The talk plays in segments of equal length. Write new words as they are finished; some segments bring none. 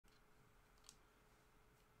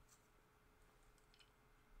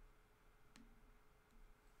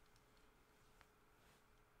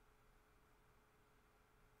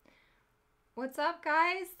What's up,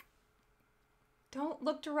 guys? Don't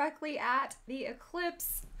look directly at the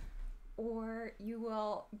eclipse or you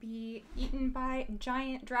will be eaten by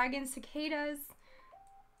giant dragon cicadas.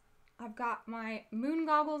 I've got my moon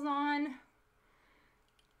goggles on.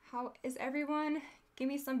 How is everyone? Give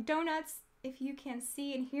me some donuts if you can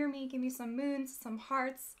see and hear me. Give me some moons, some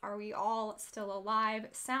hearts. Are we all still alive?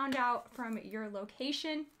 Sound out from your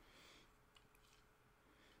location.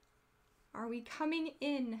 Are we coming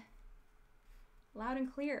in loud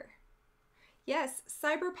and clear? Yes,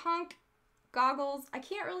 cyberpunk goggles. I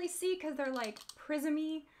can't really see because they're like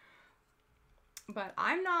prismy, but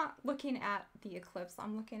I'm not looking at the eclipse.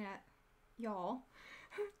 I'm looking at y'all,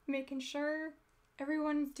 making sure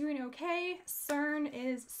everyone's doing okay. CERN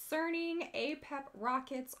is CERNing. APEP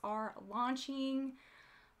rockets are launching.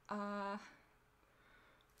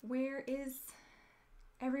 Where is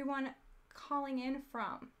everyone calling in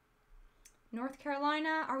from? North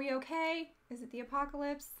Carolina, are we okay? Is it the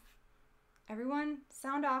apocalypse? Everyone,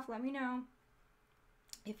 sound off, let me know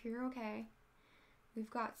if you're okay. We've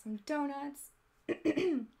got some donuts.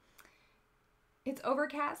 It's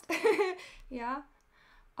overcast. Yeah.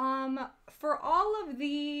 For all of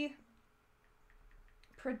the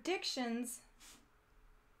predictions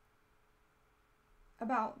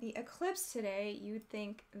about the eclipse today, you'd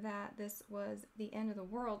think that this was the end of the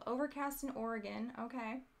world. Overcast in Oregon,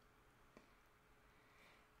 okay.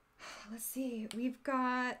 Let's see, we've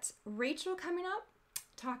got Rachel coming up,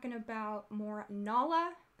 talking about more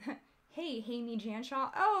Nala. Hey, Hamey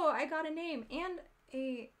Janshaw. Oh, I got a name. And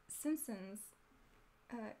a Simpsons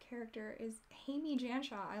character is Hamey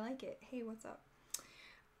Janshaw. I like it. Hey, what's up?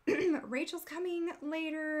 Rachel's coming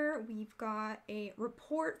later. We've got a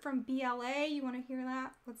report from BLA. You want to hear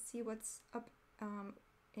that? Let's see what's up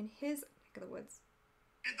in his neck of the woods.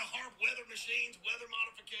 And the HARP weather machines, weather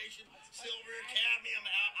modification, silver, cadmium,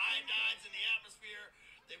 iodides in the atmosphere.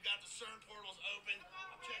 They've got the CERN portals open.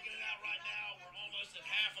 I'm checking it out right now. We're almost at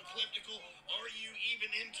half ecliptical. Are you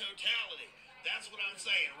even in totality? That's what I'm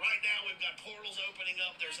saying. Right now, we've got portals opening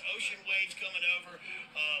up. There's ocean waves coming over.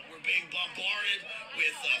 We're being bombarded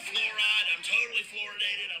with fluoride. I'm totally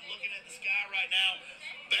fluoridated. I'm looking at the sky right now.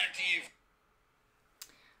 Back to you.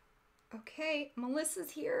 Okay,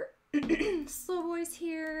 Melissa's here. Slowboy's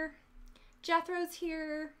here. Jethro's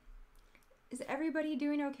here. Is everybody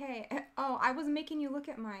doing okay? Oh, I was making you look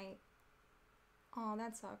at my... Oh,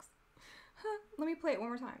 that sucks. Let me play it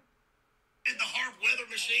one more time. And the HARP weather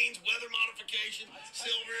machines, weather modification,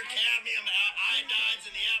 silver, cadmium, iodides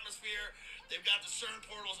in the atmosphere. They've got the CERN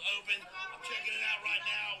portals open. I'm checking it out right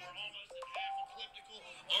now. We're almost at half ecliptical.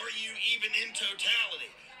 Are you even in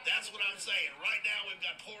totality? That's what I'm saying. Right now, we've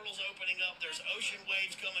got portals opening up. There's ocean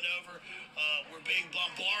waves coming over. We're being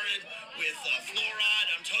bombarded with fluoride.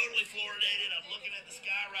 I'm totally fluoridated. I'm looking at the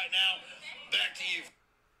sky right now. Back to you.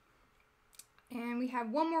 And we have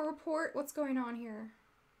one more report. What's going on here?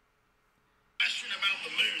 Question about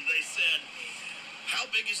the moon. They said, how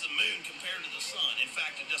big is the moon compared to the sun? In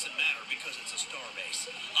fact, it doesn't matter because it's a star base.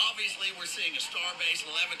 Obviously, we're seeing a star base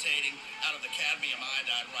levitating out of the cadmium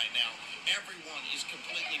iodide right now. Everyone is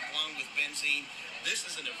completely blown with benzene. This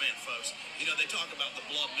is an event, folks. You know, they talk about the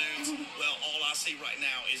blood moons. Well, all I see right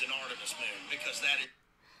now is an Artemis moon because that is...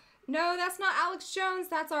 No, that's not Alex Jones.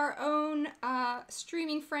 That's our own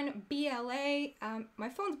streaming friend, BLA. My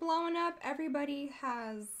phone's blowing up. Everybody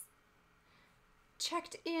has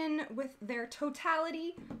checked in with their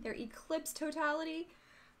totality, their eclipse totality.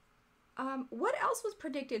 What else was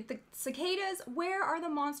predicted? The cicadas. Where are the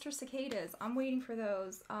monster cicadas? I'm waiting for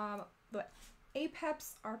those. The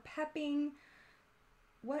APEPs are pepping.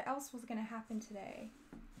 What else was going to happen today?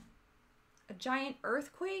 A giant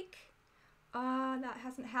earthquake? That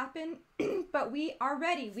hasn't happened, but we are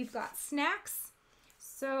ready. We've got snacks.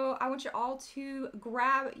 So I want you all to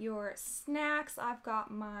grab your snacks. I've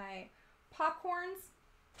got my popcorns.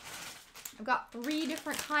 I've got 3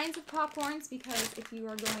 different kinds of popcorns because if you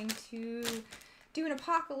are going to do an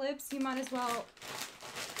apocalypse, you might as well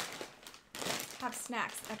have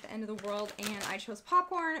snacks at the end of the world. And I chose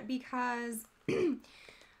popcorn because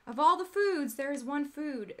of all the foods, there is one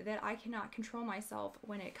food that I cannot control myself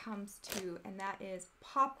when it comes to, and that is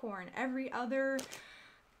popcorn. Every other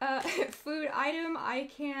food item I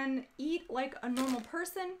can eat like a normal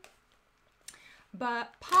person.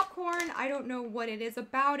 But popcorn, I don't know what it is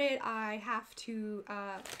about it. I have to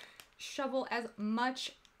shovel as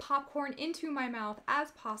much popcorn into my mouth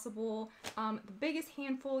as possible. The biggest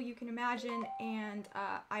handful you can imagine. And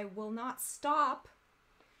I will not stop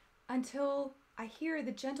until I hear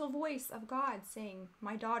the gentle voice of God saying,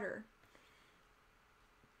 "My daughter,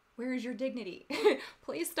 where is your dignity?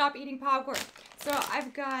 Please stop eating popcorn." So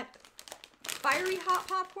I've got fiery hot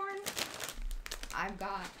popcorn. I've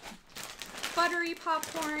got buttery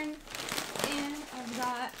popcorn. And I've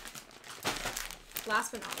got,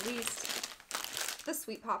 last but not least, the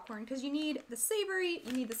sweet popcorn. Because you need the savory,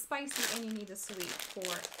 you need the spicy, and you need the sweet for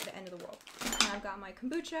the end of the world. And I've got my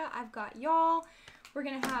kombucha. I've got y'all. We're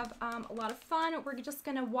going to have a lot of fun. We're just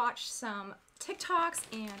going to watch some TikToks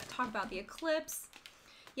and talk about the eclipse.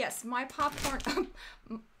 Yes, my popcorn,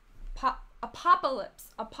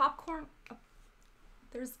 apocalypse,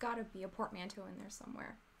 there's gotta be a portmanteau in there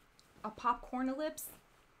somewhere. A popcorn-alypse.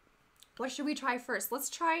 What should we try first? Let's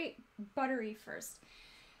try buttery first.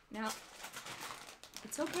 Now,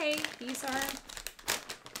 it's okay. These are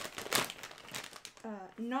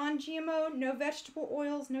non-GMO, no vegetable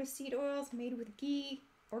oils, no seed oils, made with ghee,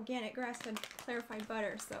 organic grass-fed clarified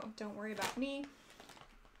butter, so don't worry about me.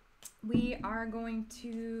 We are going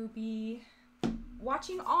to be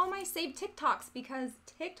watching all my saved TikToks because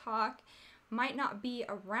TikTok might not be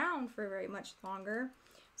around for very much longer.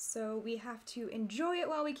 So we have to enjoy it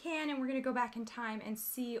while we can, and we're going to go back in time and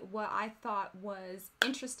see what I thought was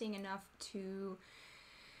interesting enough to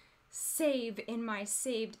save in my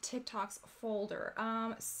saved TikToks folder.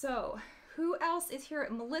 So who else is here?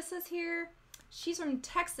 Melissa's here. She's from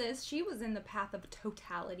Texas. She was in the path of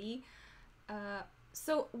totality.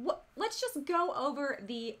 So let's just go over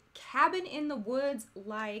the cabin in the woods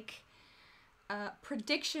like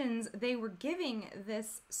predictions they were giving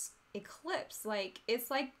this eclipse. Like, it's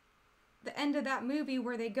like the end of that movie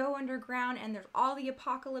where they go underground and there's all the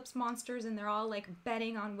apocalypse monsters and they're all like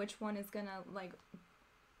betting on which one is gonna like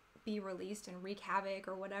be released and wreak havoc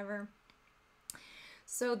or whatever.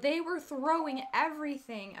 So they were throwing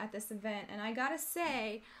everything at this event, and I gotta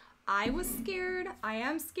say, I was scared. I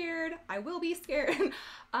am scared. I will be scared.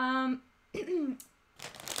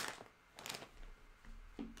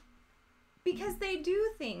 Because they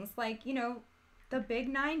do things like, you know, the Big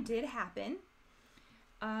 9 did happen.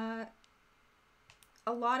 A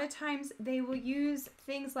lot of times they will use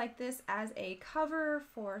things like this as a cover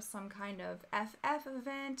for some kind of FF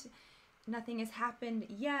event. Nothing has happened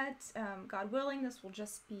yet. God willing, this will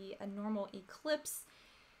just be a normal eclipse.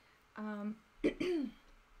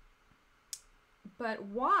 But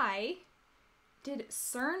why did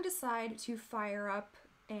CERN decide to fire up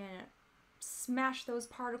and smash those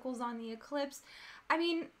particles on the eclipse? I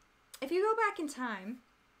mean, if you go back in time,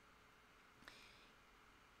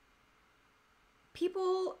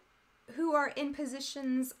 people who are in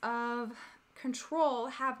positions of control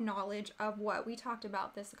have knowledge of what we talked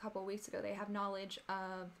about this a couple of weeks ago. They have knowledge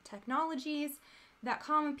of technologies that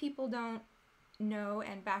common people don't know,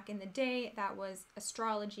 and back in the day that was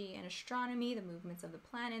astrology and astronomy, the movements of the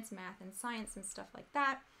planets, math and science and stuff like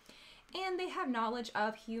that. And they have knowledge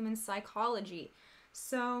of human psychology.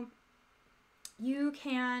 So you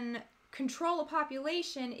can control a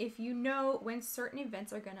population if you know when certain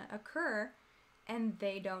events are going to occur and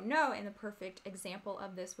they don't know. And the perfect example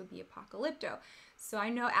of this would be apocalypto. So I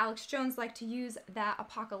know Alex Jones liked to use that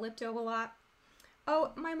apocalypto a lot.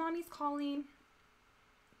 Oh, my mommy's calling.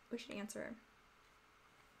 We should answer her.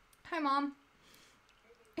 Hi, Mom.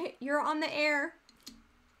 You're on the air.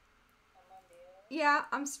 Yeah,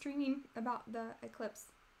 I'm streaming about the eclipse.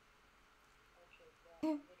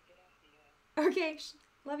 Okay,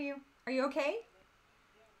 love you. Are you okay?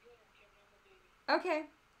 Okay.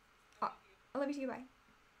 I love you too, bye.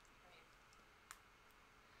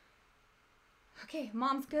 Okay,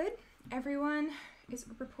 Mom's good. Everyone is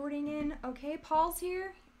reporting in. Okay, Paul's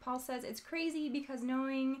here. Paul says it's crazy because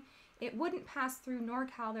knowing it wouldn't pass through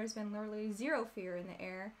NorCal, there's been literally zero fear in the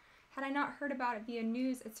air. Had I not heard about it via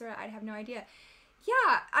news, etc., I'd have no idea.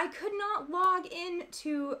 Yeah, I could not log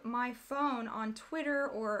into my phone on Twitter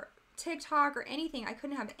or TikTok or anything. I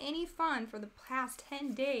couldn't have any fun for the past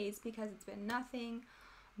 10 days because it's been nothing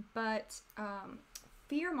but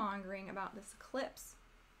fear-mongering about this eclipse.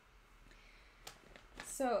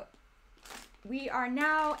 So we are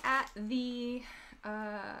now at the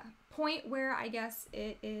point where I guess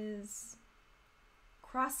it is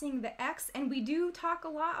crossing the X, and we do talk a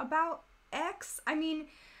lot about X. I mean,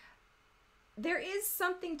 there is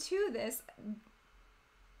something to this.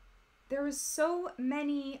 There was so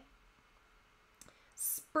many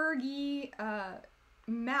spurgy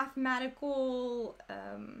mathematical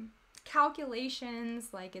calculations,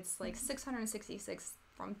 like it's like 666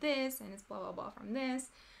 from this and it's blah blah blah from this.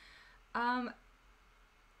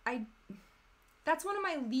 That's one of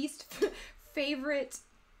my least favorite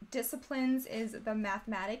disciplines, is the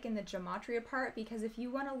mathematic and the gematria part, because if you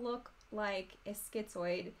want to look like a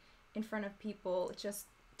schizoid in front of people, just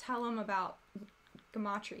tell them about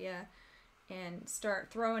gematria and start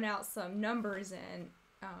throwing out some numbers and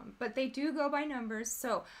But they do go by numbers.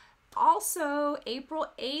 So also April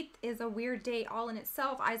 8th is a weird date all in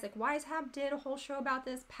itself. Isaac Weishaupt did a whole show about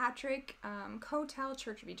this. Patrick Kotel,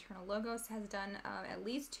 Church of Eternal Logos, has done at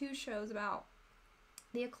least 2 shows about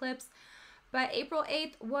the eclipse. But April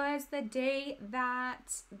 8th was the day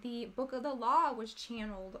that the Book of the Law was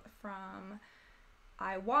channeled from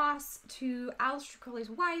Iwas to Aleister Crowley's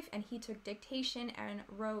wife, and he took dictation and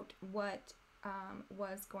wrote what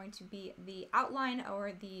was going to be the outline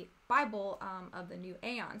or the Bible of the new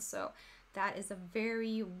Aeon. So that is a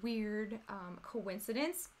very weird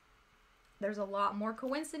coincidence. There's a lot more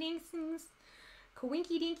coincidences,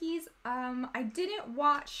 coinky dinkies. I didn't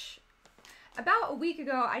watch, about a week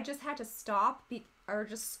ago, I just had to stop or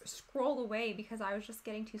just scroll away because I was just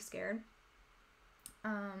getting too scared.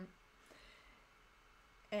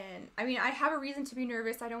 And I mean, I have a reason to be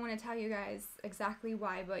nervous. I don't want to tell you guys exactly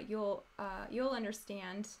why, but you'll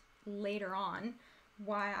understand later on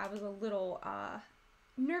why I was a little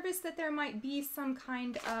nervous that there might be some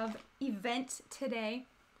kind of event today.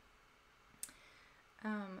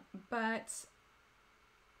 But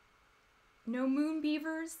no moon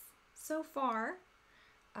beavers so far.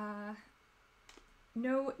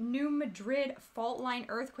 No New Madrid fault line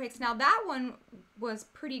earthquakes. Now that one was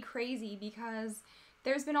pretty crazy because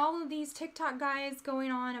there's been all of these TikTok guys going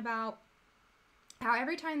on about how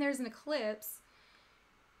every time there's an eclipse,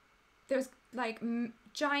 there's like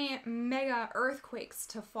giant mega earthquakes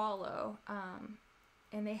to follow.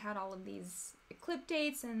 And they had all of these eclipse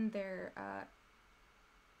dates and their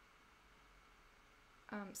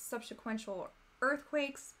subsequent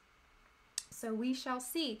earthquakes. So we shall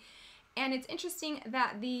see. And it's interesting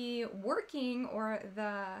that the working of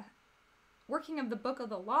the Book of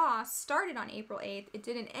the Law started on April 8th. It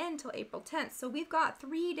didn't end till April 10th. So we've got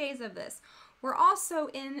 3 days of this. We're also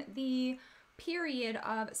in the period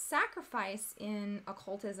of sacrifice in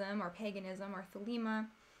occultism or paganism or thelema.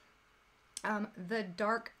 The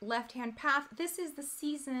dark left-hand path. This is the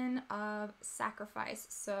season of sacrifice.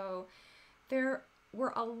 So there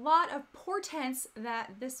were a lot of portents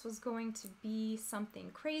that this was going to be something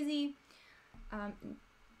crazy.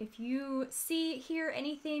 If you hear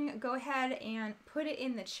anything, go ahead and put it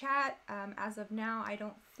in the chat. As of now, I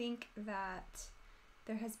don't think that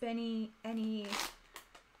there has been any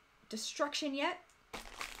destruction yet.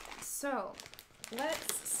 So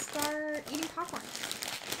let's start eating popcorn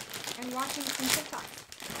and watching some TikTok.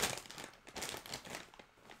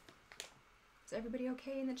 Is everybody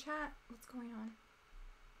okay in the chat? What's going on?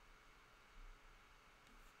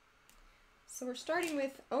 So we're starting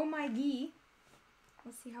with Oh My Ghee.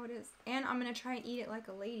 Let's see how it is. And I'm going to try and eat it like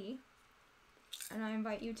a lady. And I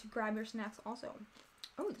invite you to grab your snacks also.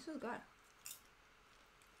 Oh, this is good.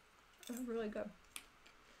 This is really good.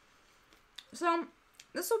 So,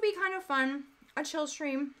 this will be kind of fun. A chill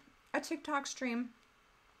stream. A TikTok stream.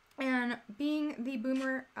 And being the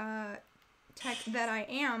boomer tech that I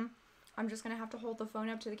am, I'm just going to have to hold the phone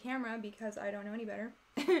up to the camera because I don't know any better.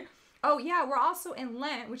 Oh, yeah, we're also in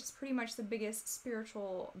Lent, which is pretty much the biggest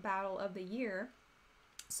spiritual battle of the year.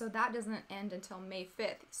 So that doesn't end until May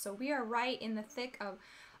 5th. So we are right in the thick of,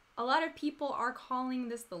 a lot of people are calling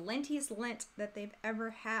this the lentiest Lent that they've ever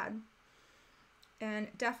had. And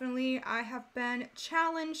definitely I have been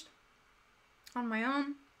challenged on my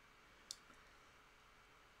own.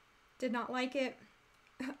 Did not like it.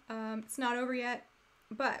 It's not over yet.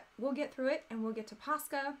 But we'll get through it and we'll get to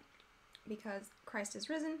Pascha because Christ is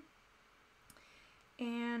risen.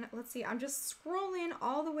 And let's see, I'm just scrolling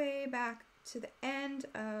all the way back to the end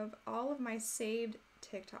of all of my saved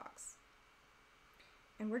TikToks.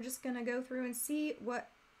 And we're just going to go through and see what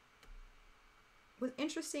was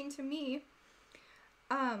interesting to me.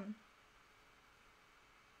 And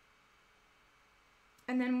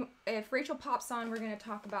then if Rachel pops on, we're going to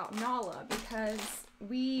talk about Nala because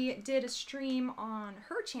we did a stream on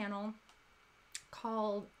her channel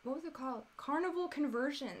called, what was it called? Carnival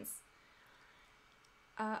Conversions.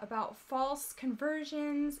 About false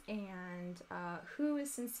conversions and who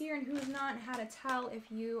is sincere and who is not, and how to tell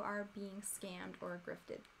if you are being scammed or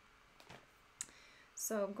grifted.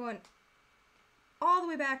 So I'm going all the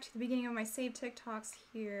way back to the beginning of my saved TikToks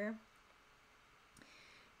here.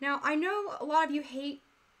 Now, I know a lot of you hate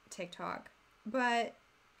TikTok, but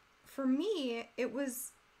for me, it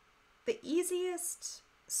was the easiest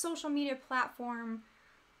social media platform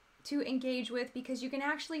to engage with because you can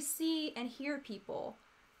actually see and hear people.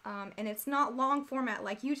 And it's not long format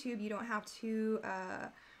like YouTube. You don't have to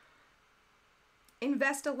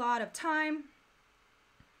invest a lot of time.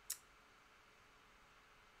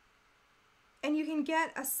 And you can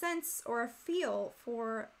get a sense or a feel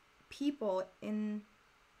for people in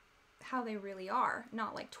how they really are,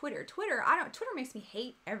 not like Twitter. Twitter makes me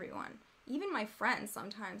hate everyone. Even my friends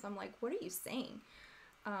sometimes. I'm like, what are you saying?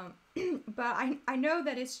 But I know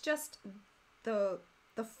that it's just the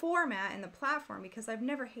format and the platform, because I've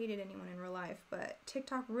never hated anyone in real life, but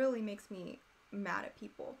TikTok really makes me mad at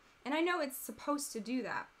people. And I know it's supposed to do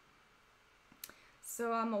that.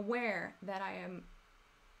 So I'm aware that I am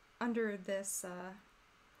under this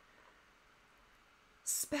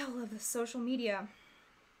spell of the social media.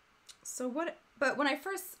 But when I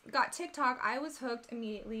first got TikTok, I was hooked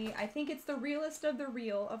immediately. I think it's the realest of the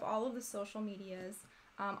real of all of the social medias.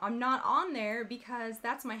 I'm not on there because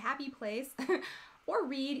that's my happy place. Or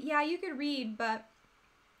read. Yeah, you could read, but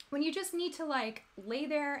when you just need to like lay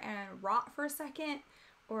there and rot for a second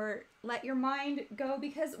or let your mind go,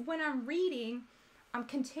 because when I'm reading, I'm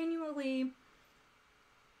continually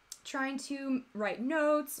trying to write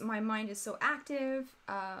notes. My mind is so active.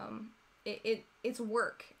 It's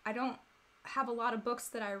work. I don't have a lot of books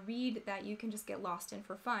that I read that you can just get lost in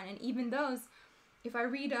for fun. And even those, if I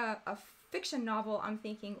read a fiction novel, I'm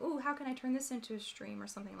thinking, ooh, how can I turn this into a stream or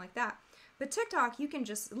something like that? But TikTok, you can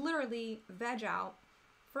just literally veg out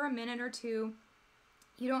for a minute or two.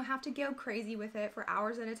 You don't have to go crazy with it for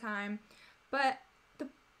hours at a time. But the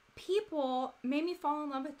people made me fall in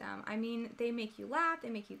love with them. I mean, they make you laugh, they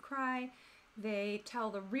make you cry, they tell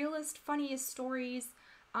the realest, funniest stories.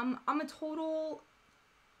 I'm a total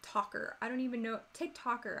talker. I don't even know.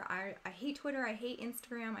 TikToker. I hate Twitter, I hate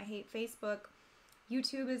Instagram, I hate Facebook.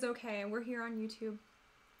 YouTube is okay. We're here on YouTube.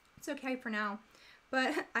 It's okay for now.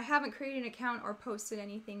 But I haven't created an account or posted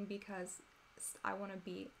anything because I want to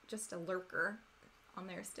be just a lurker on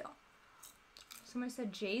there still. Someone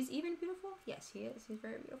said Jay's even beautiful? Yes, he is. He's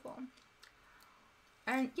very beautiful.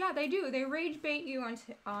 And yeah, they do. They rage bait you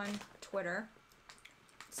on Twitter.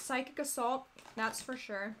 Psychic assault, that's for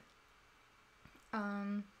sure.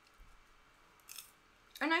 And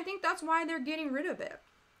I think that's why they're getting rid of it.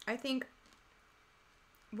 I think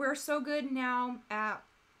we're so good now at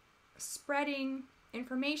spreading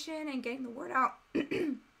information and getting the word out.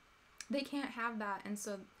 They can't have that, and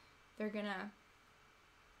so they're gonna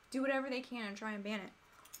do whatever they can and try and ban it.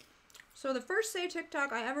 So the first saved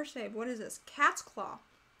TikTok I ever saved, what is this? Cat's claw.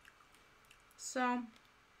 So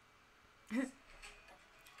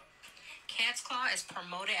Cat's claw is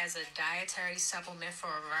promoted as a dietary supplement for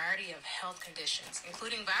a variety of health conditions,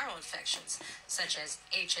 including viral infections such as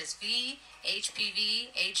HSV, HPV,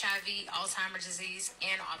 HIV, Alzheimer's disease,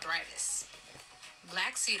 and arthritis.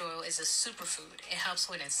 Black seed oil is a superfood. It helps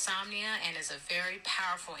with insomnia and is a very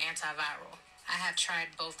powerful antiviral. I have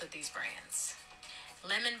tried both of these brands.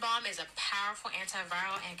 Lemon balm is a powerful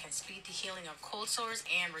antiviral and can speed the healing of cold sores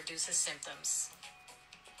and reduces symptoms.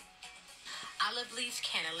 Olive leaf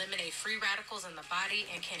can eliminate free radicals in the body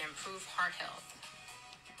and can improve heart health.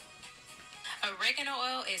 Oregano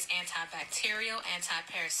oil is antibacterial,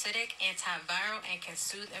 antiparasitic, antiviral, and can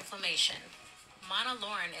soothe inflammation.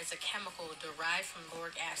 Monolaurin is a chemical derived from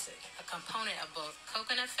lauric acid, a component of both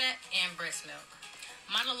coconut fat and breast milk.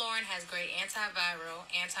 Monolaurin has great antiviral,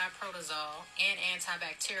 antiprotozoal, and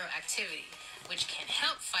antibacterial activity, which can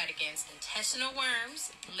help fight against intestinal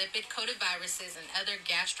worms, lipid-coated viruses, and other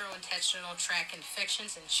gastrointestinal tract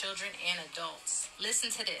infections in children and adults.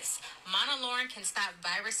 Listen to this. Monolaurin can stop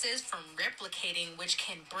viruses from replicating, which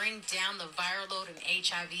can bring down the viral load in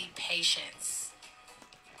HIV patients.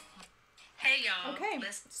 Hey, y'all. Okay,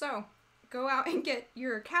 so go out and get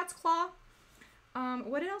your cat's claw.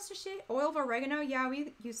 What else did she? Oil of oregano. Yeah,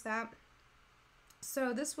 we use that.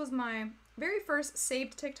 So this was my very first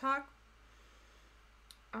saved TikTok.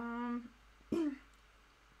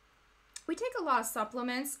 We take a lot of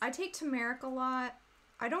supplements. I take turmeric a lot.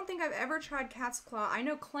 I don't think I've ever tried cat's claw. I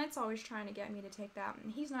know Clint's always trying to get me to take that,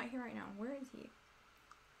 and he's not here right now. Where is he?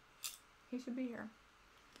 He should be here.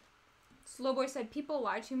 Slowboy said, people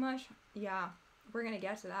lie too much. Yeah, we're gonna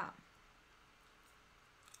get to that.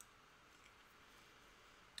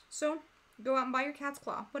 So, go out and buy your cat's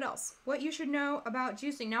claw. What else? What you should know about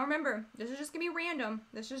juicing. Now remember, this is just gonna be random.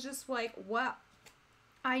 This is just like what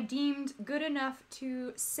I deemed good enough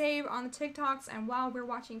to save on the TikToks. And while we're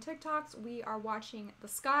watching TikToks, we are watching the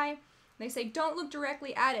sky. They say, don't look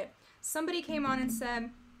directly at it. Somebody came on and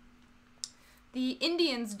said, the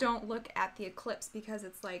Indians don't look at the eclipse because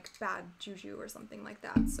it's like bad juju or something like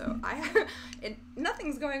that. So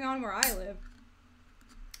nothing's going on where I live.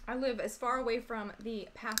 I live as far away from the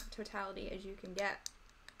path of totality as you can get.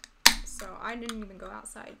 So I didn't even go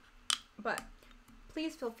outside. But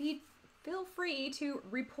please feel free to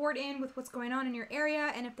report in with what's going on in your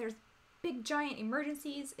area. And if there's big giant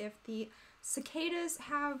emergencies, if the cicadas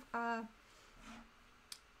have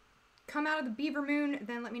come out of the beaver moon,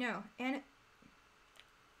 then let me know. And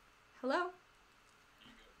hello?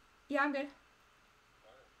 Yeah, I'm good.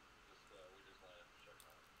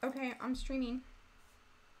 Okay, I'm streaming.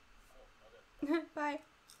 Bye.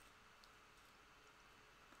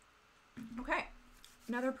 Okay.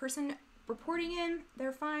 Another person reporting in.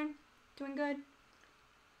 They're fine. Doing good.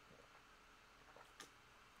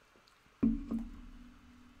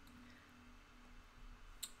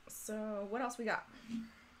 So, what else we got?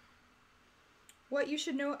 What you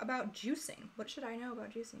should know about juicing. What should I know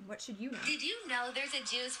about juicing? What should you know? Did you know there's a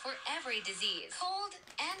juice for every disease? Cold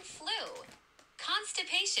and flu,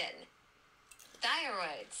 constipation,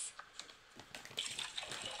 thyroids,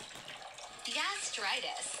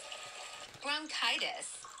 gastritis,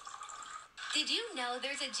 bronchitis. Did you know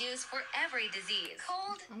there's a juice for every disease?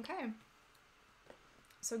 Cold. Okay.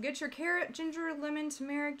 So get your carrot, ginger, lemon,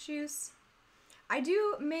 turmeric juice. I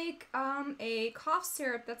do make a cough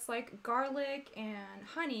syrup that's like garlic and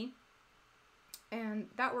honey, and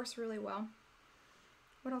that works really well.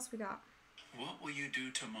 What else we got? What will you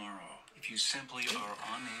do tomorrow if you simply are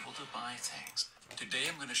unable to buy things? Today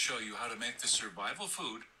I'm going to show you how to make the survival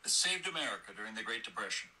food that saved America during the Great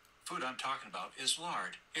Depression. Food I'm talking about is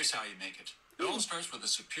lard. Here's how you make it. It all starts with a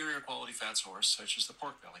superior quality fat source, such as the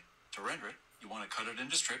pork belly. To render it, you want to cut it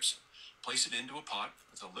into strips, place it into a pot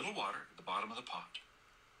with a little water at the bottom of the pot.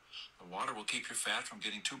 The water will keep your fat from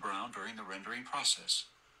getting too brown during the rendering process.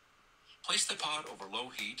 Place the pot over low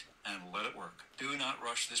heat and let it work. Do not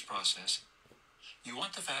rush this process. You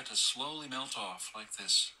want the fat to slowly melt off like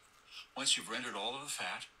this. Once you've rendered all of the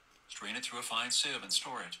fat, strain it through a fine sieve and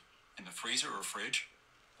store it in the freezer or fridge.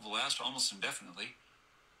 It will last almost indefinitely,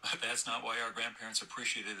 but that's not why our grandparents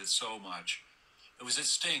appreciated it so much. It was its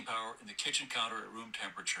staying power in the kitchen counter at room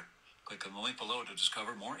temperature. Click on the link below to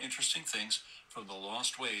discover more interesting things from The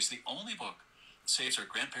Lost Ways, the only book that saves our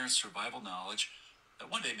grandparents' survival knowledge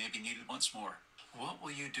that one day may be needed once more. What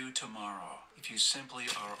will you do tomorrow if you simply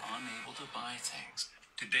are unable to buy things?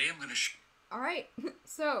 Today I'm going to All right,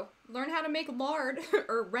 so learn how to make lard,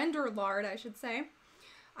 or render lard, I should say.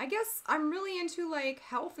 I guess I'm really into like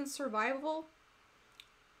health and survival.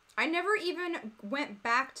 I never even went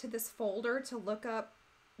back to this folder to look up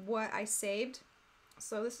what I saved.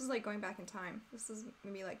 So this is like going back in time. This is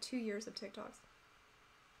maybe like 2 years of TikToks.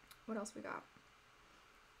 What else we got?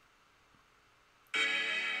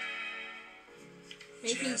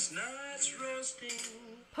 Making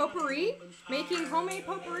potpourri? Making homemade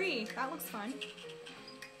potpourri. That looks fun.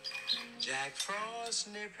 Jack Frost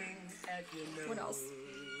nipping at your nose. What else?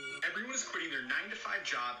 Everyone is quitting their 9-to-5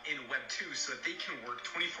 job in Web 2 so that they can work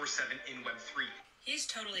 24/7 in Web 3. He's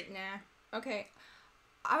totally... Nah. Okay.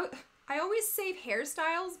 I always save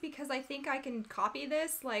hairstyles because I think I can copy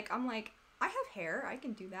this. Like, I'm like, I have hair. I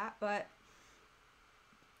can do that. But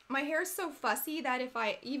my hair is so fussy that if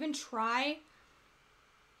I even try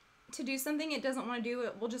to do something it doesn't want to do,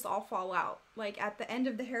 it will just all fall out. Like, at the end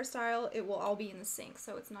of the hairstyle, it will all be in the sink.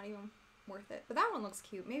 So it's not even worth it. But that one looks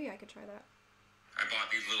cute. Maybe I could try that. I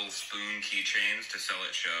bought these little spoon keychains to sell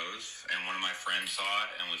at shows, and one of my friends saw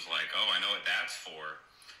it and was like, oh, I know what that's for,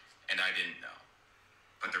 and I didn't know.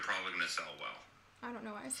 But they're probably going to sell well. I don't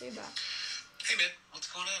know why I saved that. Hey, man,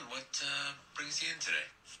 what's going on? What brings you in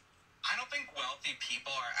today? I don't think wealthy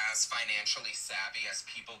people are as financially savvy as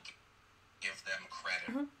people give them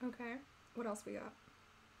credit. Okay. What else we got?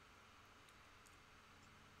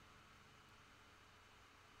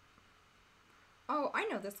 Oh, I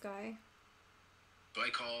know this guy. So I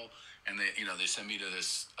call, and they send me to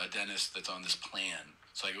a dentist that's on this plan.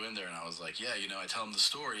 So I go in there, and I was like, yeah, I tell him the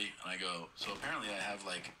story, and I go, so apparently I have,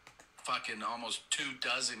 like, fucking almost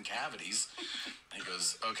 24 cavities. And he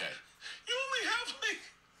goes, okay. You only have, like,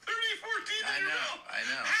 14 in your mouth. I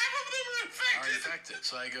know. Half of them are infected.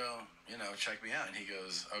 So I go, check me out. And he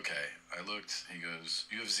goes, okay. I looked. He goes,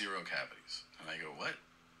 you have 0 cavities. And I go, what?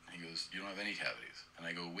 He goes, you don't have any cavities. And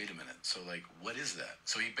I go, wait a minute. So, like, what is that?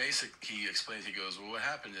 So he explains, he goes, well, what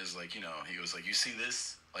happened is, like, he goes, like, you see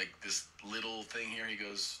this? Like, this little thing here? He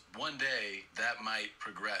goes, one day, that might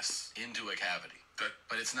progress into a cavity.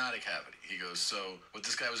 But it's not a cavity. He goes, so what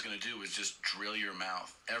this guy was going to do was just drill your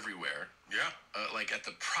mouth everywhere. Yeah. Like, at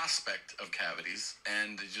the prospect of cavities,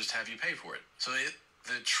 and just have you pay for it. So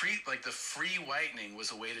the free whitening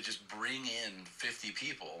was a way to just bring in 50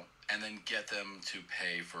 people and then get them to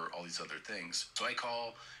pay for all these other things. So I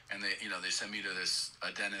call, and they send me to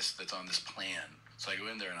a dentist that's on this plan. So I go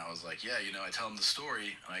in there, and I was like, yeah, I tell them the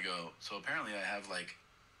story, and I go, so apparently I have, like,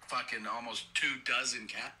 fucking almost 24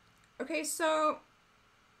 cats. Okay, so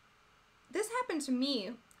this happened to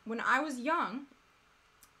me when I was young.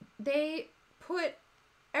 They put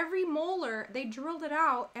every molar, they drilled it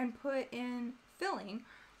out and put in filling.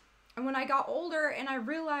 And when I got older and I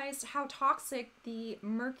realized how toxic the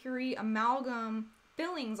mercury amalgam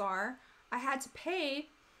fillings are, I had to pay,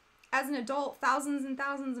 as an adult, thousands and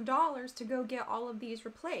thousands of dollars to go get all of these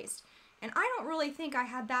replaced. And I don't really think I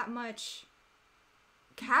had that much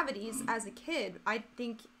cavities as a kid. I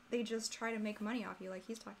think they just try to make money off you, like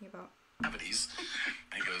he's talking about. Cavities.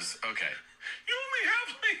 And he goes, okay. You only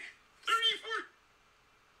have like 34.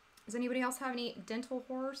 Does anybody else have any dental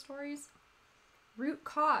horror stories? Root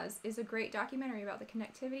Cause is a great documentary about the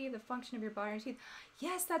connectivity, the function of your body and teeth.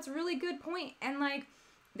 Yes, that's a really good point. And like,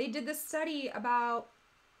 they did this study about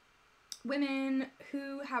women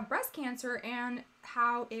who have breast cancer and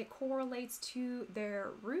how it correlates to their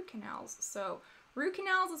root canals. So root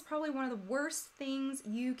canals is probably one of the worst things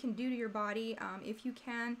you can do to your body. If you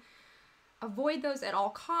can avoid those at all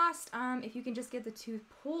costs, if you can just get the tooth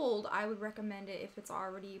pulled, I would recommend it if it's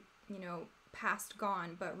already, you know, past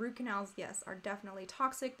gone. But root canals, yes, are definitely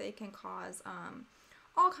toxic. They can cause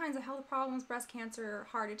all kinds of health problems, breast cancer,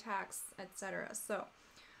 heart attacks, etc. So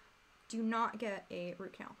do not get a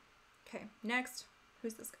root canal. Okay, next.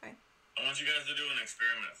 Who's this guy? I want you guys to do an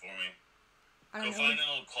experiment for me. I don't Go know. find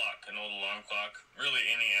an old clock, an old alarm clock, really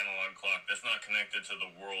any analog clock that's not connected to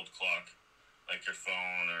the world clock, like your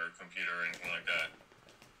phone or computer or anything like that.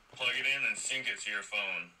 Plug it in and sync it to your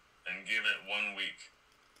phone and give it 1 week.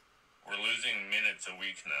 We're losing minutes a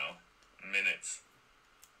week now. Minutes.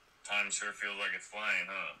 Time sure feels like it's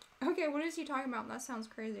flying, huh? Okay, what is he talking about? That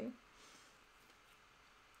sounds crazy.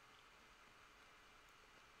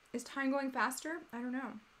 Is time going faster? I don't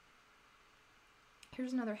know.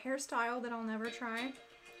 Here's another hairstyle that I'll never try.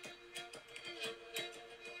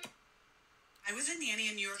 I was a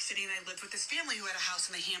nanny in New York City, and I lived with this family who had a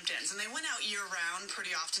house in the Hamptons, and they went out year-round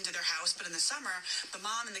pretty often to their house, but in the summer, the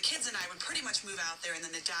mom and the kids and I would pretty much move out there, and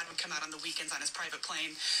then the dad would come out on the weekends on his private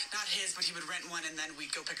plane. Not his, but he would rent one, and then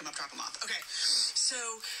we'd go pick him up, drop him off. Okay, so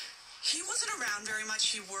he wasn't around very much.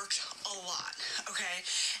 He worked a lot, okay?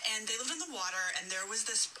 And they lived on the water, and there was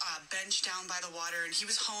this bench down by the water, and he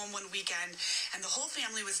was home one weekend, and the whole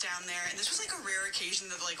family was down there, and this was like a rare occasion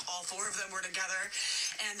that like all four of them were together,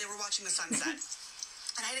 and they were watching the sunset.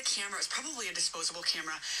 And I had a camera. It was probably a disposable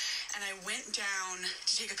camera. And I went down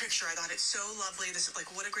to take a picture. I thought it's so lovely. This is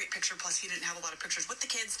like, what a great picture. Plus, he didn't have a lot of pictures with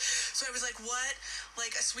the kids. So I was like, what,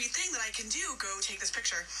 like a sweet thing that I can do, go take this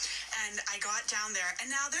picture. And I got down there.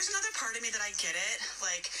 And now there's another part of me that I get it,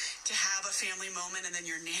 like to have a family moment and then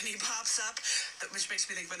your nanny pops up, which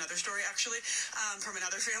makes me think of another story, actually, from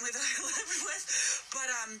another family that I lived with.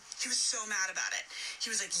 But he was so mad about it.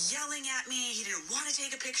 He was like yelling at me. He didn't want to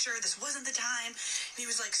take a picture. This wasn't the time. And he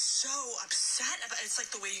was like so upset about it. It's like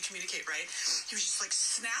the way you communicate, right? He was just like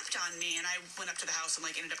snapped on me, and I went up to the house and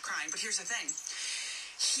like ended up crying. But here's the thing.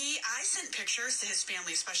 I sent pictures to his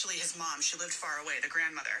family, especially his mom. She lived far away, the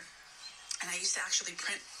grandmother. And I used to actually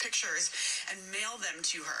print pictures and mail them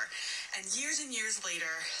to her. And years later,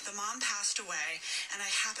 the mom passed away, and I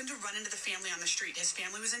happened to run into the family on the street. His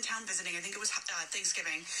family was in town visiting. I think it was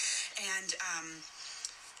Thanksgiving. And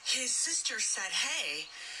his sister said, hey,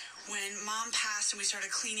 when mom passed and we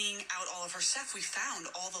started cleaning out all of her stuff, we found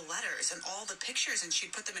all the letters and all the pictures, and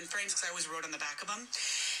she'd put them in frames because I always wrote on the back of them.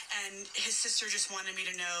 And his sister just wanted me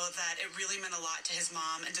to know that it really meant a lot to his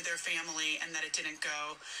mom and to their family, and that it didn't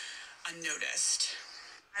go unnoticed.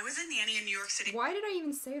 I was a nanny in New York City. Why did I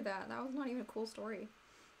even say that? That was not even a cool story.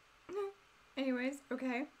 Anyways,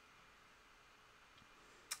 okay.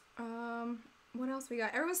 What else we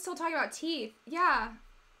got? Everyone's still talking about teeth. Yeah.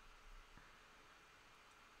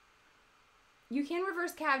 You can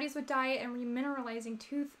reverse cavities with diet and remineralizing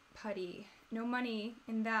tooth putty. No money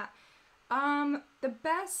in that. The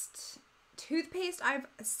best toothpaste I've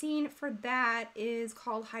seen for that is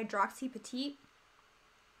called Hydroxy Petite.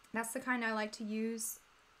 That's the kind I like to use.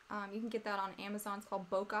 You can get that on Amazon. It's called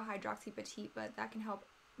Boca Hydroxy Petite, but that can help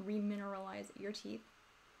remineralize your teeth.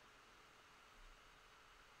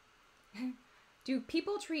 Do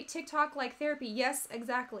people treat TikTok like therapy? Yes,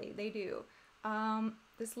 exactly. They do.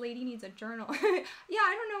 This lady needs a journal. Yeah,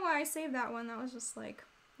 I don't know why I saved that one. That was just like,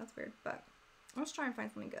 that's weird. But let's try and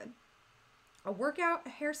find something good. A workout, a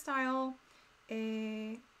hairstyle,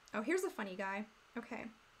 oh, here's a funny guy. Okay.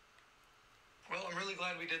 Well, I'm really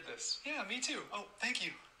glad we did this. Yeah, me too. Oh, thank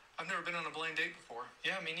you. I've never been on a blind date before.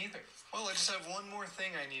 Yeah, me neither. Well, I just have one more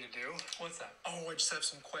thing I need to do. What's that? Oh, I just have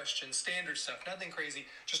some questions. Standard stuff. Nothing crazy.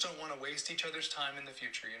 Just don't want to waste each other's time in the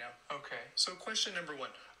future, you know? Okay. So question number one.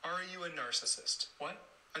 Are you a narcissist? What?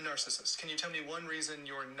 A narcissist. Can you tell me one reason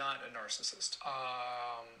you're not a narcissist?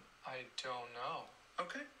 I don't know.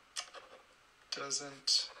 Okay.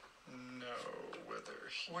 Doesn't know. whether...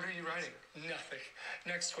 What are you writing? Nothing.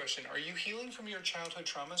 Next question. Are you healing from your childhood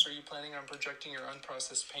traumas, or are you planning on projecting your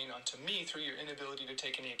unprocessed pain onto me through your inability to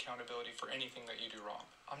take any accountability for anything that you do wrong?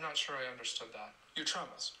 I'm not sure I understood that. Your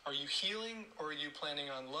traumas. Are you healing, or are you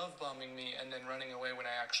planning on love bombing me and then running away when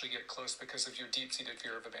I actually get close because of your deep-seated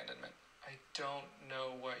fear of abandonment? I don't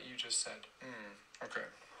know what you just said. Okay.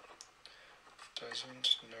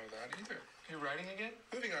 Doesn't know that either. You're writing again?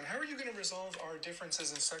 Moving on. How are you going to resolve our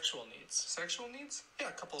differences in sexual needs? Sexual needs? Yeah,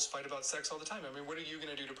 couples fight about sex all the time. I mean, what are you going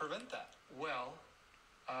to do to prevent that? Well,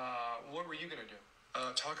 what were you going to do?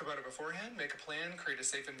 Talk about it beforehand, make a plan, create a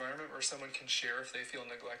safe environment where someone can share if they feel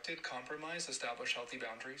neglected, compromise, establish healthy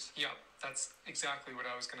boundaries. Yeah, that's exactly what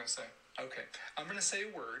I was going to say. Okay, I'm going to say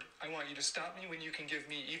a word. I want you to stop me when you can give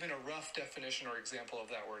me even a rough definition or example of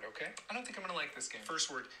that word, okay? I don't think I'm going to like this game. First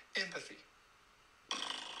word, empathy.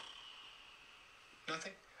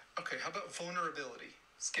 Nothing? Okay, how about vulnerability?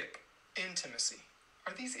 Skip. Intimacy.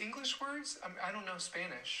 Are these English words? I don't know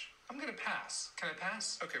Spanish. I'm gonna pass. Can I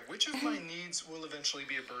pass? Okay, which of my needs will eventually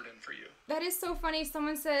be a burden for you? That is so funny.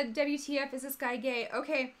 Someone said, WTF, is this guy gay?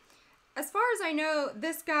 Okay, as far as I know,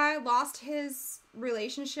 this guy lost his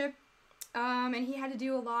relationship, and he had to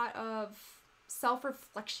do a lot of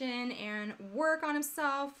self-reflection and work on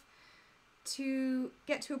himself to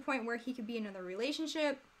get to a point where he could be in another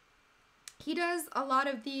relationship. He does a lot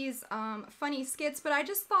of these funny skits, but I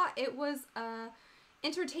just thought it was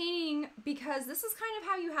entertaining because this is kind of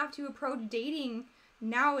how you have to approach dating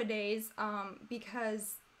nowadays,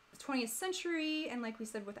 because 20th century, and like we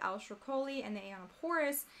said with Aleister Crowley and the Aeon of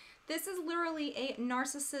Horus, this is literally a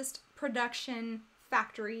narcissist production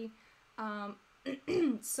factory.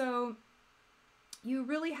 So you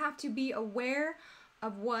really have to be aware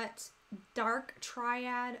of what dark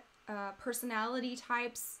triad personality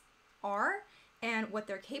types are and what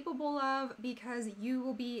they're capable of, because you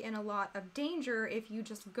will be in a lot of danger if you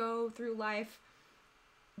just go through life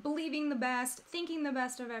believing the best, thinking the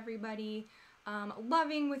best of everybody,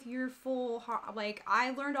 loving with your full heart. Like, I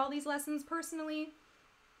learned all these lessons personally.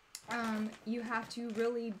 You have to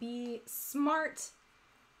really be smart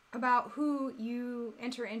about who you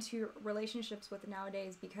enter into relationships with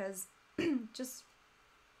nowadays, because just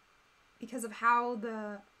because of how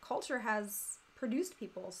the culture has produced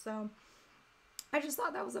people. So I just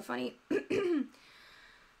thought that was a funny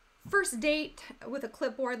first date with a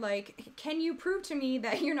clipboard. Like, can you prove to me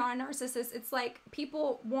that you're not a narcissist? It's like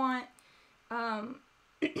people want a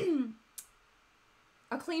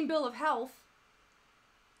clean bill of health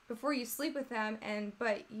before you sleep with them,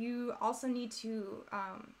 but you also need to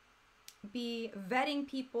be vetting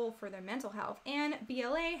people for their mental health. And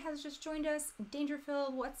BLA has just joined us.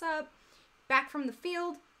 Dangerfield, what's up? Back from the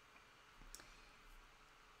field.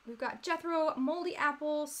 We've got Jethro, Moldy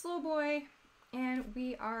Apple, Slow Boy, and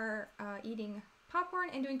we are eating popcorn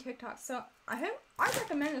and doing TikToks. So I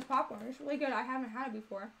recommend this popcorn. It's really good. I haven't had it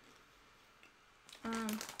before.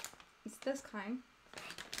 It's this kind.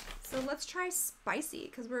 So let's try spicy,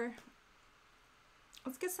 because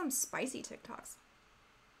let's get some spicy TikToks.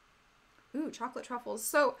 Ooh, chocolate truffles.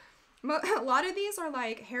 So a lot of these are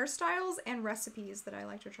like hairstyles and recipes that I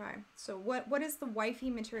like to try. So what is the wifey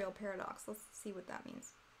material paradox? Let's see what that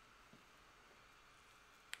means.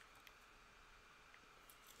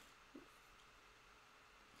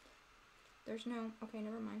 There's no, okay,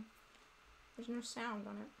 never mind. There's no sound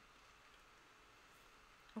on it.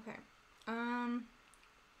 Okay.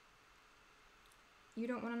 You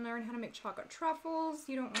don't want to learn how to make chocolate truffles.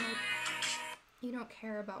 You don't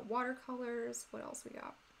care about watercolors. What else we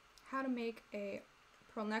got? How to make a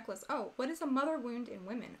pearl necklace. Oh, what is a mother wound in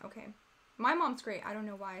women? Okay. My mom's great. I don't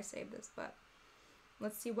know why I saved this, but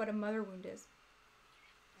let's see what a mother wound is.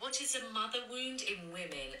 What is a mother wound in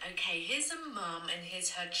women? Okay, here's a mum and here's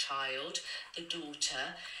her child, the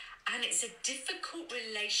daughter. And it's a difficult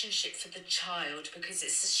relationship for the child because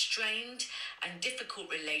it's a strained and difficult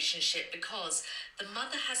relationship because the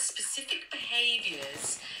mother has specific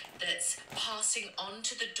behaviours that's passing on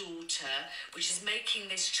to the daughter, which is making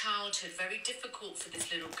this childhood very difficult for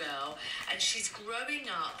this little girl. And she's growing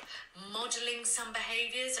up modelling some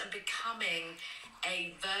behaviours and becoming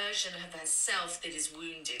a version of herself that is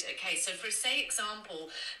wounded. Okay, so for say example,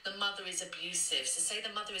 the mother is abusive. So say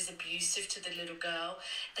the mother is abusive to the little girl,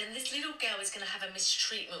 then this little girl is going to have a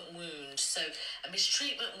mistreatment wound. So a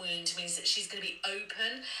mistreatment wound means that she's going to be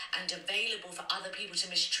open and available for other people to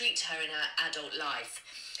mistreat her in her adult life.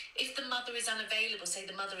 If the mother is unavailable, say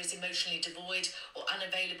the mother is emotionally devoid or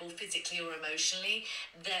unavailable physically or emotionally,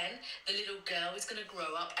 then the little girl is going to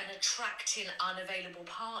grow up and attracting unavailable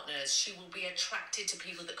partners. She will be attracted to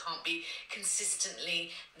people that can't be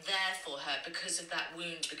consistently there for her because of that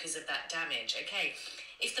wound, because of that damage, okay?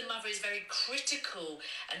 If the mother is very critical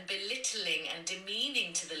and belittling and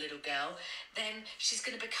demeaning to the little girl, then she's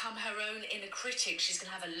going to become her own inner critic. She's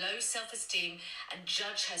going to have a low self-esteem and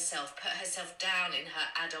judge herself, put herself down in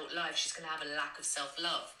her adult life. She's going to have a lack of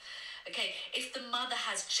self-love. Okay, if the mother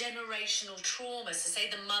has generational trauma, so say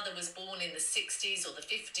the mother was born in the 60s or the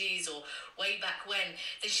 50s or way back when,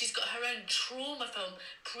 then she's got her own trauma from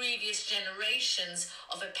previous generations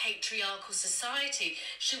of a patriarchal society.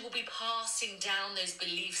 She will be passing down those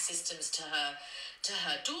belief systems to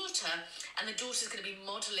her daughter, and the daughter's going to be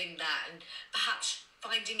modeling that and perhaps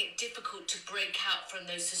finding it difficult to break out from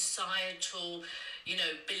those societal,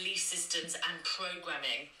 belief systems and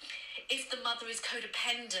programming. If the mother is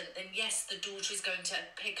codependent, then yes, the daughter is going to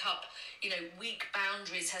pick up, weak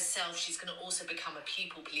boundaries herself. She's going to also become a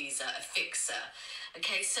people pleaser, a fixer.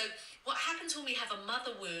 Okay, so what happens when we have a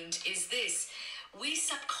mother wound is this. We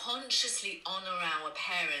subconsciously honor our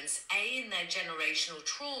parents, A, in their generational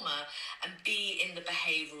trauma, and B, in the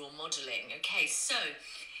behavioral modeling. Okay, so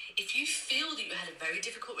if you feel that you had a very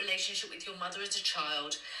difficult relationship with your mother as a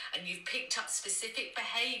child and you've picked up specific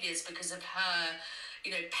behaviors because of her,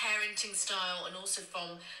 parenting style and also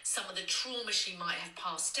from some of the trauma she might have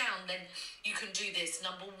passed down, then you can do this.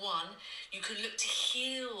 Number one, you can look to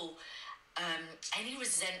heal any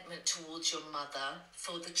resentment towards your mother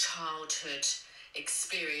for the childhood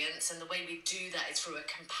experience, and the way we do that is through a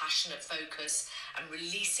compassionate focus and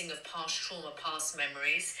releasing of past trauma, past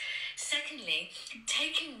memories. Secondly,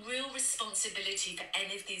 taking real responsibility for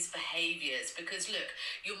any of these behaviors, because look,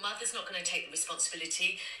 your mother's not going to take the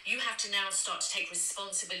responsibility. You have to now start to take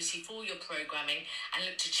responsibility for your programming and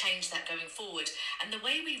look to change that going forward. And the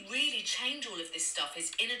way we really change all of this stuff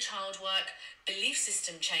is inner child work, belief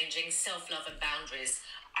system changing, self-love and boundaries.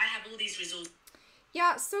 I have all these resources.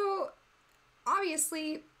 Yeah, so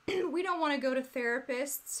obviously, we don't want to go to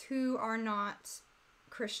therapists who are not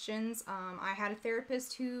Christians. I had a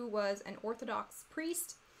therapist who was an Orthodox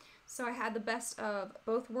priest, so I had the best of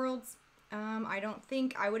both worlds. I don't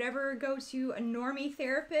think I would ever go to a normie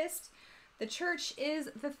therapist. The church is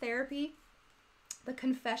the therapy. The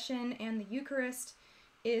confession and the Eucharist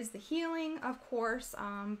is the healing, of course,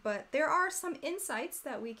 but there are some insights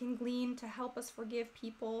that we can glean to help us forgive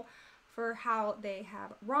people for how they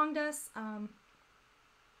have wronged us.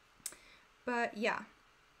 But yeah.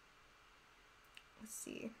 Let's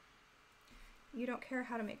see. You don't care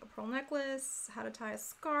how to make a pearl necklace, how to tie a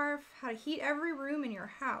scarf, how to heat every room in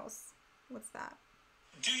your house. What's that?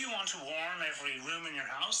 Do you want to warm every room in your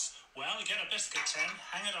house? Well, get a biscuit tin,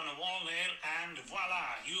 hang it on a wall nail, and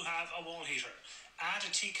voila, you have a wall heater. Add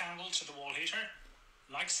a tea candle to the wall heater,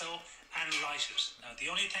 like so, and light it. Now,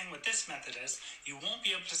 the only thing with this method is you won't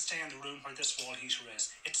be able to stay in the room where this wall heater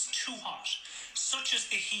is. It's too hot. Such is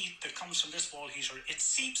the heat that comes from this wall heater, it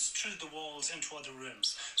seeps through the walls into other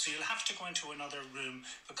rooms. So you'll have to go into another room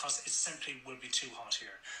because it simply will be too hot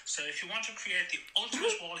here. So if you want to create the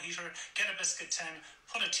ultimate wall heater, get a biscuit tin,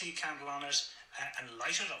 put a tea candle on it, and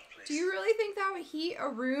light it up, please. Do you really think that would heat a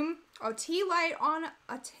room? A tea light on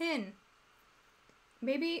a tin.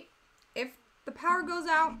 Maybe if the power goes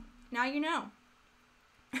out, now you know.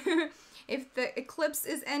 If the eclipse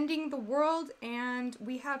is ending the world and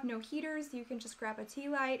we have no heaters, you can just grab a tea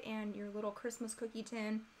light and your little Christmas cookie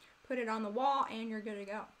tin, put it on the wall, and you're good to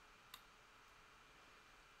go.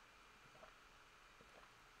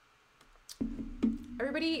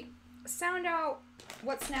 Everybody, sound out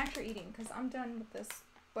what snack you're eating, because I'm done with this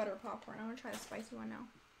butter popcorn. I want to try the spicy one now.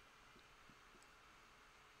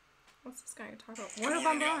 What's this guy talking about? What if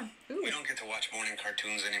I'm gone? We don't get to watch morning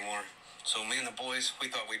cartoons anymore. So me and the boys, we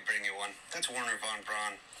thought we'd bring you one. That's Werner von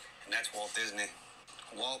Braun, and that's Walt Disney.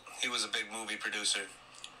 Walt, he was a big movie producer.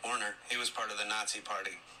 Werner, he was part of the Nazi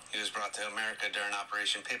party. He was brought to America during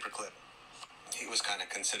Operation Paperclip. He was kind of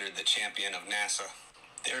considered the champion of NASA.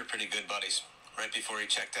 They were pretty good buddies. Right before he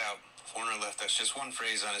checked out, Werner left us just one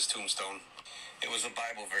phrase on his tombstone. It was a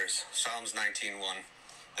Bible verse, Psalms 19:1.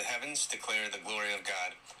 The heavens declare the glory of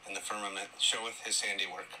God, and the firmament showeth his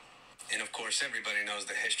handiwork. And of course, everybody knows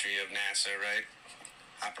the history of NASA, right?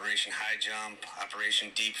 Operation High Jump,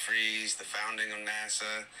 Operation Deep Freeze, the founding of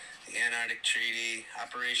NASA, the Antarctic Treaty,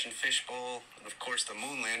 Operation Fishbowl, and of course the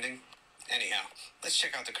moon landing. Anyhow, let's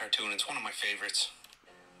check out the cartoon. It's one of my favorites.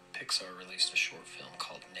 Pixar released a short film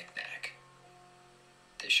called Knick-Knack.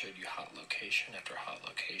 They showed you hot location after hot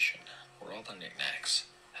location, where all the knickknacks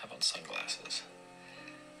have on sunglasses.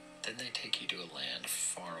 Then they take you to a land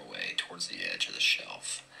far away towards the edge of the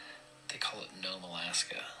shelf. They call it Nome,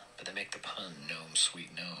 Alaska, but they make the pun Gnome, Sweet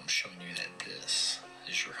Gnome, showing you that this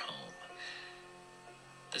is your home.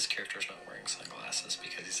 This character is not wearing sunglasses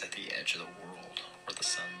because he's at the edge of the world, where the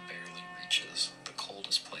sun barely reaches the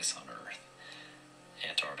coldest place on Earth,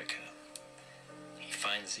 Antarctica. He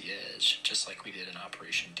finds the edge, just like we did in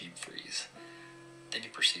Operation Deep Freeze. Then he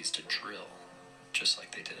proceeds to drill, just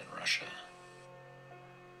like they did in Russia.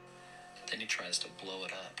 Then he tries to blow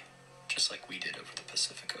it up, just like we did over the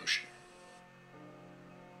Pacific Ocean.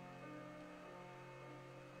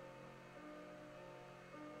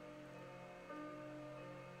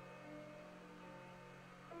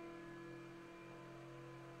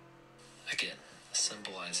 Again,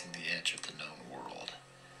 symbolizing the edge of the known world.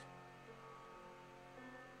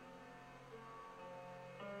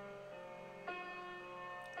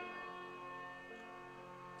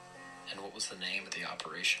 And what was the name of the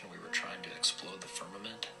operation we were trying to explode the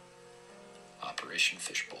firmament? Operation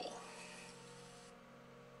Fishbowl.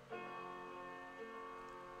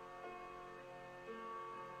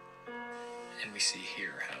 And we see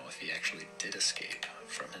here how if he actually did escape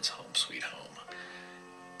from his home sweet home,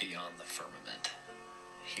 beyond the firmament,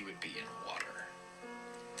 he would be in water.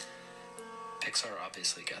 Pixar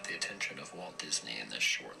obviously got the attention of Walt Disney in this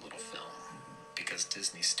short little film, because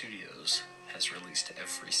Disney Studios has released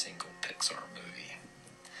every single Pixar movie.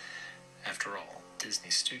 After all, Disney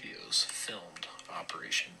Studios filmed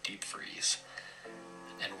Operation Deep Freeze,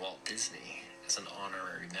 and Walt Disney is an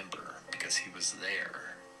honorary member because he was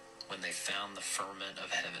there when they found the firmament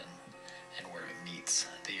of heaven and where it meets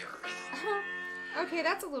the earth. Okay,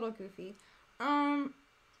 that's a little goofy.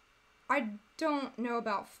 I don't know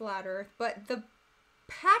about Flat Earth, but the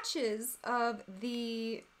patches of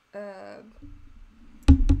the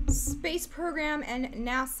space program and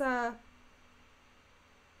NASA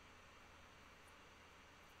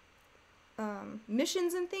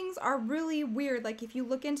missions and things are really weird. Like, if you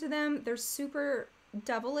look into them, they're super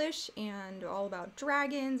devilish and all about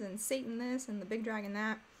dragons and Satan this and the big dragon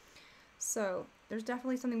that. So there's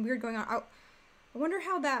definitely something weird going on. I wonder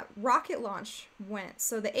how that rocket launch went.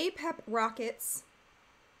 So the APEP rockets,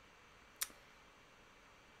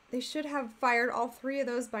 they should have fired all 3 of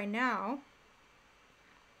those by now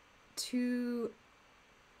to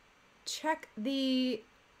check the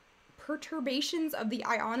perturbations of the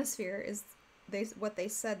ionosphere is what they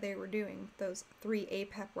said they were doing, those 3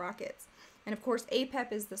 APEP rockets. And of course,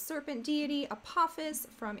 APEP is the serpent deity Apophis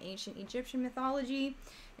from ancient Egyptian mythology.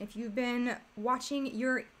 If you've been watching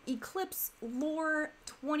your Eclipse lore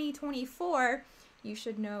 2024, you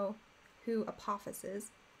should know who Apophis is.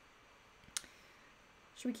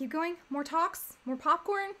 Should we keep going? More talks? More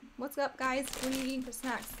popcorn? What's up, guys? What are you eating for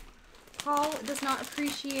snacks? Paul does not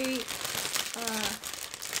appreciate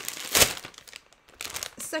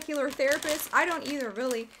secular therapists. I don't either,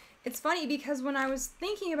 really. It's funny because when I was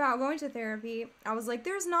thinking about going to therapy, I was like,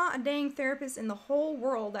 there's not a dang therapist in the whole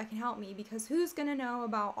world that can help me, because who's gonna know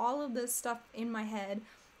about all of this stuff in my head?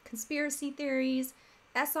 Conspiracy theories,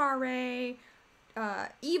 SRA,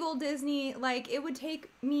 evil Disney. Like, it would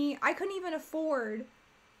take me, I couldn't even afford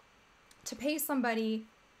to pay somebody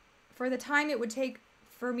for the time it would take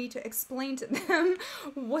for me to explain to them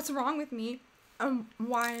what's wrong with me and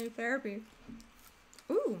why I need therapy.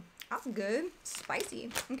 Ooh. That's good. Spicy.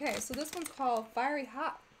 Okay, so this one's called Fiery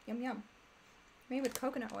Hot. Yum, yum. Made with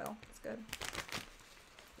coconut oil. It's good.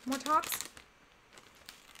 More Toks?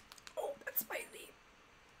 Oh, that's spicy.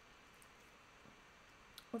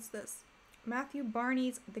 What's this? Matthew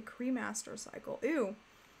Barney's The Cremaster Cycle. Ew.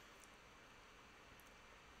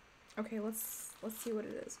 Okay, let's see what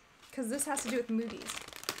it is. Because this has to do with movies.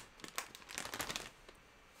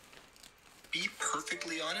 Be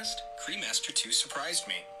perfectly honest, Cremaster 2 surprised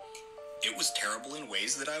me. It was terrible in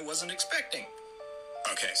ways that I wasn't expecting.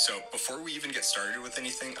 Okay, so before we even get started with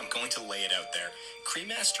anything, I'm going to lay it out there.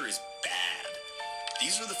 Cremaster is bad.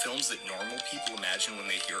 These are the films that normal people imagine when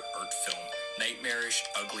they hear art film. Nightmarish,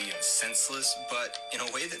 ugly, and senseless, but in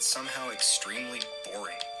a way that's somehow extremely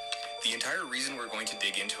boring. The entire reason we're going to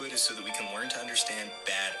dig into it is so that we can learn to understand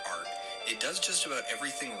bad art. It does just about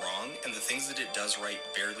everything wrong, and the things that it does right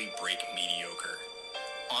barely break mediocre.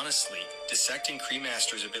 Honestly, dissecting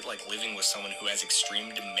Cremaster is a bit like living with someone who has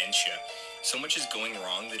extreme dementia. So much is going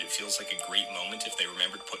wrong that it feels like a great moment if they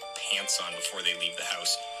remember to put pants on before they leave the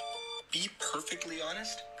house. Be perfectly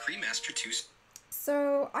honest, Cremaster 2...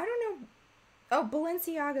 So, I don't know... Oh,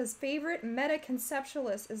 Balenciaga's favorite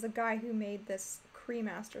meta-conceptualist is the guy who made this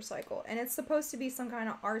Cremaster cycle. And it's supposed to be some kind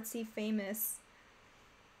of artsy, famous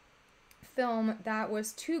film that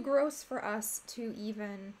was too gross for us to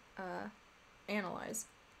even analyze.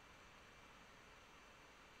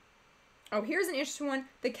 Oh, here's an interesting one.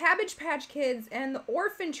 The Cabbage Patch Kids and the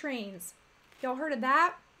Orphan Trains. Y'all heard of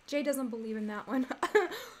that? Jay doesn't believe in that one.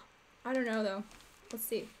 I don't know, though. Let's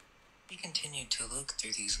see. We continued to look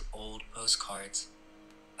through these old postcards.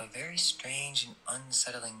 A very strange and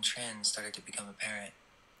unsettling trend started to become apparent.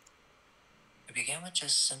 It began with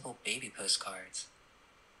just simple baby postcards.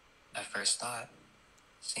 At first thought,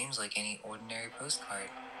 seems like any ordinary postcard.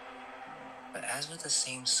 But as with the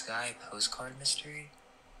Same Sky postcard mystery,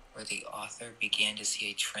 where the author began to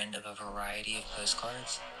see a trend of a variety of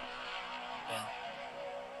postcards, well,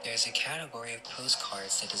 there's a category of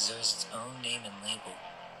postcards that deserves its own name and label,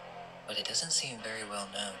 but it doesn't seem very well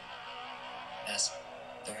known, as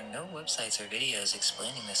there are no websites or videos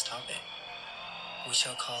explaining this topic. We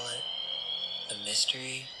shall call it the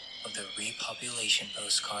mystery of the repopulation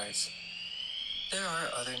postcards. There are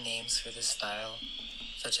other names for this style,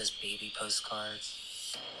 such as baby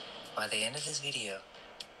postcards. By the end of this video,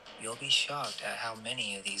 you'll be shocked at how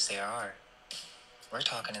many of these there are. We're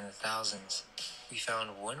talking in the thousands. We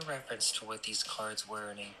found one reference to what these cards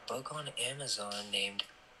were in a book on Amazon named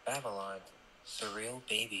Babylon, Surreal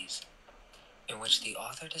Babies, in which the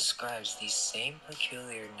author describes these same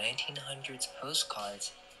peculiar 1900s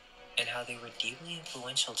postcards and how they were deeply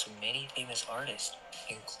influential to many famous artists,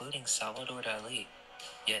 including Salvador Dali.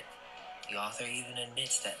 Yet, the author even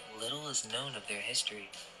admits that little is known of their history.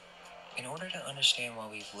 In order to understand why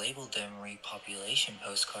we've labeled them repopulation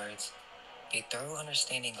postcards, a thorough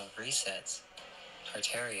understanding of resets,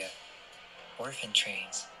 Tartaria, orphan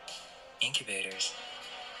trains, incubators,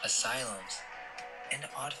 asylums, and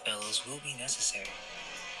Oddfellows will be necessary.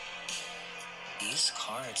 These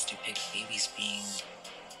cards depict babies being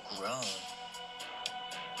grown.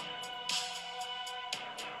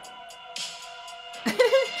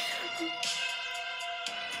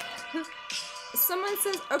 Someone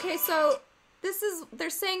says, okay, so they're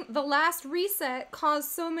saying the last reset caused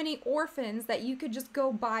so many orphans that you could just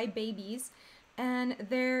go buy babies. And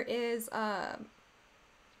there is a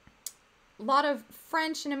lot of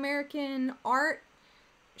French and American art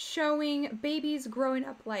showing babies growing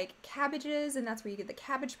up like cabbages, and that's where you get the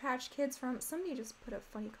Cabbage Patch Kids from. Somebody just put a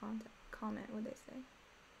funny comment. What'd they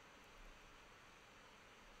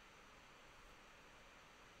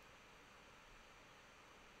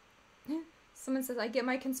say? Someone says, I get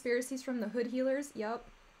my conspiracies from the Hood Healers. Yup.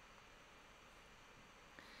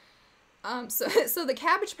 So the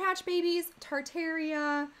Cabbage Patch Babies,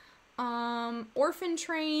 Tartaria, orphan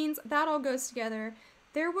trains, that all goes together.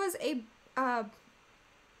 There was a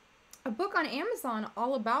book on Amazon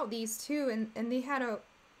all about these too, and they had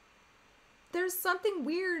there's something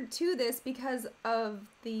weird to this because of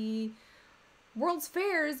the World's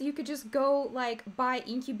Fairs. You could just go like buy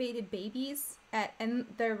incubated babies and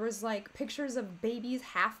there was like pictures of babies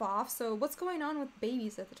half off. So what's going on with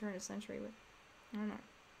babies at the turn of the century? I don't know.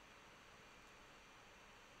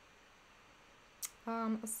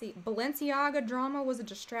 Let's see. Balenciaga drama was a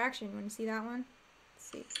distraction. You want to see that one? Let's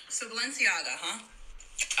see. So Balenciaga, huh?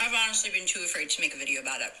 I've honestly been too afraid to make a video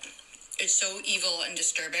about it. It's so evil and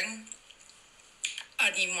disturbing. I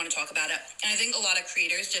didn't even want to talk about it. And I think a lot of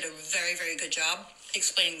creators did a very, very good job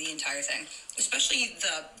explaining the entire thing. Especially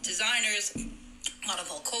the designers, Lana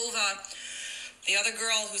Volkova, the other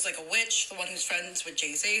girl who's like a witch, the one who's friends with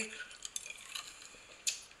Jay-Z.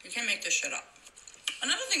 You can't make this shit up.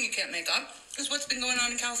 Another thing you can't make up is what's been going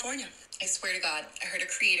on in California. I swear to God, I heard a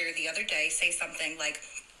creator the other day say something like,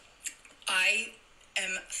 I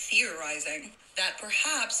am theorizing that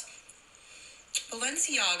perhaps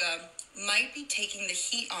Balenciaga might be taking the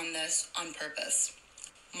heat on this on purpose.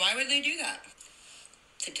 Why would they do that?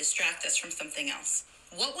 To distract us from something else.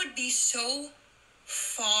 What would be so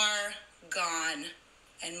far gone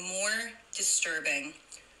and more disturbing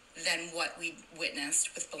than what we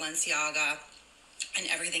witnessed with Balenciaga and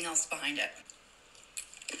everything else behind it?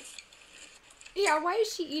 Yeah, why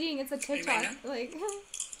is she eating? It's a TikTok. Like,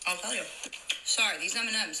 I'll tell you. Sorry, these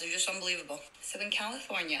M&Ms, they're just unbelievable. So in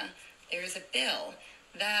California, there was a bill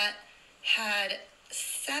that had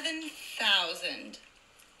 7,000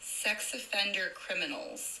 sex offender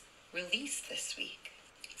criminals released this week.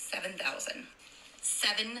 7,000.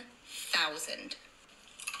 7,000.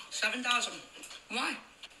 7,000. Why?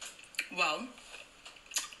 Well,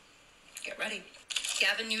 get ready.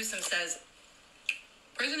 Gavin Newsom says,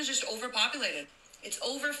 prison is just overpopulated. It's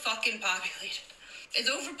over-fucking-populated. It's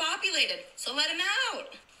overpopulated, so let him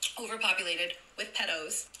out. Overpopulated with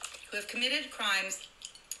pedos who have committed crimes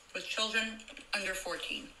with children under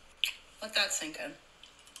 14. Let that sink in.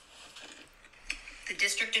 The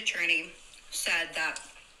district attorney said that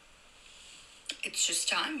it's just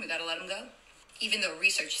time, we gotta let him go. Even though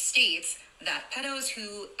research states that pedos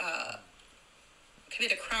who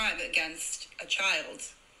commit a crime against a child,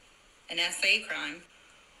 an SA crime,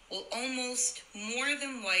 will almost more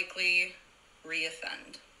than likely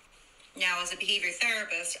reoffend. Now, as a behavior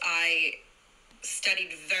therapist, I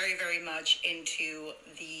studied very, very much into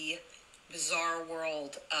the bizarre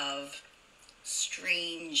world of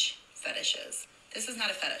strange fetishes. This is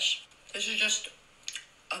not a fetish. This is just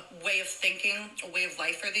a way of thinking, a way of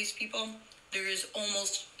life for these people. There is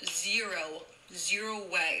almost zero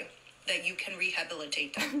way that you can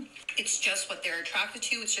rehabilitate them. It's just what they're attracted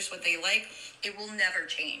to. It's just what they like. It will never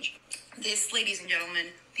change. This, ladies and gentlemen,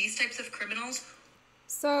 these types of criminals.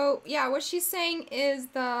 So, yeah, what she's saying is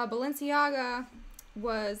the Balenciaga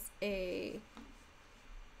was a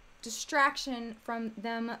distraction from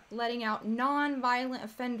them letting out non-violent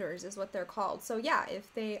offenders, is what they're called. So, yeah,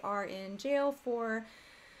 if they are in jail for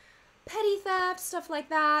petty theft, stuff like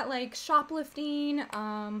that, like shoplifting,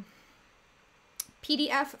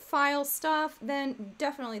 PDF file stuff, then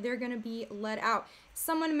definitely they're going to be let out.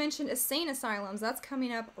 Someone mentioned insane asylums. That's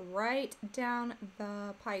coming up right down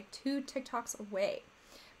the pike, 2 TikToks away.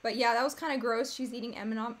 But yeah, that was kind of gross. She's eating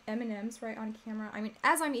M&Ms right on camera. I mean,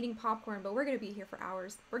 as I'm eating popcorn, but we're going to be here for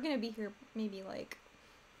hours. We're going to be here maybe like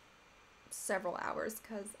several hours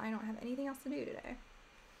because I don't have anything else to do today.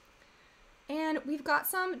 And we've got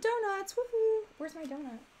some donuts. Woohoo! Where's my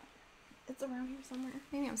donut? It's around here somewhere.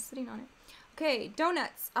 Maybe I'm sitting on it. Okay,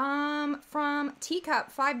 donuts. From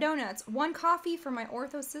Teacup, 5 donuts. 1 coffee for my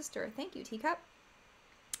ortho sister. Thank you, Teacup.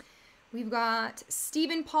 We've got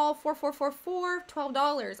Stephen Paul 4444,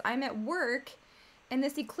 $12. I'm at work, and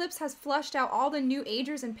this eclipse has flushed out all the new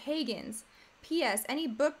agers and pagans. P.S. Any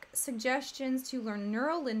book suggestions to learn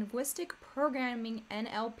neuro-linguistic programming,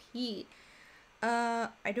 NLP?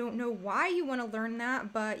 I don't know why you want to learn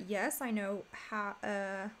that, but yes, I know how.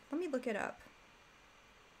 Let me look it up.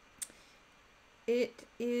 It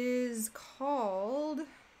is called.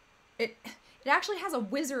 It actually has a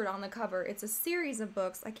wizard on the cover. It's a series of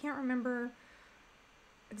books. I can't remember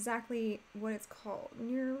exactly what it's called.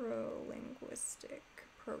 Neuro-linguistic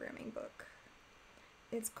programming book.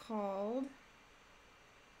 It's called...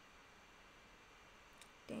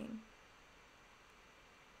 Dang.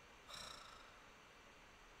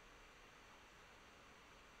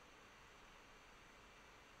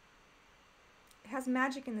 It has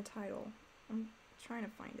magic in the title. I'm trying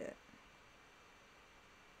to find it.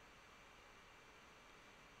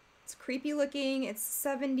 It's creepy looking. It's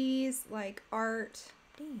 70s, like, art.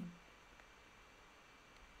 Dang.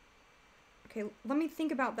 Okay, let me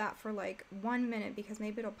think about that for, like, 1 minute, because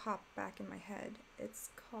maybe it'll pop back in my head. It's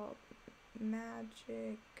called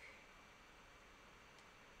Magic...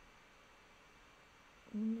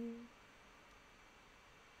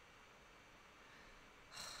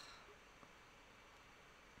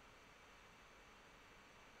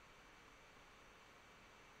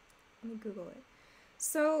 Let me Google it.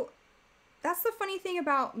 So, that's the funny thing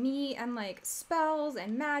about me and like spells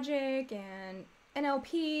and magic and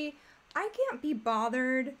NLP. I can't be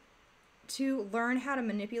bothered to learn how to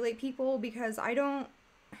manipulate people because I don't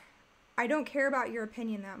care about your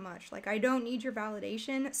opinion that much. Like, I don't need your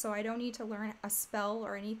validation, so I don't need to learn a spell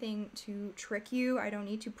or anything to trick you. I don't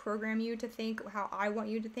need to program you to think how I want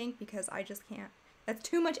you to think because I just can't. That's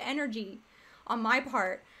too much energy on my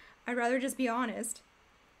part. I'd rather just be honest.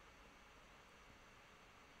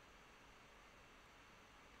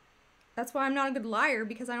 That's why I'm not a good liar,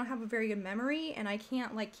 because I don't have a very good memory and I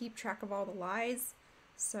can't like keep track of all the lies.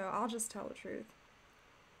 So I'll just tell the truth.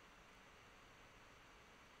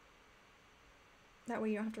 That way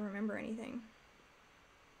you don't have to remember anything.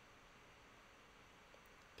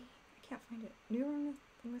 Dang, I can't find it.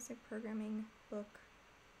 Neuro-linguistic programming book.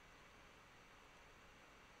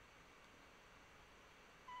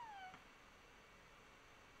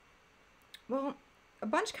 Well, a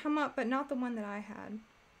bunch come up, but not the one that I had.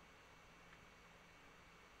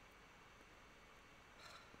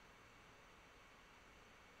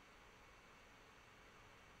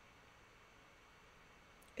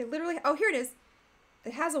 It literally, oh, here it is.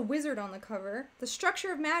 It has a wizard on the cover. The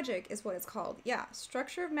Structure of Magic is what it's called. Yeah,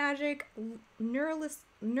 Structure of Magic,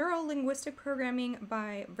 Neuro-Linguistic Programming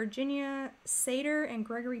by Virginia Sater and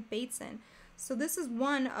Gregory Bateson. So this is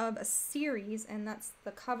one of a series, and that's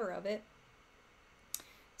the cover of it.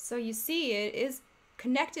 So you see it is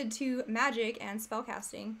connected to magic and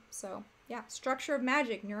spellcasting. So yeah, Structure of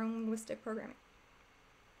Magic, Neuro-Linguistic Programming.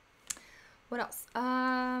 What else?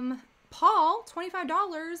 Paul,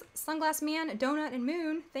 $25, Sunglass Man, Donut, and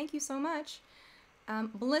Moon. Thank you so much.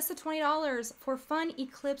 Melissa, $20 for fun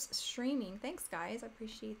Eclipse streaming. Thanks, guys. I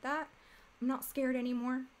appreciate that. I'm not scared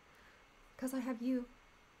anymore because I have you.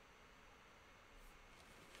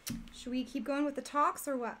 Should we keep going with the Toks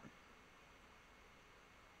or what?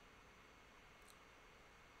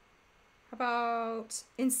 How about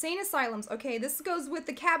insane asylums? Okay, this goes with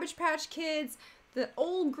the Cabbage Patch Kids, the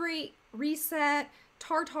Old Great Reset,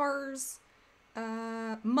 Tartars,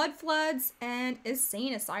 mud floods, and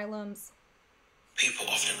insane asylums. People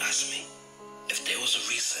often ask me if there was a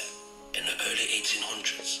reset in the early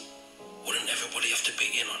 1800s, wouldn't everybody have to be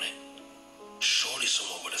in on it? Surely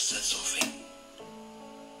someone would have said something.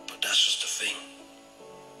 But that's just the thing.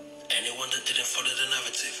 Anyone that didn't follow the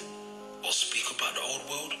narrative or speak about the old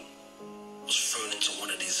world was thrown into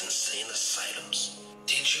one of these insane asylums.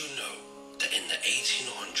 Did you know that in the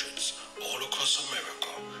 1800s, all across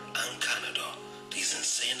America and Canada, these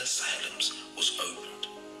insane asylums was opened?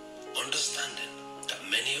 Understanding that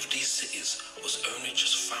many of these cities was only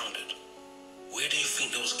just founded. Where do you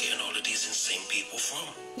think they was getting all of these insane people from?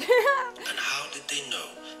 And how did they know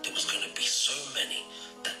there was going to be so many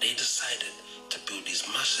that they decided to build these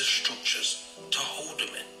massive structures to hold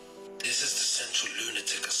them in? This is the Central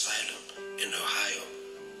Lunatic Asylum in Ohio,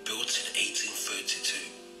 built in 1832.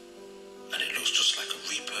 And it looks just like a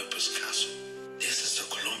repurposed castle. This is the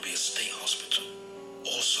Columbia State Hospital,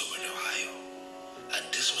 also in Ohio. And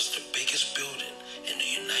this was the biggest building in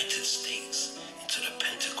the United States until the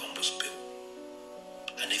Pentagon was built.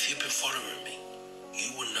 And if you've been following me,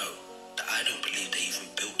 you will know that I don't believe they even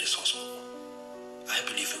built this hospital. I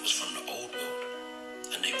believe it was from the old world,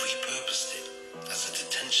 and they repurposed it as a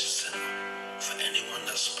detention center for anyone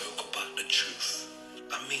that spoke about the truth.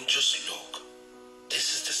 I mean, just look.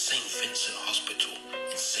 This is the St. Vincent Hospital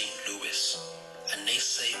in St. Louis, and they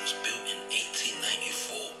say it was built in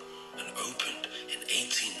 1894 and opened in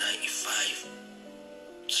 1895.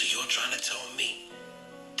 So you're trying to tell me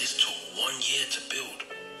this took 1 year to build?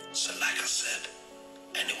 So like I said,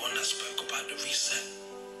 anyone that spoke about the reset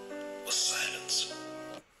was silenced.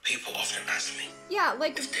 People often ask me, yeah,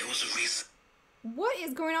 like, if there was a reset. What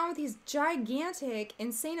is going on with these gigantic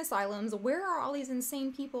insane asylums? Where are all these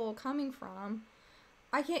insane people coming from?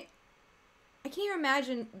 I can't even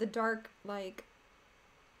imagine the dark, like,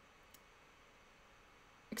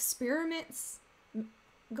 experiments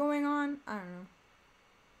going on. I don't know.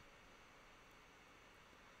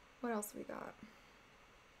 What else we got?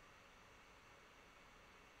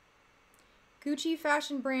 Gucci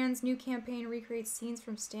fashion brand's new campaign recreates scenes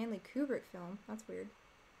from Stanley Kubrick film. That's weird.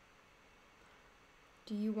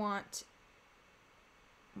 Do you want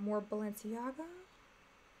more Balenciaga?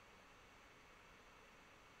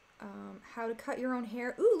 How to cut your own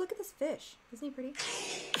hair. Ooh, look at this fish. Isn't he pretty?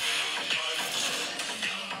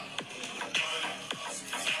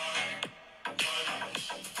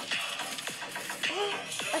 Oh,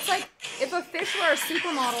 that's like if a fish were a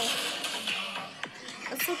supermodel.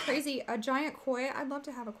 That's so crazy. A giant koi. I'd love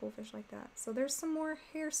to have a cool fish like that. So there's some more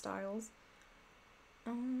hairstyles.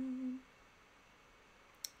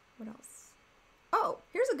 What else? Oh,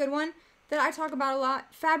 here's a good one that I talk about a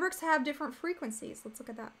lot. Fabrics have different frequencies. Let's look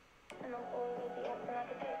at that.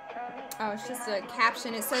 Oh, it's just a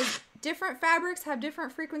caption. It says, different fabrics have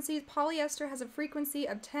different frequencies. Polyester has a frequency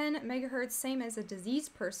of 10 megahertz, same as a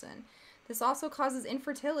diseased person. This also causes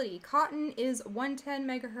infertility. Cotton is 110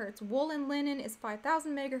 megahertz. Wool and linen is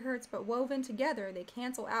 5,000 megahertz, but woven together, they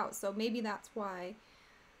cancel out. So maybe that's why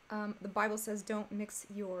the Bible says don't mix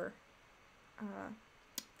your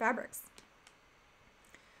fabrics.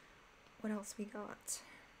 What else we got?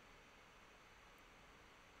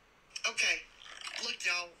 Okay, look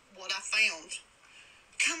y'all, what I found.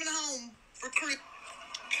 Coming home for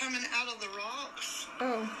coming out of the rocks.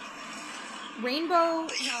 Oh. Rainbow.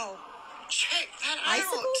 Y'all, check that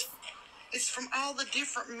icicles? out. It's from all the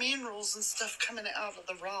different minerals and stuff coming out of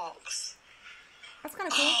the rocks. That's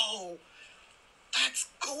kind of cool. Oh, that's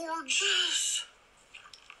gorgeous.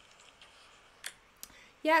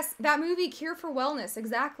 Yes, that movie, Cure for Wellness,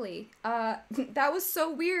 exactly. That was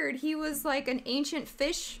so weird. He was like an ancient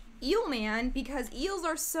fish eel man because eels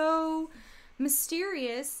are so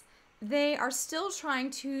mysterious. They are still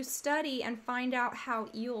trying to study and find out how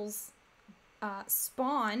eels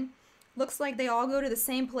spawn. Looks like they all go to the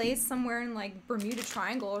same place somewhere in like Bermuda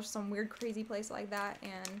Triangle or some weird crazy place like that,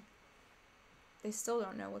 and they still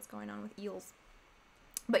don't know what's going on with eels.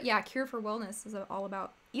 But yeah, Cure for Wellness is all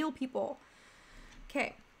about eel people.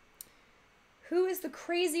 Okay. Who is the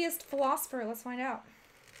craziest philosopher? Let's find out.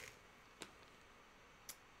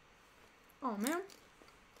 Oh, man.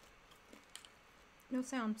 No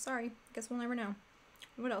sound. Sorry. Guess we'll never know.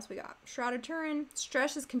 What else we got? Shroud of Turin.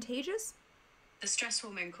 Stress is contagious? The stress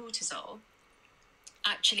hormone cortisol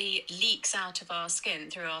actually leaks out of our skin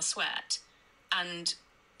through our sweat, and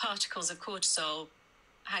particles of cortisol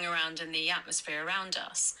hang around in the atmosphere around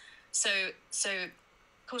us. So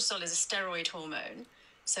cortisol is a steroid hormone.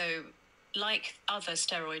 So like other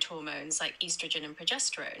steroid hormones like estrogen and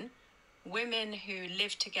progesterone, women who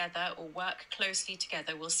live together or work closely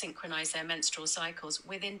together will synchronize their menstrual cycles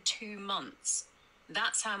within 2 months.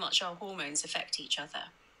 That's how much our hormones affect each other.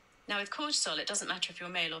 Now with cortisol, it doesn't matter if you're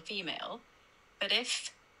male or female, but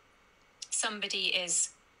if somebody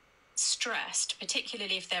is stressed,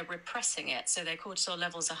 particularly if they're repressing it, so their cortisol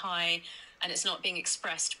levels are high and it's not being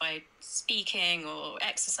expressed by speaking or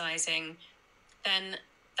exercising, then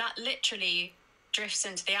that literally drifts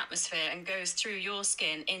into the atmosphere and goes through your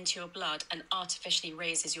skin into your blood and artificially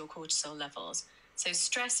raises your cortisol levels. So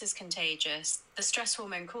stress is contagious. The stress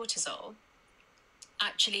hormone cortisol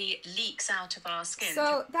actually leaks out of our skin.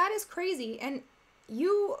 So that is crazy. And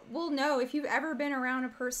you will know if you've ever been around a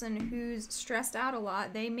person who's stressed out a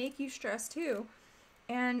lot, they make you stress too.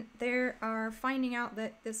 And they are finding out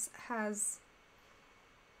that this has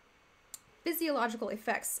physiological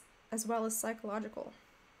effects as well as psychological.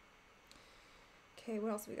 Okay,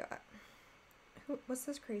 what else we got? What's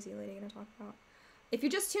this crazy lady gonna talk about? If you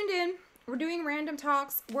just tuned in, we're doing random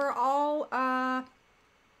talks. We're all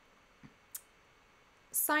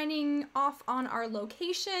signing off on our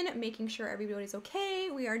location, making sure everybody's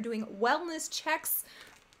okay. We are doing wellness checks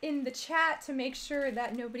in the chat to make sure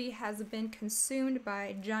that nobody has been consumed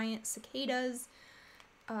by giant cicadas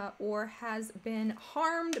or has been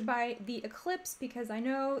harmed by the eclipse, because I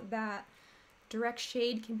know that direct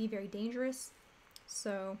shade can be very dangerous.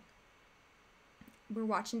 So we're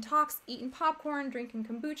watching talks, eating popcorn, drinking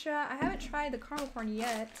kombucha. I haven't tried the caramel corn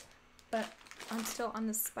yet, but I'm still on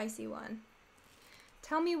the spicy one.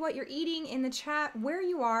 Tell me what you're eating in the chat, where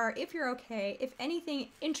you are, if you're okay, if anything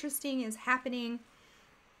interesting is happening.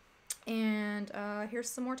 And here's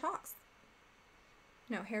some more talks.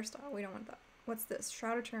 No, hairstyle, we don't want that. What's this?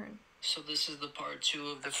 Shroud or turn? So this is the part 2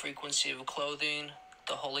 of the frequency of clothing,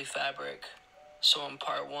 the holy fabric. So in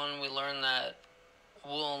part 1, we learned that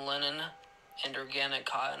wool and linen and organic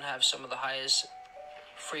cotton have some of the highest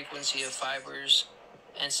frequency of fibers,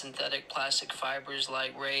 and synthetic plastic fibers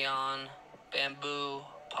like rayon, bamboo,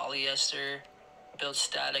 polyester build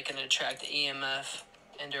static and attract EMF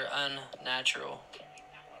and are unnatural.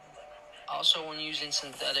 Also, when using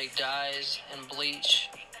synthetic dyes and bleach,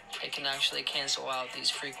 it can actually cancel out these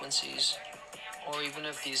frequencies. Or even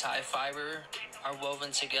if these high fiber are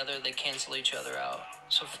woven together, they cancel each other out.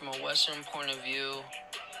 So from a Western point of view,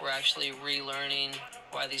 we're actually relearning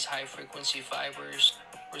why these high frequency fibers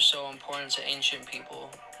were so important to ancient people.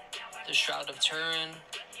 The Shroud of Turin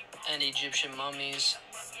and Egyptian mummies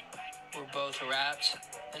were both wrapped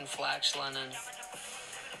in flax linen.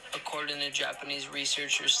 According to Japanese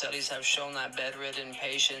researchers, studies have shown that bedridden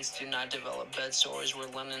patients do not develop bed sores where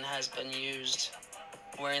linen has been used.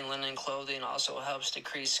 Wearing linen clothing also helps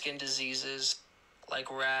decrease skin diseases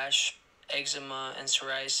like rash, eczema, and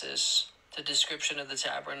psoriasis. The description of the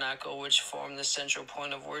tabernacle, which formed the central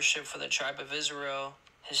point of worship for the tribe of Israel,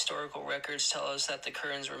 historical records tell us that the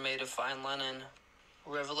curtains were made of fine linen.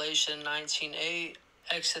 Revelation 19:8,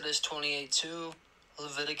 Exodus 28:2,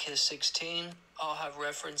 Leviticus 16 all have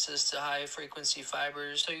references to high frequency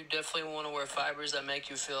fibers, so you definitely want to wear fibers that make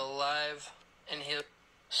you feel alive and heal.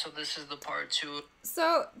 So this is the part 2.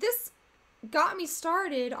 So this got me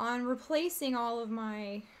started on replacing all of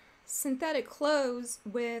my synthetic clothes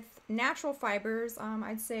with natural fibers.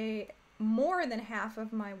 I'd say more than half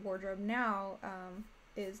of my wardrobe now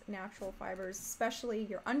is natural fibers, especially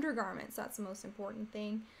your undergarments. That's the most important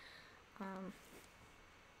thing.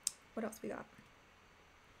 What else we got?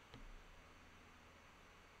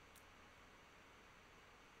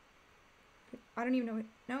 I don't even know.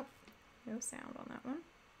 Nope. No sound on that one.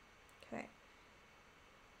 Okay.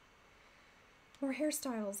 More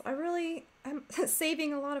hairstyles. I'm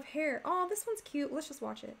saving a lot of hair. Oh, this one's cute. Let's just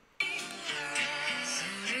watch it.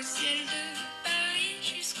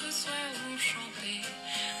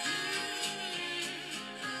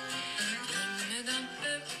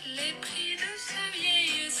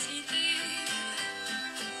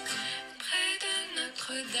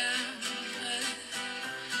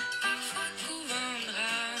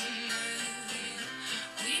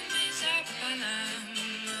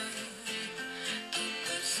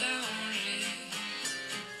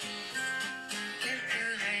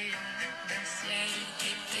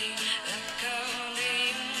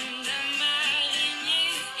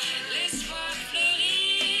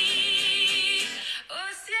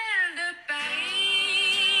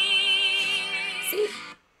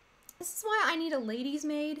 I need a lady's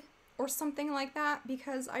maid or something like that,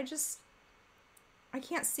 because I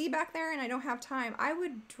can't see back there and I don't have time. I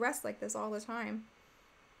would dress like this all the time.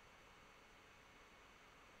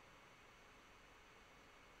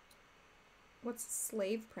 What's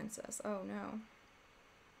slave princess? Oh no.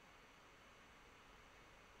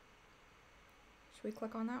 Should we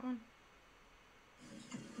click on that one?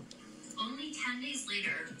 Only 10 days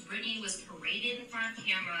later, Britney was paraded in front of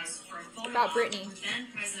cameras for a photo About op Britney. with then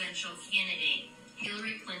presidential candidate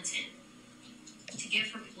Hillary Clinton to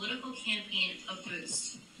give her political campaign a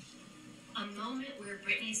boost. A moment where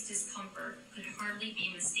Britney's discomfort could hardly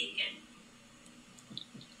be mistaken.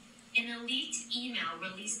 In a leaked email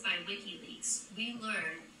released by WikiLeaks, we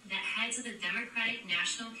learned that heads of the Democratic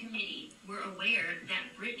National Committee were aware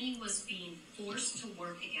that Britney was being forced to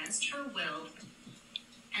work against her will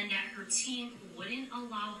and that her team wouldn't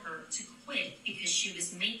allow her to quit because she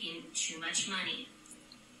was making too much money.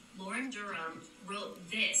 Lauren Durham wrote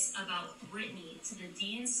this about Britney to the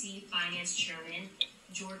DNC finance chairman,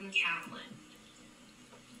 Jordan Kaplan.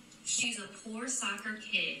 She's a poor soccer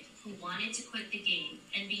kid who wanted to quit the game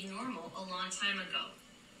and be normal a long time ago.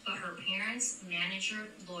 But her parents, manager,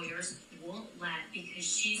 lawyers won't let because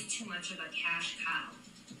she's too much of a cash cow.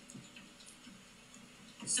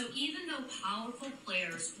 So even though powerful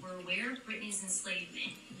players were aware of Britney's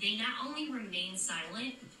enslavement, they not only remained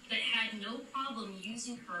silent, but had no problem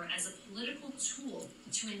using her as a political tool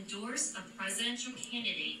to endorse a presidential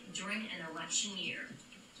candidate during an election year.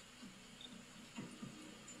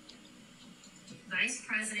 Vice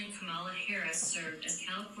President Kamala Harris served as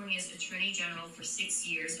California's Attorney General for 6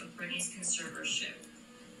 years of Britney's conservatorship.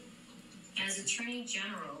 As Attorney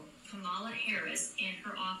General, Kamala Harris and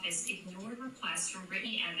her office ignored requests from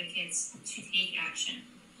Britney advocates to take action.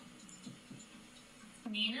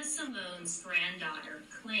 Nina Simone's granddaughter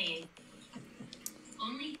claimed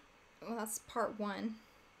only... Well, that's part 1.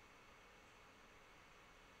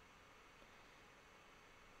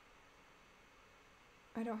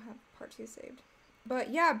 I don't have part 2 saved.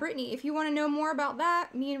 But yeah, Britney, if you want to know more about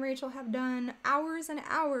that, me and Rachel have done hours and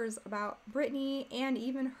hours about Britney and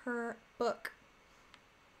even her book.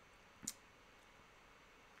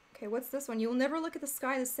 Okay, what's this one? You'll never look at the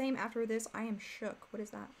sky the same after this. I am shook. What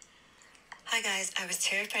is that? Hi guys, I was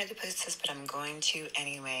terrified to post this, but I'm going to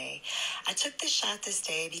anyway. I took this shot this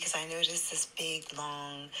day because I noticed this big,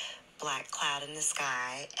 long, black cloud in the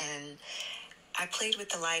sky, and I played with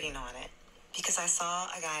the lighting on it because I saw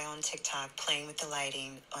a guy on TikTok playing with the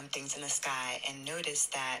lighting on things in the sky and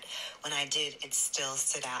noticed that when I did, it still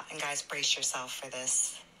stood out. And guys, brace yourself for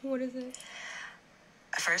this. What is it?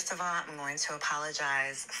 First of all, I'm going to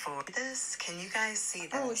apologize for this. Can you guys see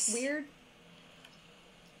this? Oh, it's weird.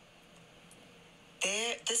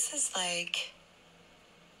 This is like,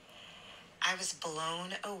 I was blown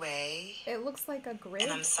away. It looks like a grid.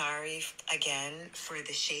 And I'm sorry again for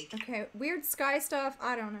the shake. Okay, weird sky stuff.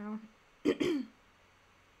 I don't know.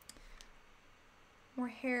 More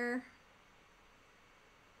hair.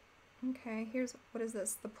 Okay, here's, what is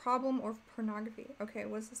this? The problem or pornography. Okay,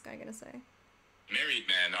 what is this guy gonna say? Married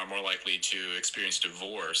men are more likely to experience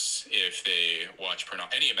divorce if they watch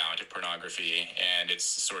any amount of pornography, and it's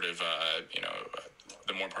sort of,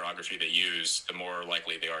 the more pornography they use, the more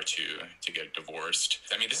likely they are to get divorced.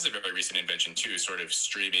 I mean, this is a very recent invention too, sort of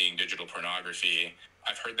streaming digital pornography.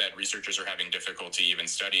 I've heard that researchers are having difficulty even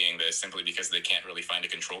studying this simply because they can't really find a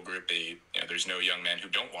control group. There's no young men who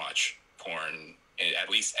don't watch porn. At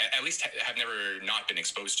least have never not been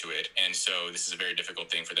exposed to it, and so this is a very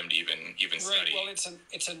difficult thing for them to even study. Well,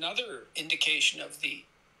 it's another indication of the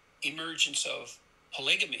emergence of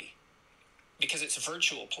polygamy, because it's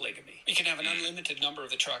virtual polygamy. You can have an unlimited number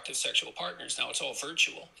of attractive sexual partners. Now it's all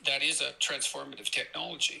virtual. That is a transformative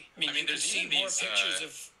technology. I mean there's seen more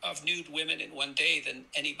pictures of nude women in one day than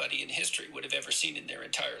anybody in history would have ever seen in their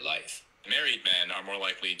entire life. Married men are more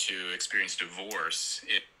likely to experience divorce.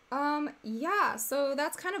 Yeah, so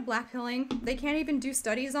that's kind of blackpilling. They can't even do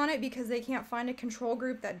studies on it because they can't find a control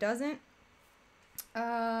group that doesn't.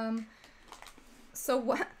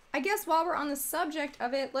 So I guess while we're on the subject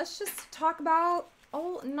of it, let's just talk about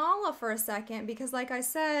Nala for a second, because like I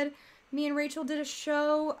said, me and Rachel did a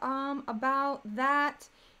show about that,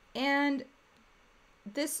 and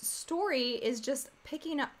this story is just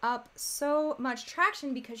picking up so much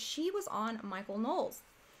traction because she was on Michael Knowles.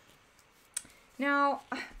 Now,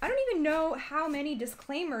 I don't even know how many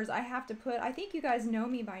disclaimers I have to put. I think you guys know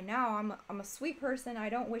me by now. I'm a sweet person. I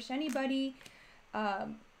don't wish anybody,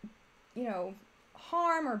 harm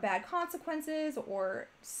or bad consequences or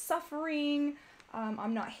suffering.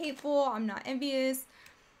 I'm not hateful. I'm not envious.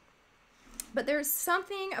 But there's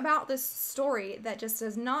something about this story that just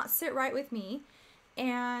does not sit right with me.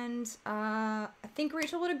 And I think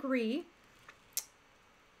Rachel would agree.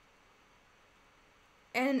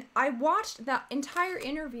 And I watched that entire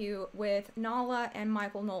interview with Nala and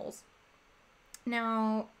Michael Knowles.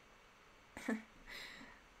 Now,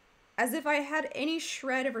 as if I had any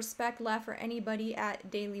shred of respect left for anybody at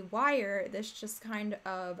Daily Wire, this just kind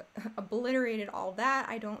of obliterated all that.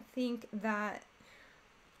 I don't think that...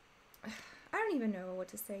 I don't even know what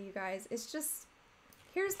to say, you guys. It's just...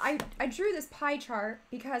 I drew this pie chart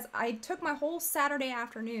because I took my whole Saturday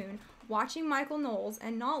afternoon watching Michael Knowles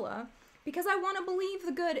and Nala because I want to believe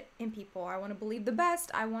the good in people. I want to believe the best.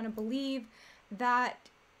 I want to believe that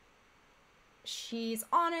she's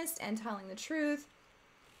honest and telling the truth.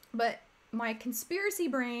 But my conspiracy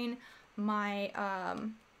brain, my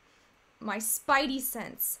spidey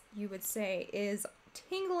sense, you would say, is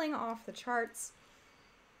tingling off the charts.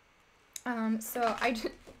 So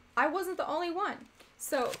I wasn't the only one.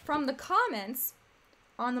 So from the comments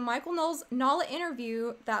on the Michael Knowles Nala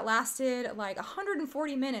interview that lasted like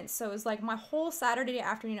 140 minutes, so it was like my whole Saturday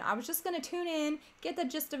afternoon. I was just gonna tune in, get the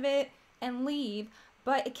gist of it, and leave.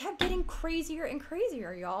 But it kept getting crazier and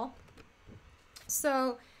crazier, y'all.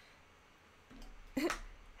 So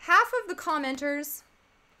half of the commenters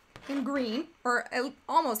in green, or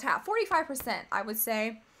almost half, 45%, I would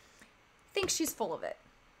say, think she's full of it.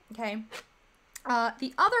 Okay.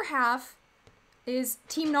 The other half is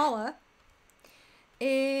Team Nala.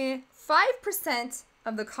 5%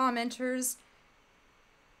 of the commenters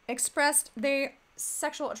expressed their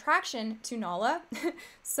sexual attraction to Nala.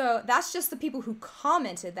 So that's just the people who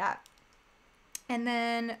commented that. And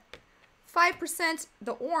then 5%,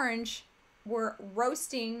 the orange, were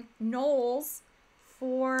roasting Knowles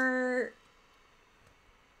for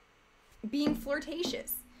being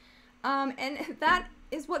flirtatious. And that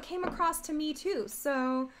is what came across to me too.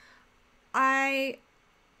 So I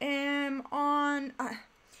am on...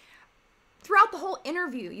 throughout the whole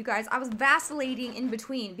interview, you guys, I was vacillating in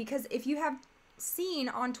between, because if you have seen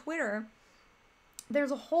on Twitter, there's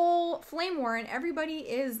a whole flame war and everybody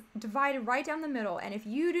is divided right down the middle. And if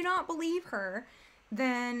you do not believe her,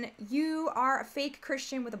 then you are a fake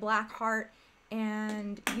Christian with a black heart,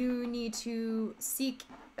 and you need to seek,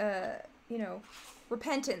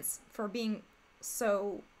 repentance for being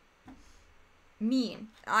so mean.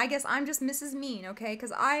 I guess I'm just Mrs. Mean, okay?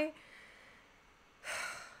 Because I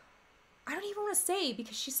don't even want to say,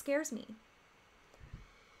 because she scares me.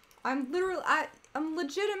 I'm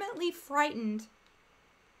legitimately frightened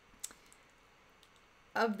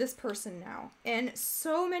of this person now. And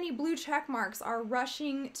so many blue check marks are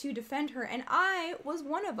rushing to defend her, and I was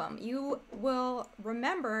one of them. You will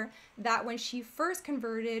remember that when she first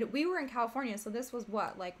converted, we were in California, so this was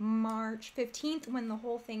what, like March 15th when the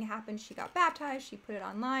whole thing happened. She got baptized, she put it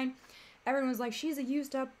online. Everyone was like, she's a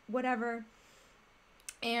used up whatever.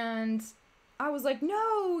 And I was like,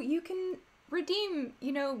 no, you can redeem,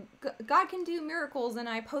 God can do miracles. And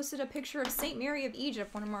I posted a picture of Saint Mary of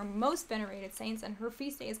Egypt, one of our most venerated saints, and her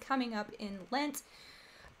feast day is coming up in Lent.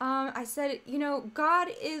 I said, God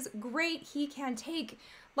is great. He can take,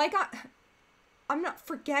 I'm not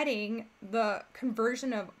forgetting the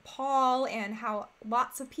conversion of Paul and how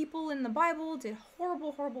lots of people in the Bible did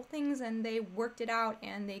horrible, horrible things, and they worked it out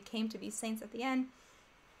and they came to be saints at the end.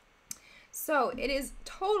 So it is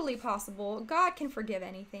totally possible. God can forgive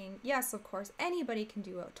anything. Yes, of course, anybody can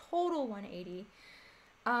do a total 180.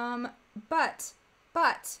 But,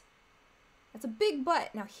 that's a big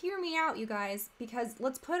but. Now hear me out, you guys, because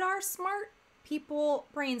let's put our smart people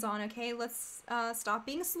brains on, okay? Let's stop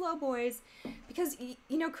being slow boys, because,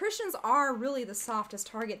 Christians are really the softest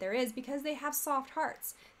target there is, because they have soft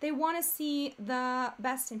hearts. They want to see the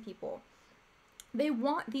best in people. They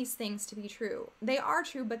want these things to be true. They are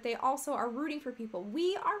true, but they also are rooting for people.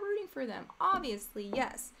 We are rooting for them, obviously,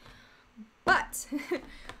 yes. But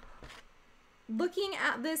looking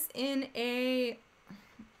at this in a...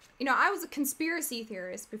 I was a conspiracy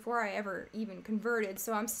theorist before I ever even converted,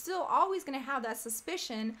 so I'm still always going to have that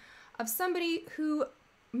suspicion of somebody who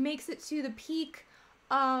makes it to the peak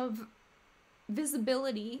of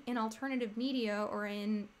visibility in alternative media or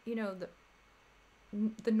in,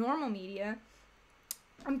 the normal media.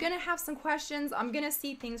 I'm going to have some questions. I'm going to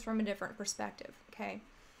see things from a different perspective, okay?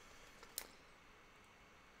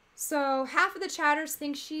 So half of the chatters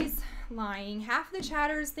think she's lying. Half of the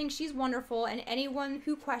chatters think she's wonderful, and anyone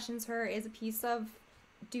who questions her is a piece of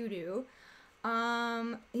doo-doo.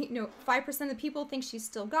 5% of the people think she's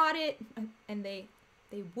still got it, and they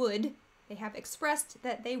would. They have expressed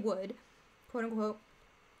that they would, quote unquote.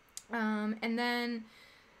 And then,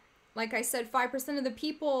 like I said, 5% of the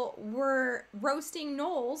people were roasting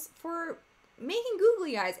Knowles for making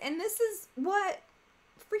googly eyes. And this is what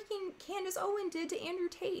freaking Candace Owen did to Andrew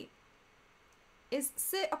Tate. Is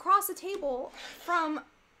sit across the table from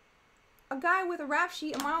a guy with a rap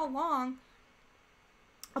sheet a mile long,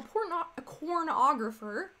 a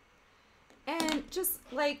pornographer, and just,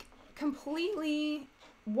 completely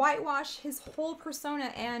whitewash his whole persona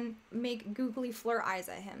and make googly fleur eyes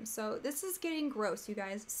at him. So this is getting gross, you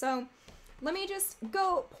guys. So let me just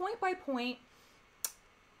go point by point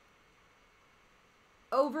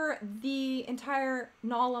over the entire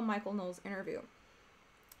Nala Michael Knowles interview.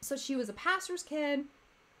 So she was a pastor's kid.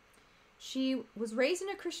 She was raised in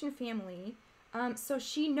a Christian family. So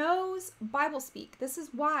she knows Bible speak. This is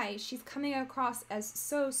why she's coming across as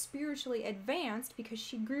so spiritually advanced, because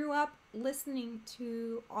she grew up listening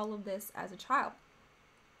to all of this as a child.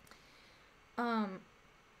 I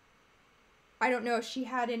don't know if she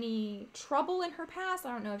had any trouble in her past.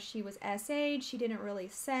 I don't know if she was SA'd. She didn't really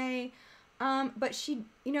say. But she,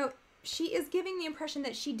 you know, she is giving the impression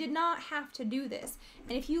that she did not have to do this.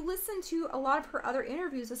 And if you listen to a lot of her other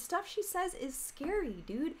interviews, the stuff she says is scary,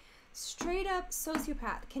 dude. Straight up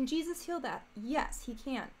sociopath. Can Jesus heal that? Yes, he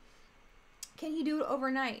can. Can he do it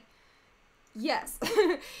overnight? Yes.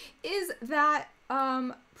 Is that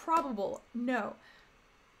probable? No.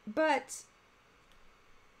 But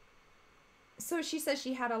so she says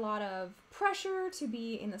she had a lot of pressure to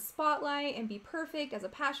be in the spotlight and be perfect as a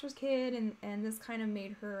pastor's kid, and this kind of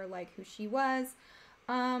made her like who she was.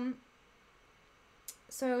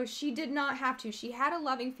 So she did not have to. She had a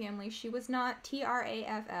loving family. She was not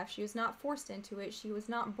TRAFF. She was not forced into it. She was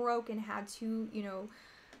not broke and had to, you know,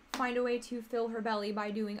 find a way to fill her belly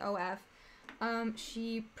by doing OF.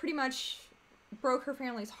 She pretty much broke her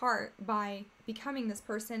family's heart by becoming this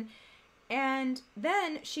person. And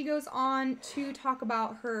then she goes on to talk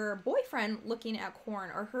about her boyfriend looking at porn,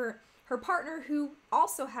 or her partner who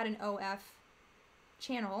also had an OF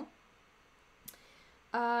channel.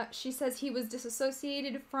 She says he was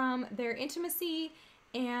disassociated from their intimacy,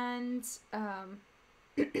 and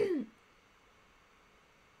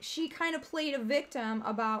she kind of played a victim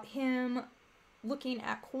about him looking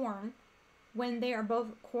at corn when they are both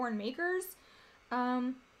corn makers.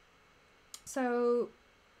 And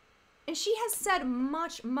she has said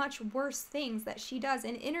much, much worse things that she does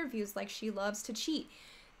in interviews, like she loves to cheat.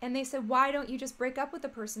 And they said, why don't you just break up with the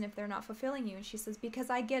person if they're not fulfilling you? And she says, because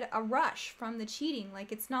I get a rush from the cheating.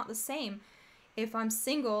 Like, it's not the same if I'm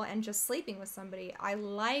single and just sleeping with somebody. I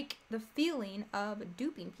like the feeling of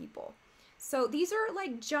duping people. So these are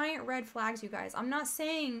like giant red flags, you guys. I'm not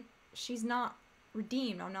saying she's not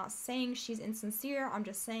redeemed. I'm not saying she's insincere. I'm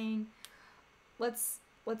just saying let's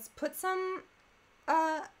put some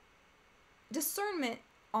discernment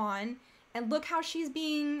on and look how she's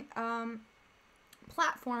being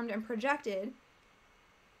platformed and projected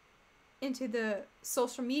into the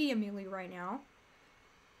social media milieu right now.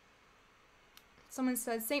 Someone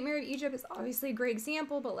said, St. Mary of Egypt is obviously a great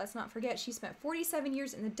example, but let's not forget she spent 47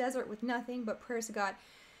 years in the desert with nothing but prayers to God.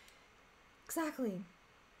 Exactly.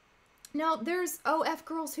 Now, there's OF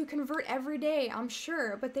girls who convert every day, I'm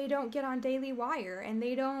sure, but they don't get on Daily Wire, and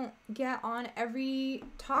they don't get on every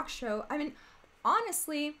talk show. I mean,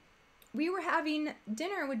 honestly, we were having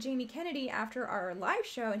dinner with Jamie Kennedy after our live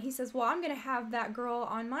show, and he says, well, I'm going to have that girl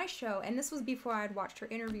on my show. And this was before I had watched her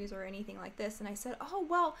interviews or anything like this. And I said, oh,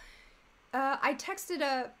 well, I texted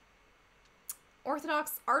a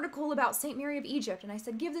Orthodox article about St. Mary of Egypt, and I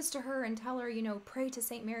said, give this to her and tell her, you know, pray to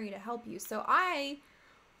St. Mary to help you. So I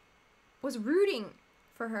was rooting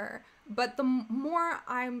for her, but the more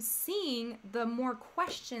I'm seeing, the more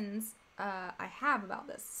questions I have about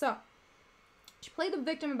this. So she played the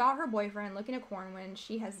victim about her boyfriend looking at corn when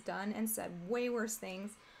she has done and said way worse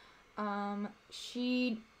things.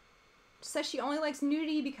 She says she only likes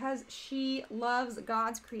nudity because she loves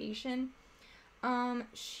God's creation.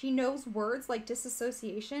 She knows words like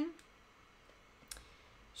disassociation.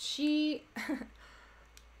 She,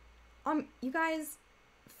 you guys,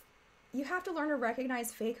 you have to learn to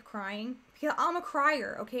recognize fake crying. Because I'm a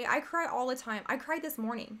crier, okay? I cry all the time. I cried this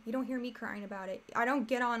morning. You don't hear me crying about it. I don't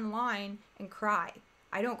get online and cry.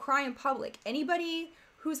 I don't cry in public. Anybody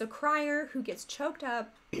who's a crier, who gets choked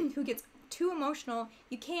up, who gets too emotional,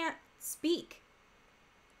 you can't speak.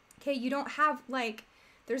 Okay, you don't have, like,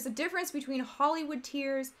 there's a difference between Hollywood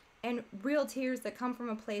tears and real tears that come from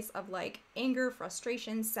a place of, like, anger,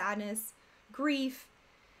 frustration, sadness, grief.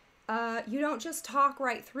 You don't just talk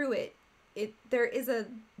right through it. There is a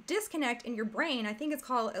disconnect in your brain. I think it's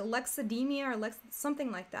called alexithymia or something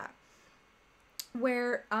like that,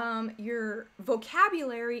 where your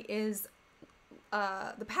vocabulary is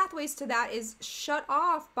the pathways to that is shut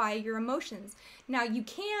off by your emotions. Now you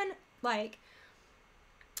can like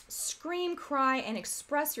scream, cry, and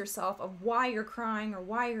express yourself of why you're crying or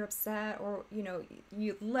why you're upset, or you know,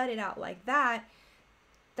 you let it out like that.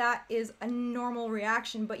 That is a normal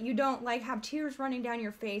reaction, but you don't like have tears running down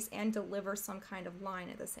your face and deliver some kind of line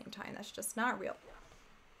at the same time. That's just not real.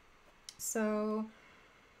 So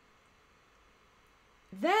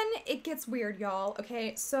then it gets weird, y'all.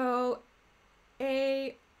 Okay, so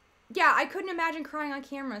I couldn't imagine crying on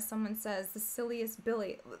camera, someone says. The silliest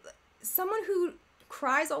Billy. Someone who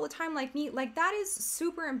cries all the time like me, like, that is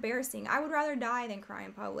super embarrassing. I would rather die than cry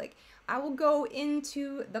in public. I will go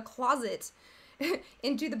into the closet,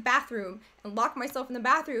 into the bathroom, and lock myself in the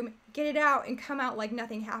bathroom, get it out, and come out like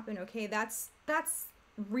nothing happened, okay? That's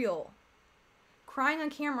real. Crying on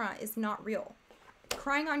camera is not real.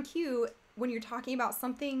 Crying on cue, when you're talking about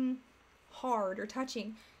something hard or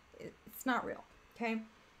touching, it's not real, okay?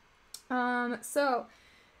 So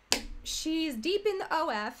she's deep in the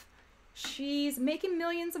OF. She's making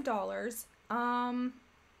millions of dollars. Out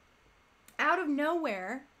of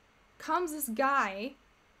nowhere comes this guy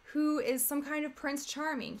who is some kind of Prince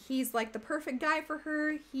Charming. He's like the perfect guy for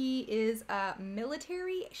her. He is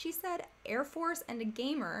military, she said, Air Force, and a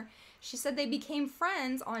gamer. She said they became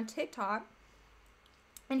friends on TikTok,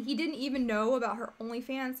 and he didn't even know about her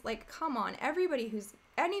OnlyFans. Like, come on, anybody who's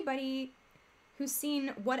seen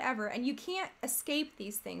whatever, and you can't escape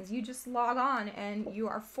these things. You just log on and you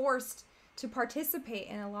are forced to participate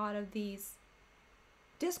in a lot of these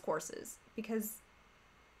discourses because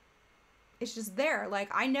it's just there. Like,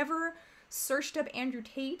 I never searched up Andrew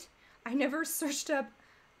Tate. I never searched up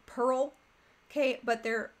Pearl. Okay, but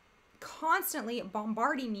they're constantly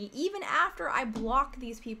bombarding me even after I block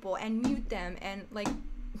these people and mute them and like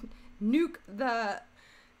nuke the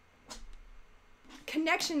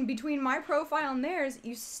connection between my profile and theirs.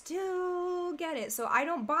 You still get it. So I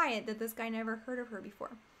don't buy it that this guy never heard of her before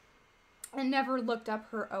and never looked up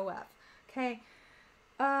her OF. Okay.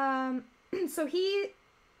 So he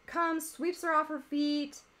comes, sweeps her off her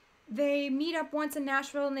feet. They meet up once in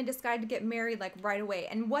Nashville and they decide to get married like right away.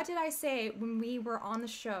 And what did I say when we were on the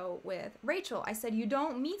show with Rachel? I said, you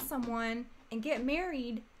don't meet someone and get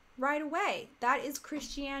married right away. That is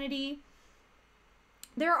Christianity.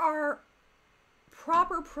 There are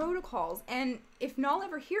proper protocols, and if Null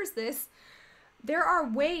ever hears this, there are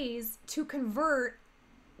ways to convert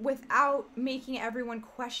without making everyone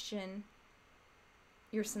question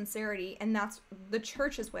your sincerity, and that's the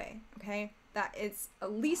church's way, okay? That it's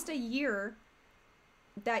at least a year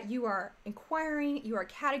that you are inquiring, you are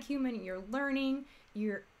catechumen, you're learning,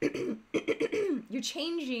 you're you're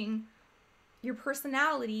changing your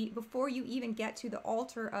personality before you even get to the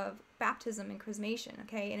altar of baptism and chrismation,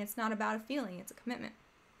 okay? And it's not about a feeling, it's a commitment.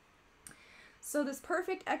 So this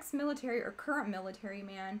perfect ex-military or current military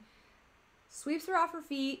man sweeps her off her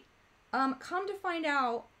feet, come to find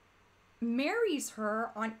out, marries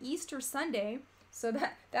her on Easter Sunday. So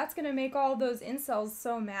that's going to make all those incels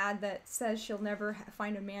so mad that says she'll never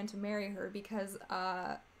find a man to marry her because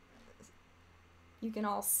you can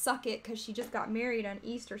all suck it because she just got married on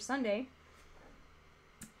Easter Sunday.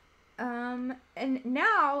 And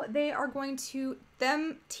now they are going to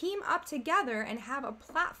team up together and have a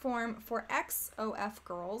platform for ex-OF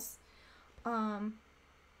girls on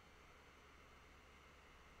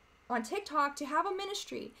TikTok to have a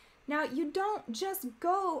ministry. Now, you don't just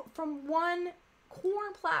go from one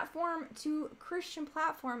corn platform to a Christian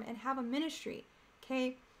platform and have a ministry,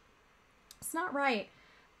 okay? It's not right.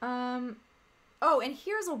 Oh, and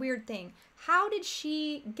here's a weird thing. How did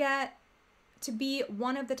she get to be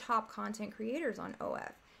one of the top content creators on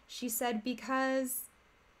OF? She said, because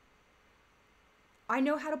I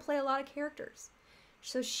know how to play a lot of characters.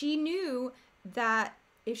 So she knew that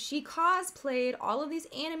if she cosplayed all of these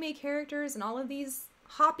anime characters and all of these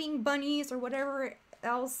hopping bunnies or whatever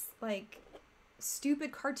else, like,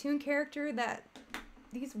 stupid cartoon character that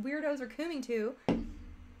these weirdos are coming to,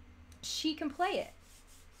 she can play it.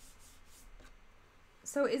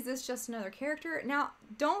 So is this just another character? Now,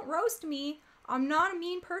 don't roast me. I'm not a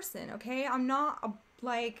mean person, okay? I'm not a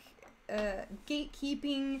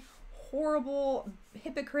gatekeeping, horrible,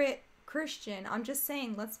 hypocrite Christian. I'm just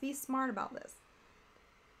saying, let's be smart about this.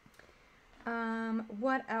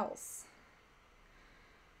 What else?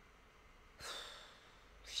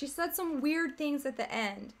 She said some weird things at the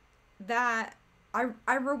end that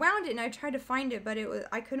I rewound it and I tried to find it, but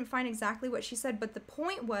I couldn't find exactly what she said. But the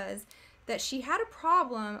point was that she had a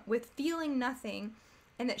problem with feeling nothing,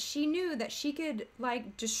 and that she knew that she could,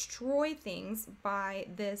 like, destroy things by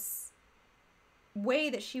this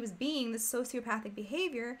way that she was being, this sociopathic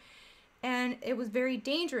behavior, and it was very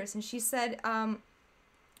dangerous. And she said,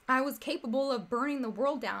 I was capable of burning the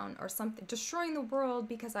world down or something, destroying the world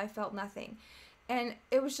because I felt nothing. And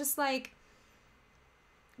it was just like,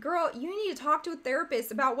 girl, you need to talk to a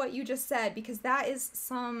therapist about what you just said, because that is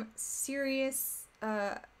some serious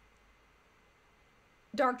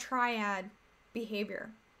dark triad behavior,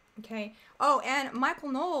 Okay. Oh, and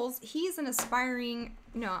Michael Knowles, he's an aspiring,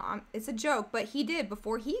 it's a joke, but he did,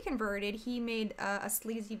 before he converted, he made a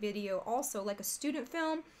sleazy video also, like a student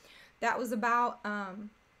film that was about,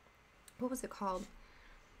 what was it called?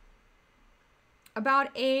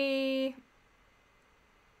 About a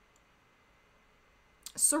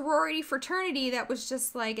sorority fraternity that was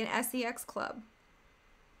just like an sex club.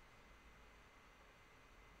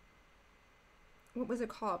 What was it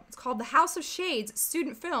called? It's called The House of Shades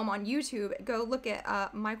student film on YouTube. Go look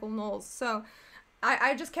at Michael Knowles. So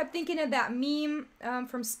I just kept thinking of that meme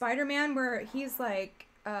from Spider-Man where he's like,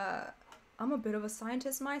 I'm a bit of a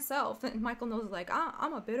scientist myself. And Michael Knowles is like,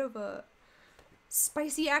 I'm a bit of a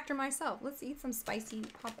spicy actor myself. Let's eat some spicy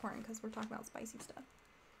popcorn because we're talking about spicy stuff.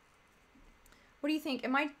 What do you think?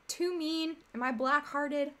 Am I too mean? Am I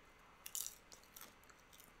black-hearted?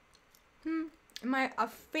 Am I a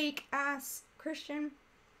fake-ass Christian?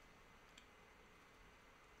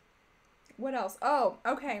 What else? Oh,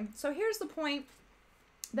 okay. So here's the point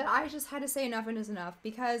that I just had to say enough is enough,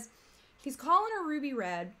 because he's calling her ruby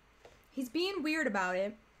red. He's being weird about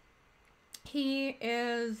it. He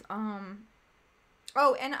is,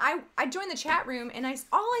 oh, and I joined the chat room, and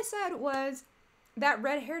all I said was that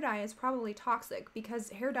red hair dye is probably toxic, because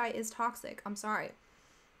hair dye is toxic. I'm sorry.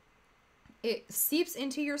 It seeps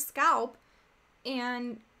into your scalp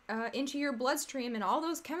and into your bloodstream, and all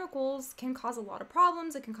those chemicals can cause a lot of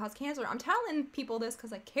problems. It can cause cancer. I'm telling people this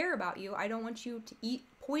because I care about you. I don't want you to eat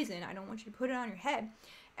poison. I don't want you to put it on your head.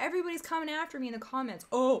 Everybody's coming after me in the comments.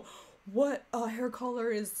 Oh, what hair color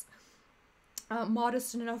is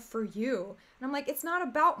modest enough for you? And I'm like, it's not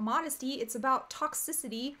about modesty. It's about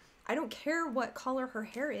toxicity. I don't care what color her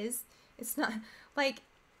hair is. It's not, like,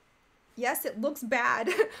 yes, it looks bad,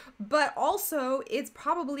 but also it's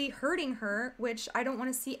probably hurting her, which I don't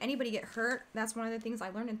want to see anybody get hurt. That's one of the things I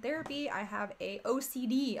learned in therapy. I have a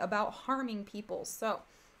OCD about harming people, so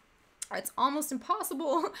it's almost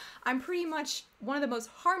impossible. I'm pretty much one of the most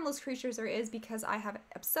harmless creatures there is because I have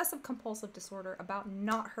obsessive compulsive disorder about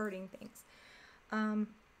not hurting things.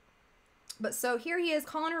 But so here he is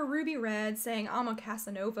calling her ruby red, saying I'm a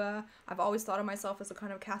Casanova. I've always thought of myself as a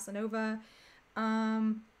kind of Casanova.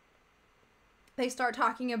 They start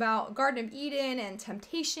talking about Garden of Eden and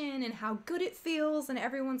temptation and how good it feels, and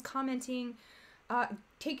everyone's commenting,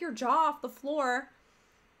 take your jaw off the floor,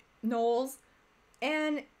 Knowles.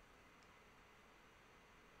 And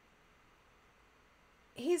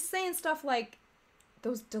he's saying stuff like,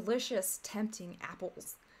 those delicious, tempting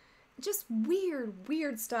apples. Just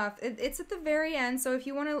weird stuff. It's at the very end, so if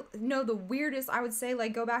you want to know the weirdest, I would say,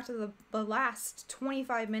 like, go back to the last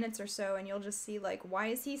 25 minutes or so, and you'll just see, like, why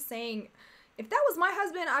is he saying... If that was my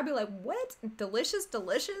husband, I'd be like, what? Delicious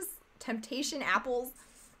temptation apples?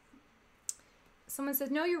 Someone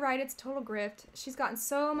says, no, you're right, it's total grift. She's gotten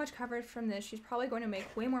so much coverage from this. She's probably going to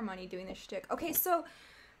make way more money doing this shtick. Okay, so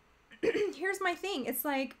here's my thing. It's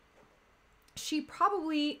like, she's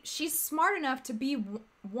smart enough to be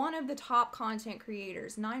one of the top content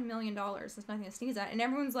creators. $9 million. There's nothing to sneeze at. And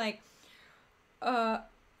everyone's like,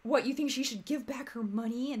 what, you think she should give back her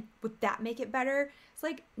money and would that make it better? It's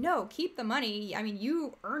like, no, keep the money. I mean,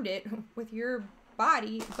 you earned it with your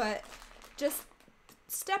body, but just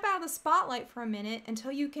step out of the spotlight for a minute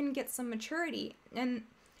until you can get some maturity. And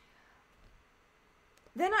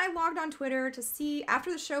then I logged on Twitter to see,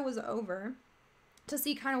 after the show was over, to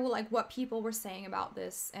see kind of like what people were saying about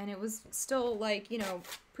this. And it was still like,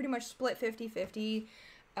 pretty much split 50-50.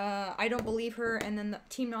 I don't believe her, and then the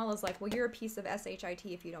Team Nala's like, well, you're a piece of shit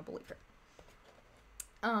if you don't believe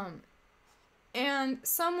her. And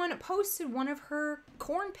someone posted one of her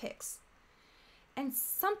corn pics, and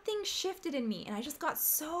something shifted in me, and I just got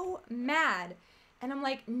so mad. And I'm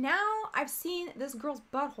like, now I've seen this girl's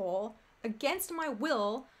butthole against my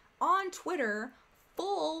will on Twitter,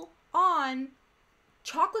 full on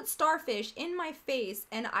chocolate starfish in my face,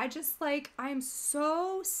 and I just, like, I'm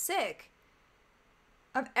so sick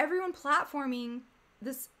of everyone platforming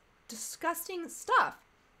this disgusting stuff.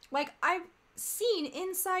 Like, I've seen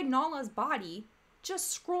inside Nala's body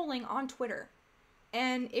just scrolling on Twitter,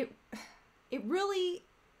 and it really...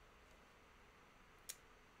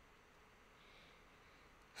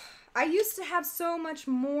 I used to have so much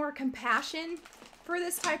more compassion for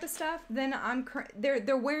this type of stuff than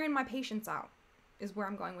they're wearing my patience out, is where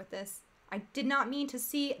I'm going with this. I did not mean to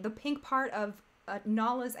see the pink part of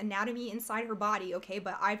Nala's anatomy inside her body, okay?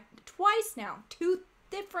 But I've twice now, 2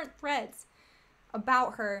 different threads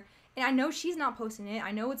about her, and I know she's not posting it.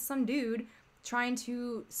 I know it's some dude trying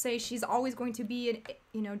to say she's always going to be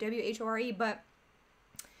an, WHORE, but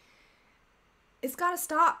it's gotta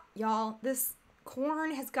stop, y'all. This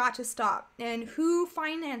Corn has got to stop. And who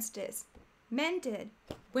financed this? Men did.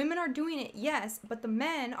 Women are doing it, yes, but the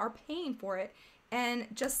men are paying for it. And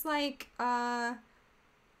just like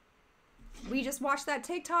we just watched that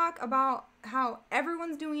TikTok about how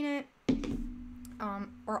everyone's doing it,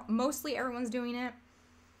 or mostly everyone's doing it.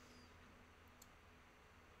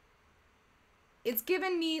 It's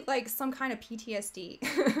given me like some kind of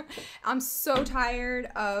PTSD. I'm so tired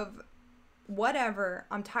of whatever.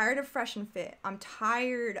 I'm tired of Fresh and Fit. I'm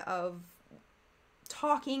tired of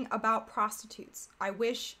talking about prostitutes. I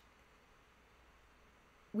wish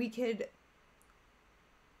we could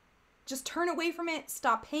just turn away from it,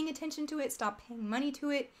 stop paying attention to it, stop paying money to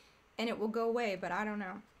it, and it will go away. But I don't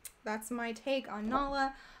know. That's my take on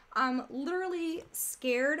Nala. I'm literally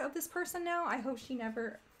scared of this person now. I hope she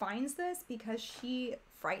never finds this because she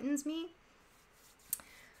frightens me.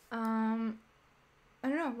 I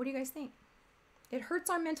don't know. What do you guys think? It hurts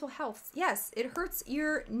our mental health. Yes, it hurts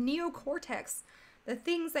your neocortex. The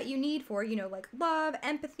things that you need for, you know, like love,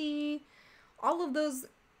 empathy, all of those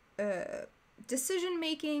decision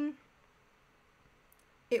making.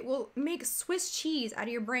 It will make Swiss cheese out of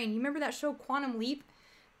your brain. You remember that show Quantum Leap?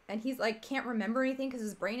 And he's like, can't remember anything because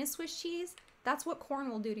his brain is Swiss cheese? That's what corn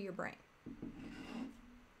will do to your brain.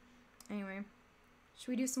 Anyway, should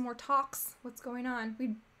we do some more talks? What's going on?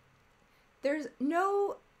 There's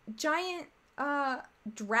no giant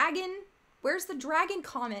dragon. Where's the dragon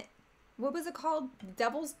comet? What was it called?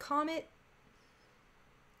 Devil's Comet?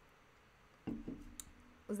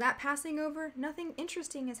 Was that passing over? Nothing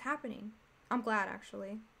interesting is happening. I'm glad,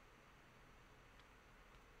 actually.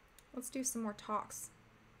 Let's do some more talks.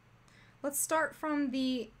 Let's start from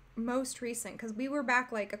the most recent, because we were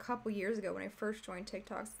back like a couple years ago when I first joined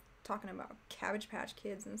TikToks, talking about Cabbage Patch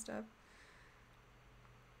Kids and stuff.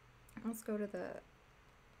 Let's go to the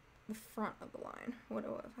front of the line. What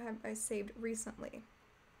have I saved recently?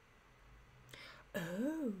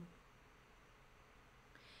 Oh.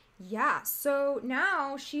 Yeah, so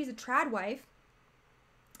now she's a trad wife.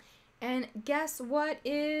 And guess what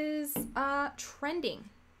is trending?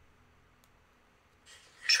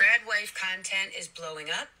 Trad wife content is blowing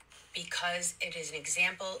up because it is an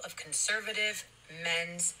example of conservative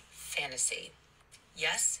men's fantasy.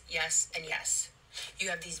 Yes, yes, and yes. You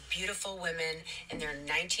have these beautiful women in their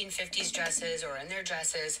 1950s dresses or in their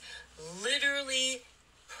dresses, literally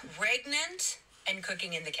pregnant and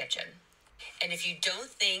cooking in the kitchen. And if you don't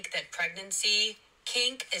think that pregnancy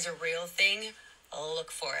kink is a real thing,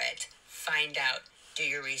 look for it. Find out. Do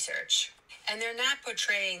your research. And they're not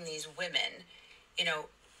portraying these women, you know,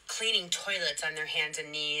 cleaning toilets on their hands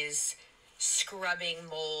and knees, scrubbing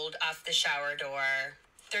mold off the shower door.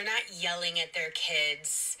 They're not yelling at their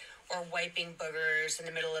kids or wiping boogers in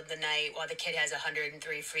the middle of the night while the kid has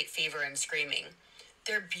 103 fever and screaming.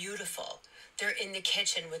 They're beautiful. They're in the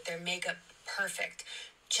kitchen with their makeup perfect,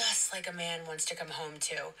 just like a man wants to come home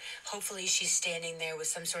to. Hopefully she's standing there with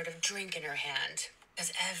some sort of drink in her hand,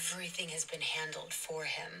 because everything has been handled for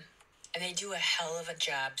him. And they do a hell of a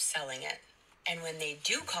job selling it. And when they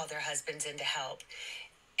do call their husbands in to help,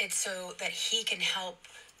 it's so that he can help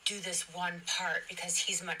do this one part because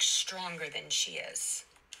he's much stronger than she is.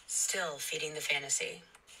 Still feeding the fantasy.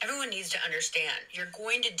 Everyone needs to understand, you're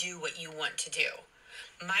going to do what you want to do.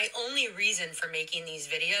 My only reason for making these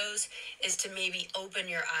videos is to maybe open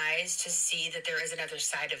your eyes to see that there is another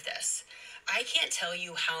side of this. I can't tell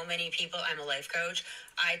you how many people, I'm a life coach,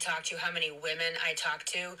 I talk to, how many women I talk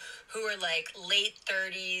to who are like late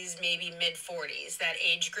 30s, maybe mid 40s, that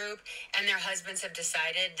age group, and their husbands have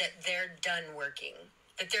decided that they're done working,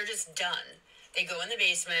 that they're just done. They go in the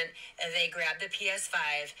basement, and they grab the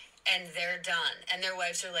PS5, and they're done. And their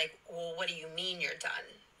wives are like, well, what do you mean you're done?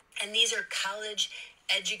 And these are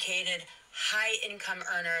college-educated, high-income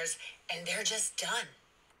earners, and they're just done.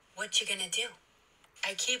 What you gonna do?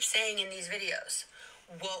 I keep saying in these videos,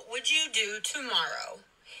 what would you do tomorrow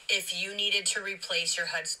if you needed to replace your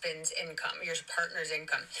husband's income, your partner's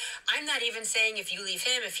income? I'm not even saying if you leave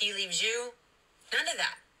him, if he leaves you, none of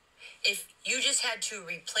that. If you just had to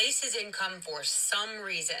replace his income for some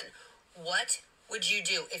reason, what would you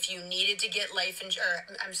do if you needed to get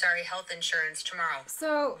health insurance tomorrow?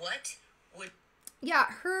 So what would? Yeah,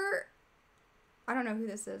 I don't know who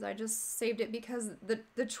this is. I just saved it because the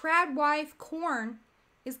trad wife corn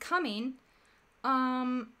is coming.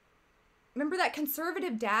 Remember that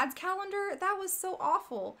conservative dad's calendar? That was so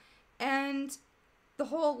awful. And the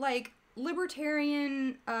whole like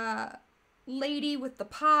libertarian lady with the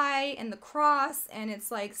pie and the cross, and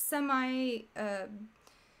it's like semi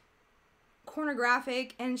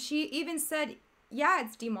pornographic, and she even said, yeah,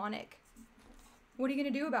 it's demonic. What are you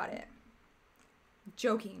gonna do about it?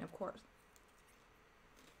 Joking, of course.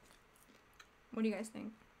 What do you guys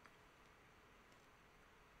think?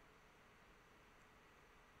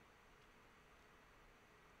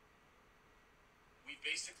 We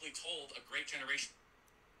basically told a great generation.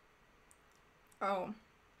 Oh.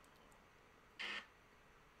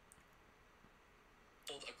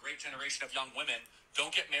 Told a great generation of young women,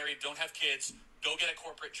 don't get married, don't have kids, go get a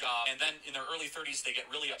corporate job. And then in their early 30s, they get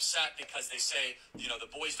really upset because they say, you know, the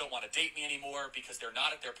boys don't want to date me anymore because they're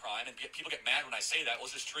not at their prime. And people get mad when I say that. Well,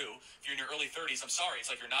 it's just true. If you're in your early 30s, I'm sorry. It's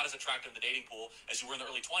like you're not as attractive in the dating pool as you were in the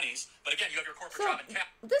early 20s. But again, you have your corporate job and cap.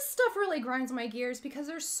 This stuff really grinds my gears because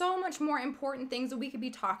there's so much more important things that we could be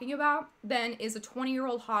talking about than is a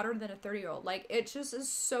 20-year-old hotter than a 30-year-old. Like, it just is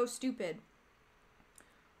so stupid.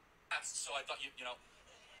 So I thought, you know,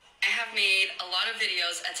 I have made a lot of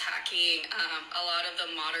videos attacking a lot of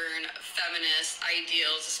the modern feminist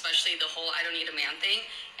ideals, especially the whole I don't need a man thing.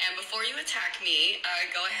 And before you attack me,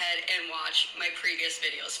 go ahead and watch my previous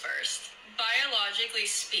videos first. Biologically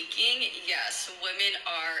speaking, yes, women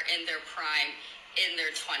are in their prime in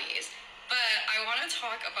their 20s. But I want to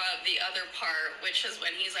talk about the other part, which is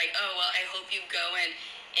when he's like, oh, well, I hope you go and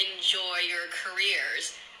enjoy your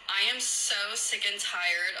careers. I am so sick and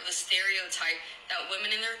tired of the stereotype that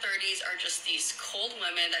women in their 30s are just these cold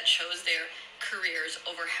women that chose their careers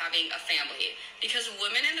over having a family. Because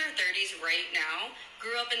women in their 30s right now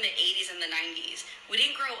grew up in the 80s and the 90s. We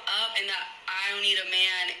didn't grow up in that I don't need a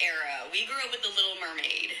man era. We grew up with The Little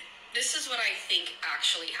Mermaid. This is what I think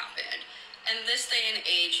actually happened. In this day and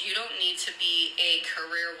age, you don't need to be a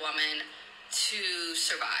career woman to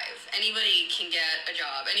survive. Anybody can get a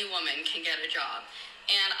job. Any woman can get a job.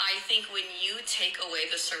 And I think when you take away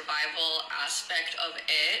the survival aspect of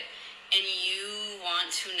it and you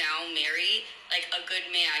want to now marry like a good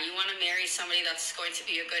man, you want to marry somebody that's going to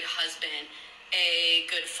be a good husband, a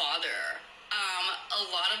good father, a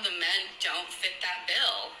lot of the men don't fit that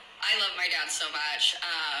bill. I love my dad so much.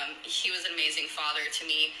 He was an amazing father to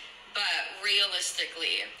me. But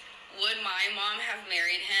realistically, would my mom have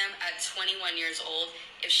married him at 21 years old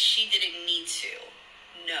if she didn't need to?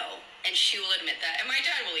 No. And she will admit that. And my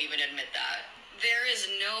dad will even admit that. There is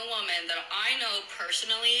no woman that I know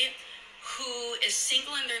personally who is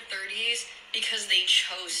single in their 30s because they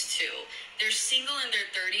chose to. They're single in their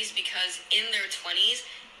 30s because in their 20s,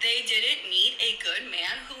 they didn't meet a good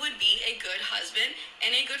man who would be a good husband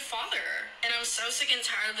and a good father. And I'm so sick and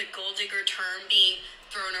tired of the gold digger term being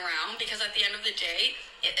thrown around because at the end of the day,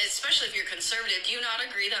 especially if you're conservative, do you not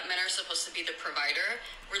agree that men are supposed to be the provider?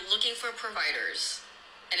 We're looking for providers.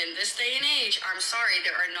 And in this day and age, I'm sorry,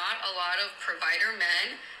 there are not a lot of provider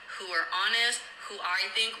men who are honest, who I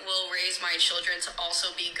think will raise my children to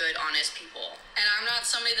also be good, honest people. And I'm not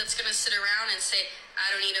somebody that's going to sit around and say,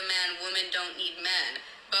 I don't need a man, women don't need men.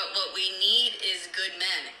 But what we need is good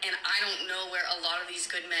men. And I don't know where a lot of these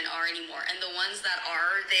good men are anymore. And the ones that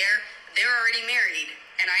are there, they're already married.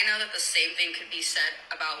 And I know that the same thing could be said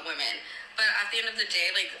about women. But at the end of the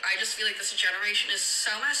day, like, I just feel like this generation is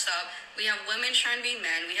so messed up. We have women trying to be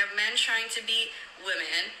men. We have men trying to be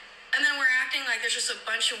women. And then we're acting like there's just a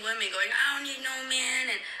bunch of women going, I don't need no man,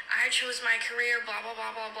 and I chose my career, blah, blah,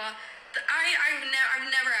 blah, blah, blah. I've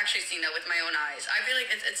never actually seen that with my own eyes. I feel like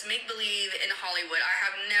it's make-believe in Hollywood. I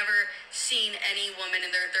have never seen any woman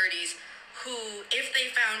in their 30s who, if they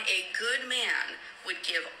found a good man, would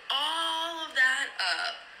give all of that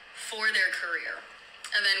up for their career.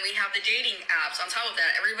 And then we have the dating apps on top of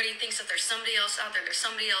that. Everybody thinks that there's somebody else out there. There's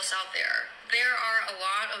somebody else out there. There are a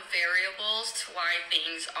lot of variables to why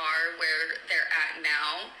things are where they're at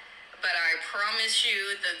now. But I promise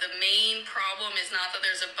you that the main problem is not that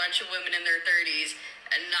there's a bunch of women in their 30s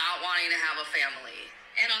and not wanting to have a family.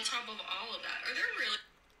 And on top of all of that, are there really...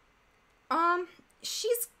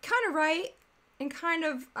 She's kind of right. And kind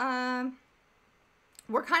of,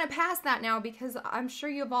 we're kind of past that now because I'm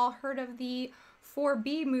sure you've all heard of the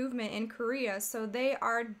 4B movement in Korea. So they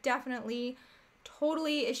are definitely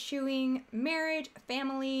totally eschewing marriage,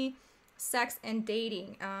 family, sex, and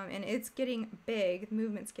dating. And it's getting big. The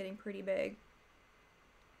movement's getting pretty big.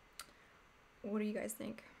 What do you guys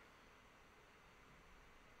think?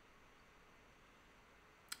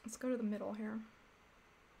 Let's go to the middle here.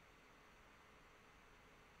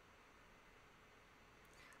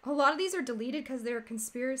 A lot of these are deleted because they're a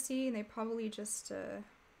conspiracy and they probably just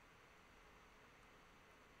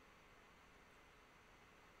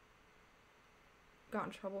got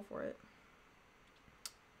in trouble for it.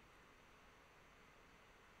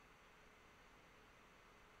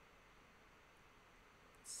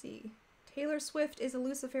 Let's see. Taylor Swift is a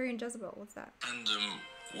Luciferian Jezebel. What's that? Random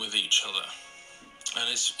with each other. And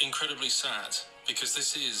it's incredibly sad because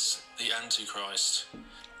this is the Antichrist.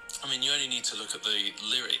 I mean, you only need to look at the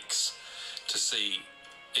lyrics to see.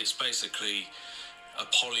 It's basically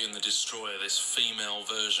Apollyon the Destroyer, this female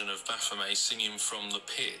version of Baphomet singing from the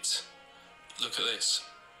pit. Look at this.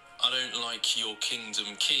 I don't like your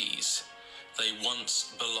kingdom keys. They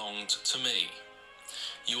once belonged to me.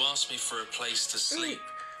 You asked me for a place to sleep.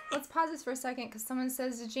 Let's pause this for a second because someone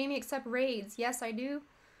says, does Jamie accept raids? Yes, I do.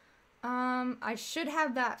 I should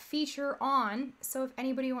have that feature on, so if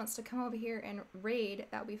anybody wants to come over here and raid,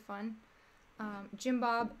 that would be fun. Jim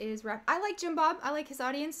Bob is rap. I like Jim Bob. I like his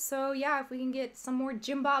audience. So yeah, if we can get some more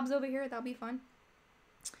Jim Bobs over here, that'll be fun.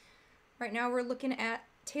 Right now we're looking at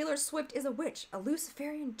Taylor Swift is a witch, a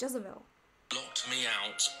Luciferian Jezebel. Locked me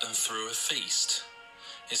out and threw a feast.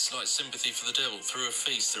 It's like sympathy for the devil, through a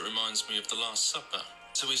feast that reminds me of the Last Supper.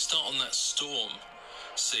 So we start on that storm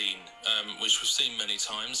scene, which we've seen many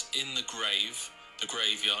times, in the grave, the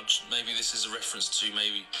graveyard. Maybe this is a reference to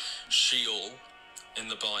maybe Sheol in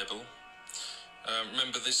the Bible.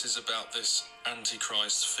 Remember, this is about this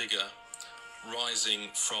Antichrist figure rising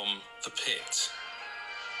from the pit.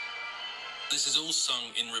 This is all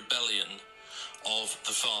sung in rebellion of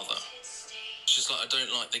the Father. She's like, I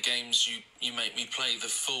don't like the games you make me play, the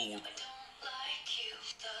fool.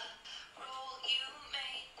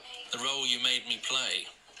 The role you made me play.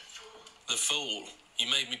 The fool. You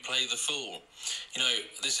made me play the fool. You know,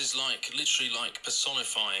 this is like, literally like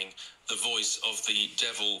personifying the voice of the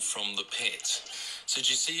devil from the pit. So do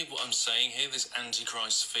you see what I'm saying here? This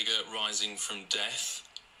Antichrist figure rising from death.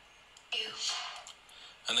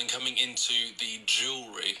 And then coming into the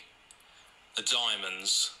jewelry, the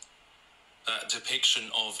diamonds, that depiction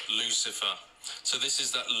of Lucifer. So this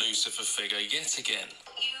is that Lucifer figure yet again.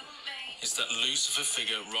 It's that Lucifer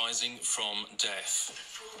figure rising from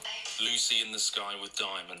death. Lucy in the sky with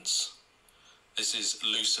diamonds. This is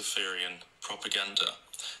Luciferian propaganda.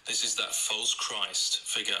 This is that false Christ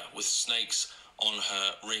figure with snakes on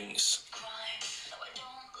her rings.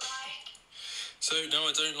 So, no,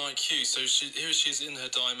 I don't like you. So here she is in her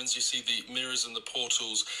diamonds. You see the mirrors and the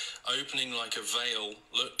portals opening like a veil.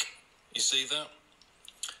 Look, you see that?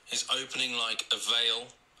 It's opening like a veil,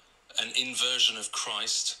 an inversion of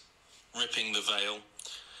Christ, ripping the veil.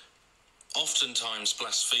 Oftentimes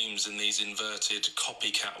blasphemes in these inverted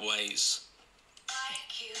copycat ways.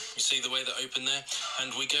 You see the way that open there?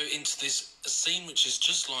 And we go into this scene which is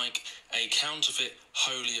just like a counterfeit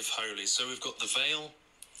Holy of Holies. So we've got the veil.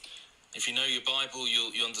 If you know your Bible,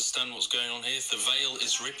 you understand what's going on here. The veil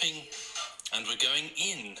is ripping, and we're going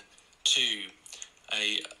in to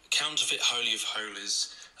a counterfeit Holy of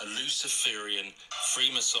Holies, a Luciferian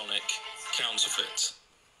Freemasonic counterfeit.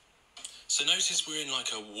 So notice we're in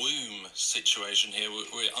like a womb situation here.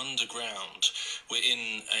 We're underground. We're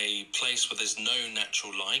in a place where there's no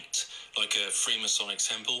natural light, like a Freemasonic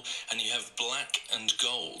temple, and you have black and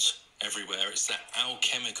gold everywhere. It's that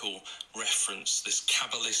alchemical reference, this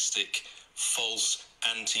Kabbalistic false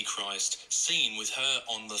Antichrist scene with her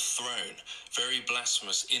on the throne, very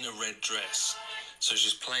blasphemous, in a red dress. So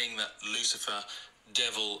she's playing that Lucifer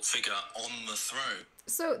devil figure on the throne.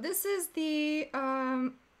 So this is the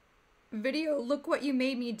video, Look What You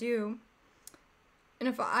Made Me Do. And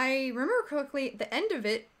if I remember correctly, the end of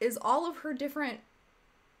it is all of her different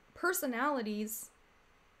personalities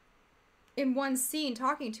in one scene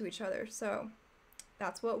talking to each other. So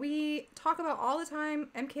that's what we talk about all the time,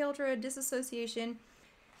 MK Ultra disassociation.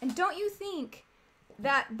 And don't you think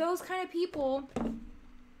that those kind of people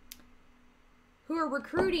who are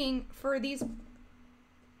recruiting for these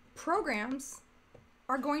programs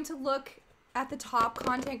are going to look at the top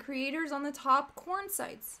content creators on the top corn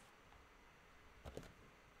sites?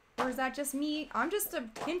 Or is that just me? I'm just a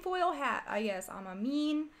tinfoil hat, I guess.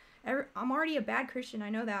 I'm already a bad Christian, I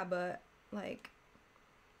know that, but like,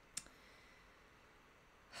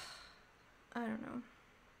 I don't know.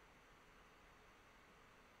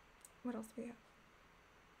 What else do we have?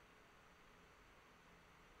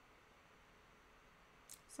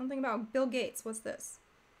 Something about Bill Gates. What's this?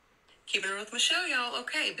 Keeping it with Michelle, y'all.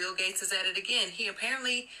 Okay, Bill Gates is at it again. He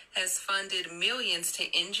apparently has funded millions to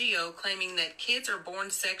NGO claiming that kids are born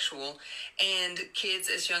sexual and kids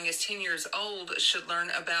as young as 10 years old should learn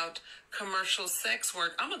about commercial sex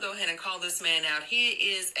work. I'm going to go ahead and call this man out. He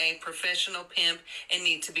is a professional pimp and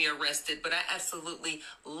needs to be arrested. But I absolutely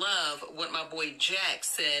love what my boy Jack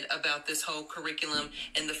said about this whole curriculum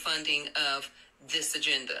and the funding of this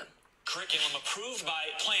agenda. Curriculum approved by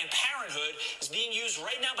Planned Parenthood is being used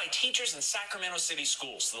right now by teachers in Sacramento City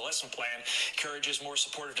schools. The lesson plan encourages more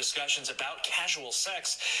supportive discussions about casual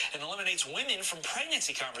sex and eliminates women from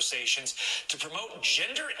pregnancy conversations to promote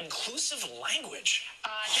gender-inclusive language.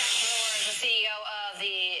 Jack Brewer is the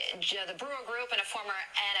CEO of the Brewer Group and a former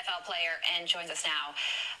NFL player and joins us now.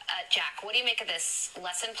 Jack, what do you make of this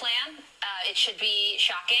lesson plan? It should be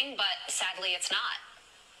shocking, but sadly it's not.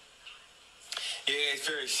 Yeah, it's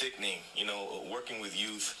very sickening, you know, working with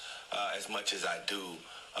youth as much as I do.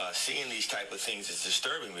 Seeing these type of things is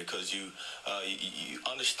disturbing because you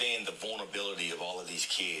understand the vulnerability of all of these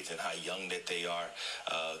kids and how young that they are.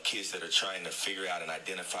 Kids that are trying to figure out and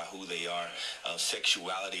identify who they are.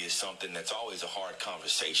 Sexuality is something that's always a hard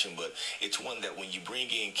conversation, but it's one that when you bring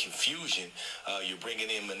in confusion, you're bringing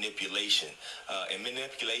in manipulation. And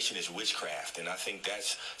manipulation is witchcraft. And I think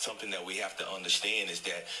that's something that we have to understand, is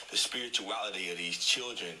that the spirituality of these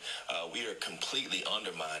children, we are completely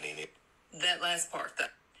undermining it. That last part,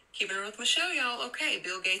 keeping it with Michelle, y'all. Okay,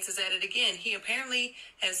 Bill Gates is at it again. He apparently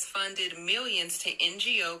has funded millions to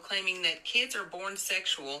NGO claiming that kids are born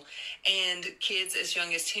sexual and kids as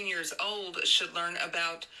young as 10 years old should learn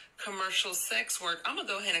about commercial sex work. I'm going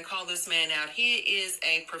to go ahead and call this man out. He is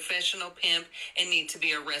a professional pimp and needs to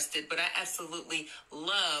be arrested. But I absolutely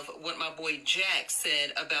love what my boy Jack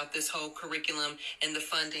said about this whole curriculum and the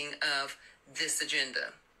funding of this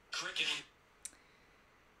agenda. Curriculum.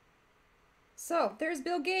 So there's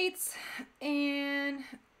Bill Gates, and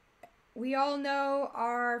we all know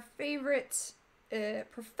our favorite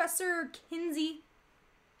Professor Kinsey,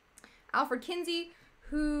 Alfred Kinsey,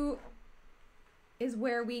 who is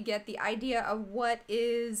where we get the idea of what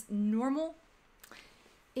is normal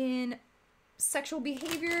in sexual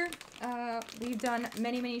behavior. We've done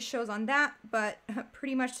many shows on that, but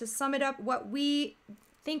pretty much to sum it up, what we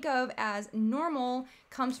think of as normal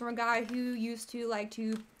comes from a guy who used to like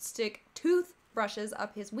to stick toothbrushes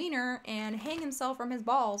up his wiener and hang himself from his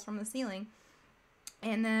balls from the ceiling.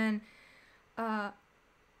 And then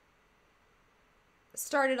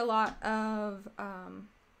started a lot of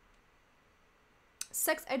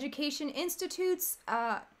sex education institutes.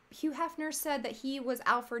 Hugh Hefner said that he was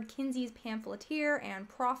Alfred Kinsey's pamphleteer and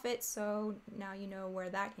prophet, so now you know where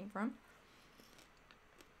that came from.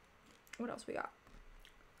 What else we got?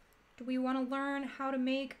 Do we want to learn how to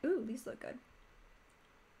make... Ooh, these look good.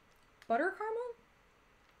 Butter caramel?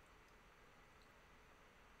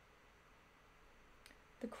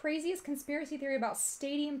 The craziest conspiracy theory about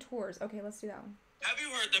stadium tours. Okay, let's do that one. Have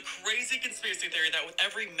you heard the crazy conspiracy theory that with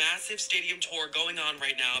every massive stadium tour going on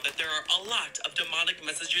right now, that there are a lot of demonic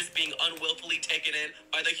messages being unwillfully taken in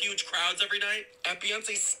by the huge crowds every night? At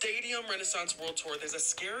Beyonce's Stadium Renaissance World Tour, there's a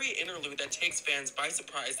scary interlude that takes fans by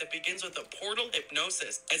surprise that begins with a portal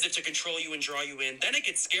hypnosis, as if to control you and draw you in. Then it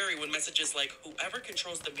gets scary when messages like, whoever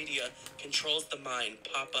controls the media controls the mind,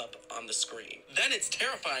 pop up on the screen. Then it's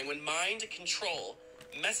terrifying when mind control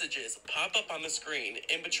messages pop up on the screen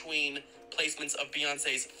in between placements of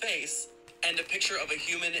Beyonce's face and a picture of a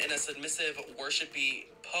human in a submissive, worshipy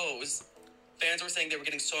pose. Fans were saying they were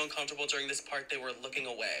getting so uncomfortable during this part they were looking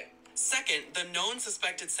away. Second, the known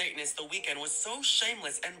suspected Satanist The Weeknd was so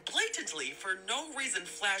shameless and blatantly, for no reason,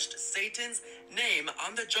 flashed Satan's name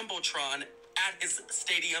on the Jumbotron at his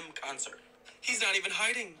stadium concert. He's not even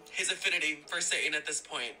hiding his affinity for Satan at this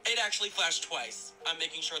point. It actually flashed twice. I'm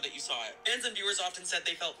making sure that you saw it. Fans and viewers often said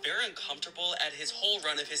they felt very uncomfortable at his whole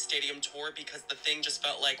run of his stadium tour because the thing just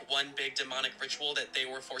felt like one big demonic ritual that they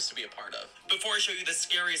were forced to be a part of. Before I show you the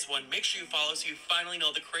scariest one, make sure you follow so you finally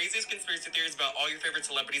know the craziest conspiracy theories about all your favorite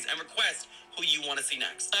celebrities and request who you want to see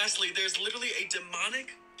next. Lastly, there's literally a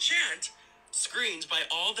demonic chant screened by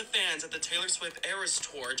all the fans at the Taylor Swift Eras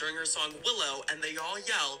tour during her song Willow, and they all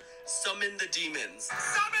yell, "Summon the demons."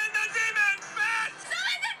 Summon the demons, man!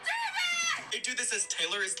 Summon the demons! They do this as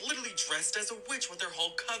Taylor is literally dressed as a witch with her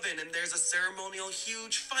whole coven, and there's a ceremonial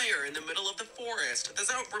huge fire in the middle of the forest. Does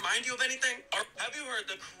that remind you of anything? Or have you heard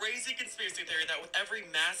the crazy conspiracy theory that with every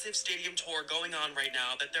massive stadium tour going on right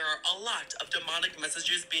now, that there are a lot of demonic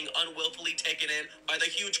messages being unwillfully taken in by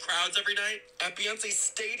the huge crowds every night? At Beyonce's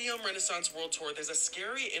Stadium Renaissance World Tour, there's a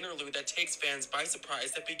scary interlude that takes fans by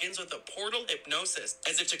surprise that begins with a portal hypnosis,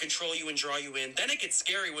 as if to control you and draw you in. Then it gets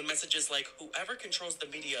scary when messages like, whoever controls the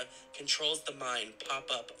media controls the mind, pop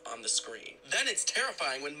up on the screen. Then it's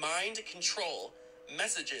terrifying when mind control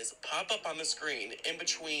messages pop up on the screen in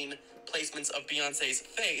between placements of Beyonce's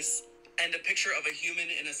face and a picture of a human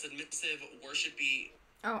in a submissive, worshipy...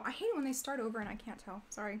 Oh, I hate it when they start over and I can't tell.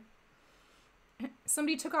 Sorry.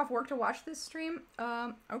 Somebody took off work to watch this stream.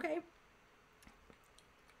 Okay.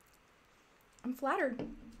 I'm flattered.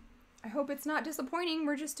 I hope it's not disappointing.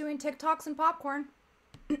 We're just doing TikToks and popcorn.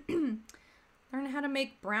 Learn how to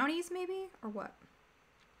make brownies, maybe? Or what?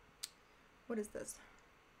 What is this?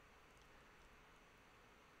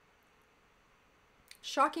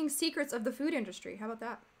 Shocking secrets of the food industry. How about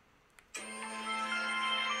that?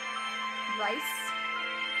 Rice.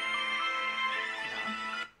 No.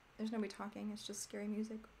 There's nobody talking. It's just scary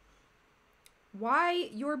music. Why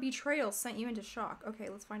your betrayal sent you into shock. Okay,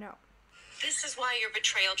 let's find out. This is why your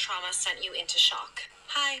betrayal trauma sent you into shock.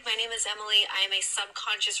 Hi, my name is Emily. I am a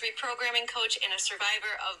subconscious reprogramming coach and a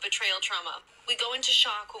survivor of betrayal trauma. We go into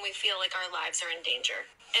shock when we feel like our lives are in danger.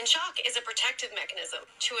 And shock is a protective mechanism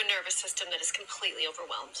to a nervous system that is completely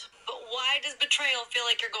overwhelmed. But why does betrayal feel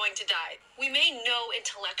like you're going to die? We may know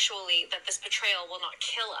intellectually that this betrayal will not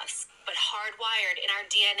kill us, but hardwired in our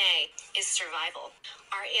DNA is survival.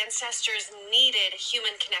 Our ancestors needed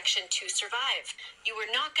human connection to survive. You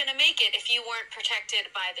were not going to make it if you weren't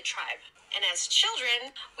protected by the tribe. And as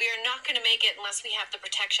children, we are not going to make it unless we have the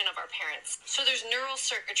protection of our parents. So there's neural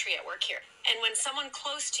circuitry at work here. And when someone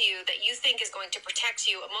close to you that you think is going to protect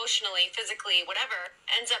you emotionally, physically, whatever,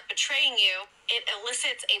 ends up betraying you, it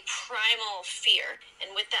elicits a primal fear.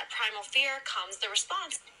 And with that primal fear comes the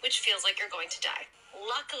response, which feels like you're going to die.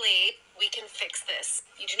 Luckily, we can fix this.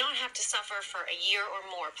 You do not have to suffer for a year or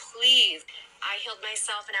more. Please. I healed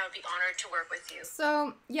myself and I would be honored to work with you.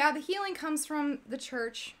 So, yeah, the healing comes from the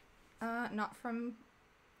church, not from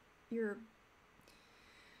your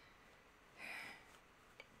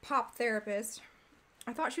pop therapist.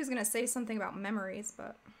 I thought she was going to say something about memories,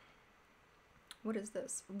 but what is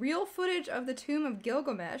this? Real footage of the tomb of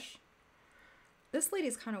Gilgamesh. This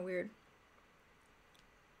lady's kind of weird.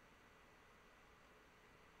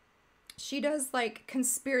 She does, like,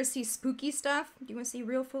 conspiracy spooky stuff. Do you want to see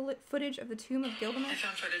real footage of the tomb of Gilgamesh? I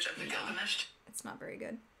found footage of the Gilgamesh. It's not very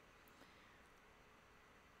good.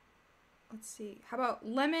 Let's see. How about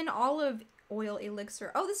lemon olive oil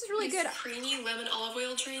elixir? Oh, this is really good. This creamy lemon olive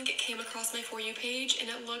oil drink came across my For You page, and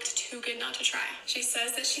it looked too good not to try. She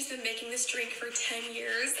says that she's been making this drink for 10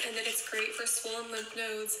 years, and that it's great for swollen lymph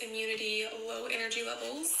nodes, immunity, low energy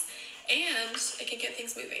levels, and it can get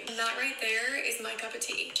things moving. And that right there is my cup of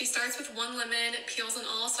tea. She starts with 1 lemon, peels and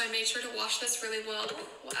all, so I made sure to wash this really well.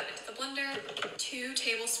 We'll add it to the blender. 2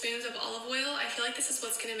 tablespoons of olive oil. I feel like this is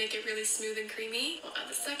what's gonna make it really smooth and creamy. We'll add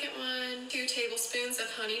the second one. 2 tablespoons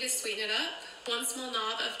of honey to sweeten it up. 1 small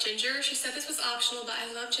knob of ginger. She said this was optional, but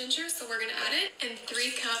I love ginger, so we're gonna add it. And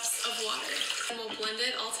 3 cups of water. And we'll blend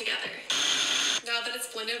it all together. Now that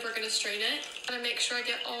it's blended, we're gonna strain it. I'm gonna make sure I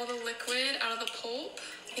get all the liquid out of the pulp.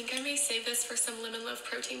 I think I may save this for some lemon loaf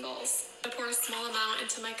protein balls. I pour a small amount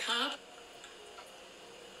into my cup.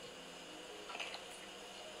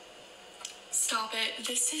 Stop it.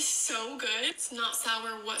 This is so good. It's not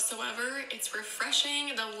sour whatsoever. It's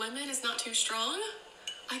refreshing. The lemon is not too strong.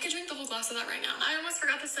 I could drink the whole glass of that right now. I almost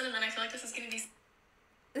forgot the cinnamon. I feel like this is gonna be...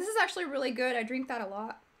 This is actually really good. I drink that a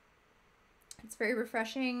lot. It's very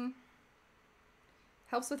refreshing.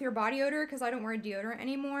 Helps with your body odor because I don't wear deodorant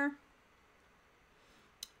anymore.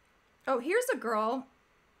 Oh, here's a girl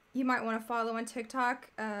you might want to follow on TikTok.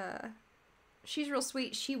 She's real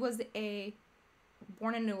sweet. She was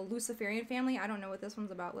born into a Luciferian family. I don't know what this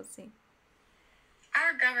one's about. Let's see.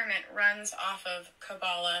 Our government runs off of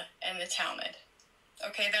Kabbalah and the Talmud.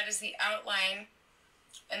 Okay, that is the outline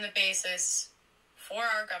and the basis for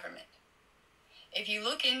our government. If you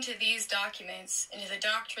look into these documents, into the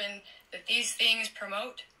doctrine that these things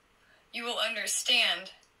promote, you will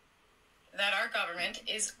understand that our government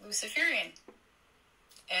is Luciferian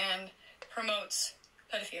and promotes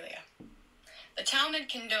pedophilia. The Talmud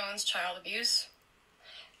condones child abuse,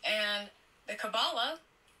 and the Kabbalah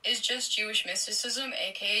is just Jewish mysticism,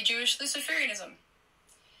 aka Jewish Luciferianism.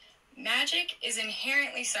 Magic is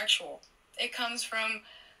inherently sexual. It comes from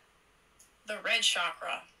the red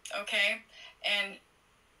chakra, okay? And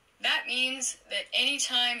that means that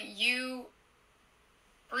anytime you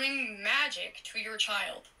bring magic to your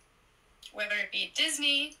child, whether it be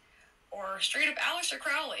Disney or straight up Aleister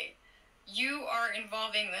Crowley, you are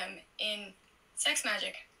involving them in sex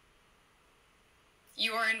magic.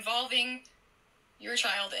 You are involving your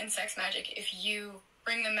child in sex magic if you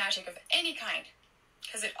bring them magic of any kind,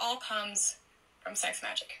 because it all comes from sex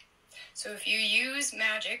magic. So if you use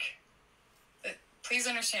magic, please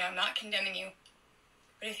understand, I'm not condemning you,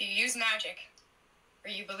 but if you use magic,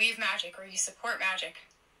 or you believe magic, or you support magic,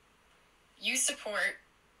 you support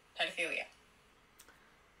pedophilia.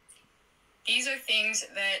 These are things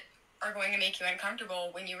that are going to make you uncomfortable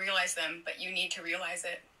when you realize them, but you need to realize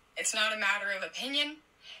it. It's not a matter of opinion.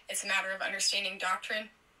 It's a matter of understanding doctrine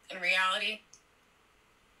and reality.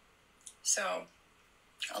 So,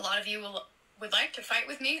 a lot of you would like to fight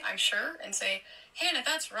with me, I'm sure, and say, Hannah,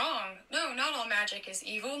 that's wrong. No, not all magic is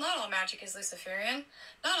evil. Not all magic is Luciferian.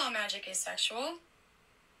 Not all magic is sexual.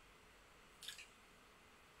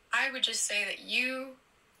 I would just say that you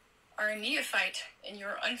are a neophyte and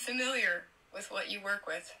you're unfamiliar with what you work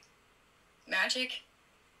with. Magic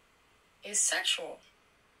is sexual.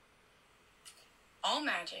 All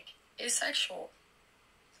magic is sexual.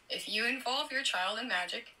 If you involve your child in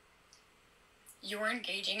magic, you're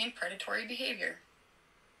engaging in predatory behavior.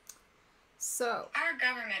 So our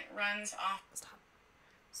government runs off. Stop.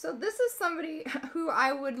 So this is somebody who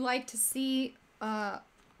I would like to see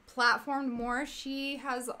platformed more. She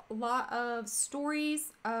has a lot of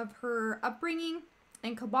stories of her upbringing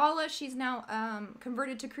in Kabbalah. She's now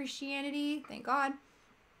converted to Christianity, thank God.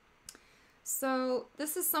 So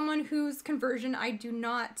this is someone whose conversion I do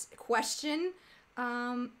not question.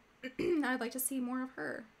 I'd like to see more of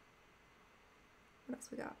her. What else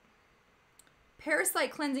we got?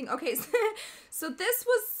 Parasite cleansing. Okay, so this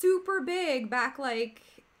was super big back like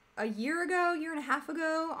a year and a half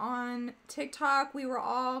ago on TikTok. We were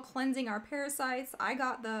all cleansing our parasites. I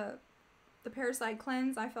got the parasite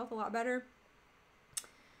cleanse. I felt a lot better.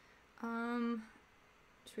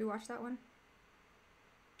 Should we watch that one?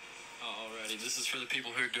 Alrighty, this is for the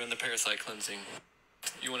people who are doing the parasite cleansing.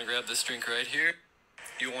 You want to grab this drink right here.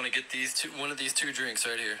 You want to get one of these two drinks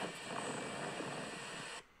right here.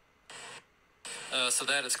 So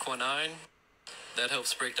that is quinine. That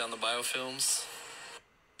helps break down the biofilms,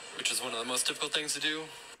 which is one of the most difficult things to do.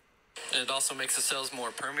 And it also makes the cells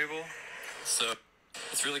more permeable. So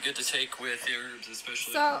it's really good to take with the herbs,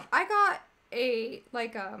 especially. So I got a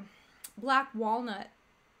black walnut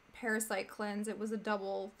parasite cleanse. It was a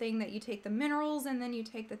double thing that you take the minerals and then you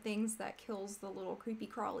take the things that kills the little creepy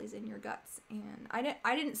crawlies in your guts. And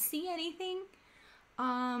I didn't see anything,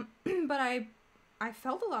 but I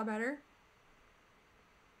felt a lot better.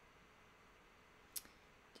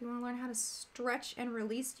 Do you want to learn how to stretch and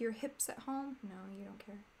release your hips at home? No, you don't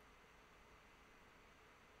care.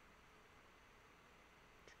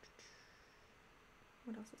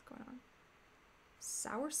 What else is going on?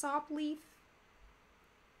 Soursop leaf.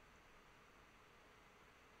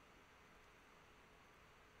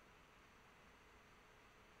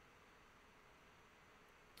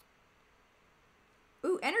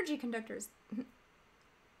 Ooh, energy conductors.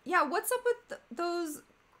 Yeah, what's up with those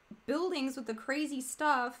buildings with the crazy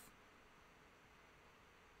stuff?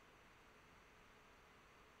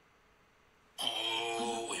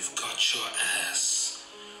 Oh, we've got your ass.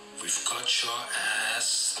 We've got your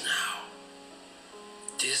ass now.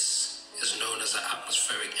 This is known as an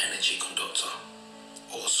atmospheric energy conductor,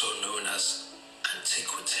 also known as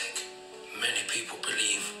antiquitech. Many people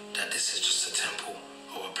believe that this is just a temple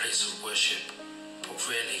or a place of worship, but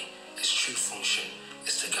really, its true function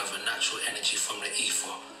is to gather natural energy from the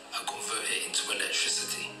ether and convert it into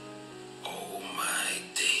electricity. Oh my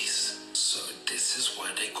days. So this is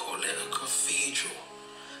why they call it a cathedral.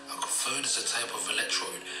 A cathode is a type of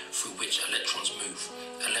electrode through which electrons move.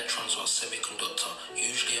 Electrons are a semiconductor,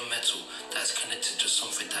 usually a metal, that is connected to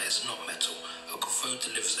something that is not metal. A cathode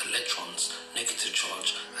delivers electrons, negative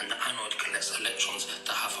charge, and the anode collects electrons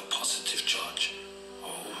that have a positive charge.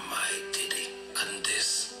 Oh my diddy. And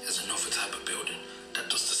this is another type of building that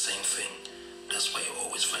does the same thing. That's why you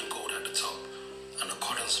always find gold at the top. And the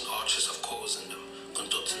columns and arches have coils in them,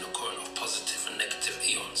 conducting the current of positive and negative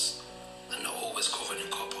ions. And they're always covered in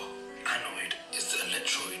copper. Anode is the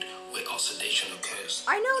electrode where oxidation occurs.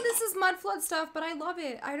 I know this is mud flood stuff, but I love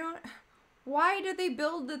it. Why do they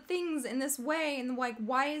build the things in this way? And like,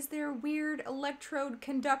 why is there weird electrode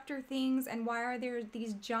conductor things? And why are there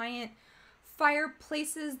these giant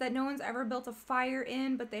fireplaces that no one's ever built a fire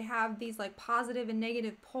in, but they have these like positive and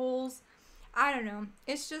negative poles? I don't know.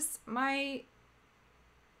 It's just my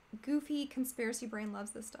goofy conspiracy brain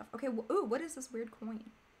loves this stuff. Okay, ooh, what is this weird coin?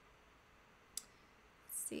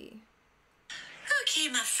 Let's see. Okay,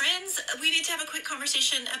 my friends, we need to have a quick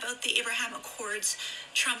conversation about the Abraham Accords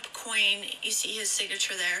Trump coin. You see his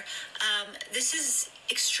signature there. This is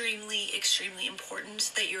extremely, extremely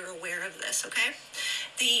important that you're aware of this, okay?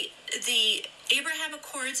 The Abraham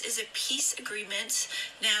Accords is a peace agreement.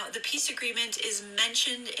 Now, the peace agreement is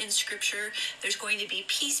mentioned in Scripture. There's going to be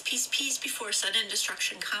peace, peace, peace before sudden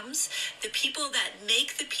destruction comes. The people that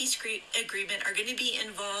make the peace agreement are going to be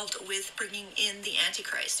involved with bringing in the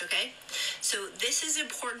Antichrist, okay? So this is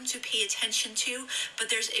important to pay attention to, but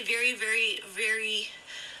there's a very, very, very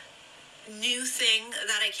new thing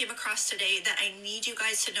that I came across today that I need you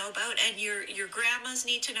guys to know about, and your grandmas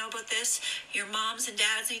need to know about this, your moms and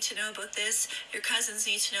dads need to know about this, your cousins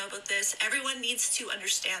need to know about this. Everyone needs to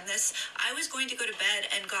understand this. I was going to go to bed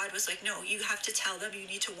and God was like, no, you have to tell them, you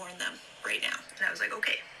need to warn them right now. And I was like,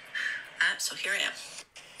 okay. So here I am.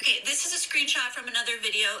 Okay, this is a screenshot from another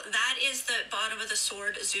video. That is the bottom of the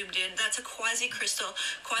sword zoomed in. That's a quasi-crystal.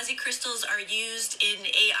 Quasi-crystals are used in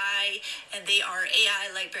AI, and they are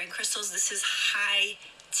AI light-bearing crystals. This is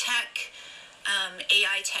high-tech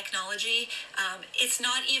AI technology. It's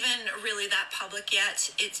not even really that public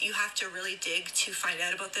yet. You have to really dig to find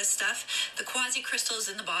out about this stuff. The quasi crystal is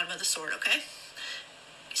in the bottom of the sword, okay?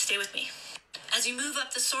 Stay with me. As you move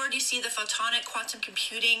up the sword, you see the photonic quantum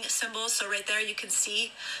computing symbols. So right there, you can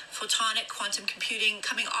see photonic quantum computing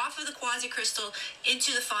coming off of the quasi crystal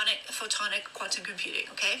into the photonic quantum computing,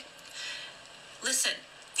 okay? Listen,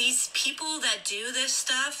 these people that do this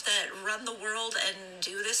stuff, that run the world and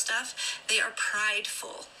do this stuff, they are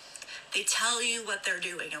prideful. They tell you what they're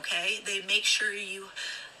doing, okay? They make sure you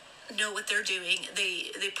know what they're doing.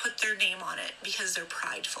 They put their name on it because they're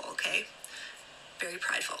prideful, okay? Very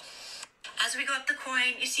prideful. As we go up the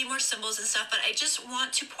coin, you see more symbols and stuff, but I just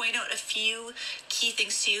want to point out a few key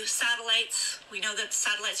things to you. Satellites, we know that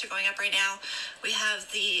satellites are going up right now. We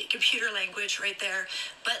have the computer language right there,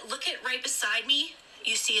 but look at right beside me,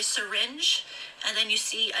 you see a syringe, and then you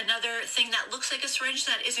see another thing that looks like a syringe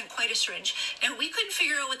that isn't quite a syringe. Now, we couldn't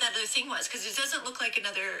figure out what that other thing was, because it doesn't look like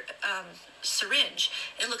another syringe.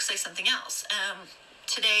 It looks like something else.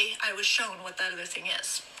 Today, I was shown what that other thing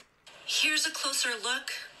is. Here's a closer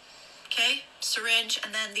look. Okay, syringe,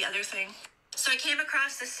 and then the other thing. So I came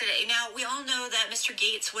across this today. Now, we all know that Mr.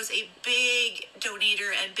 Gates was a big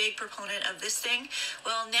donator and big proponent of this thing.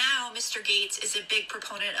 Well, now Mr. Gates is a big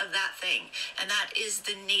proponent of that thing, and that is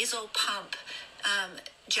the nasal pump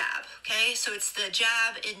jab, okay? So it's the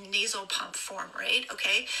jab in nasal pump form, right?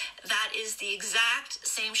 Okay, that is the exact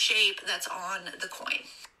same shape that's on the coin.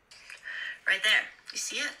 Right there, you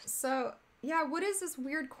see it? So, yeah, what is this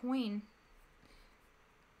weird coin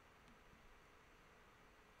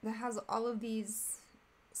that has all of these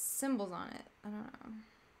symbols on it? I don't know.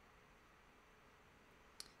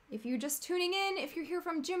 If you're just tuning in, if you're here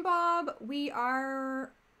from Jim Bob, we are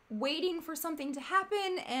waiting for something to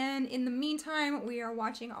happen, and in the meantime, we are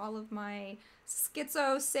watching all of my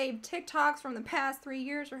schizo saved TikToks from the past 3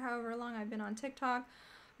 years or however long I've been on TikTok.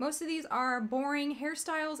 Most of these are boring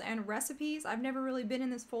hairstyles and recipes. I've never really been in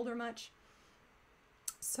this folder much.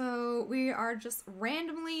 So we are just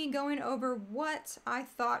randomly going over what I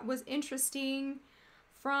thought was interesting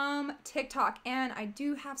from TikTok. And I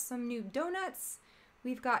do have some new donuts.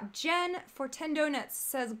 We've got Jen for 10 donuts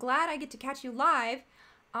says, glad I get to catch you live.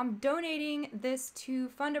 I'm donating this to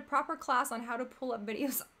fund a proper class on how to pull up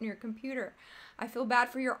videos on your computer. I feel bad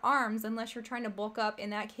for your arms unless you're trying to bulk up.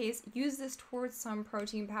 In that case, use this towards some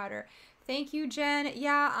protein powder. Thank you, Jen.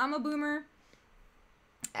 Yeah, I'm a boomer.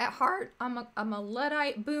 At heart, I'm a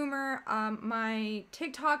Luddite boomer. My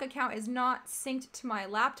TikTok account is not synced to my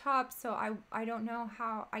laptop, so I don't know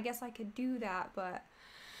how. I guess I could do that, but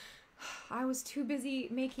I was too busy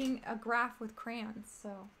making a graph with crayons,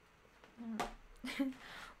 so I don't know.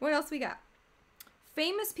 What else we got?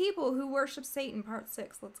 Famous people who worship Satan, part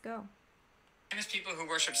 6. Let's go. Famous people who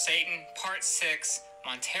worship Satan, part 6,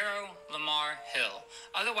 Montero Lamar Hill,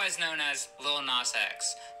 otherwise known as Lil Nas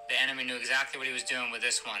X. The enemy knew exactly what he was doing with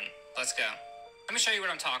this one. Let's go. Let me show you what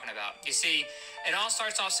I'm talking about. You see, it all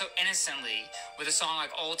starts off so innocently with a song like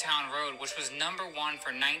Old Town Road, which was #1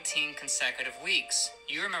 for 19 consecutive weeks.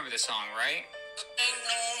 You remember the song, right?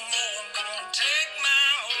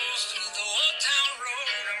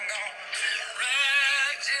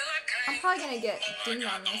 I'm probably gonna get dinged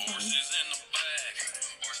on this one.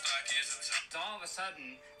 All of a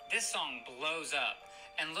sudden, this song blows up.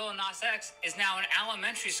 And Lil Nas X is now in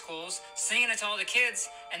elementary schools singing it to all the kids,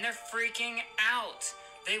 and they're freaking out.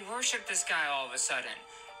 They worship this guy all of a sudden.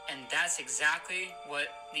 And that's exactly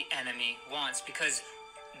what the enemy wants, because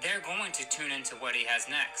they're going to tune into what he has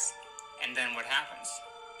next. And then what happens?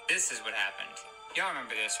 This is what happened. Y'all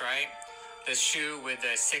remember this, right? The shoe with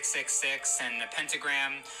the 666 and the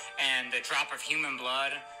pentagram and the drop of human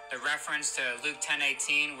blood. The reference to Luke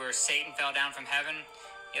 10:18 where Satan fell down from heaven.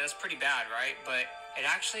 Yeah, that's pretty bad, right? But it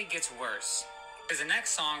actually gets worse. Because the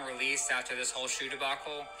next song released after this whole shoe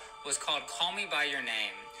debacle was called Call Me By Your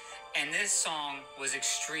Name. And this song was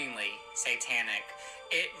extremely satanic.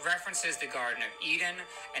 It references the Garden of Eden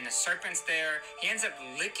and the serpent's there. He ends up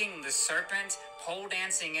licking the serpent, pole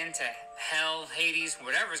dancing into hell, Hades,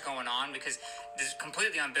 whatever's going on, because this is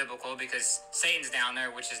completely unbiblical because Satan's down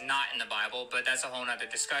there, which is not in the Bible, but that's a whole nother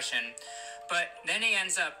discussion. But then he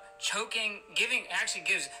ends up choking, actually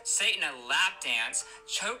gives Satan a lap dance,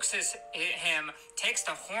 chokes him, takes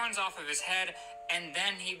the horns off of his head, and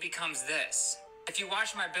then he becomes this. If you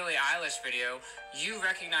watch my Billie Eilish video, you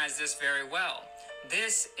recognize this very well.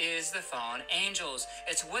 This is the fallen angels.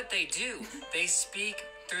 It's what they do. They speak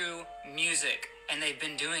through music, and they've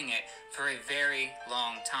been doing it for a very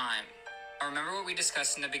long time. Now, remember what we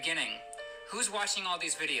discussed in the beginning. Who's watching all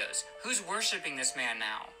these videos? Who's worshiping this man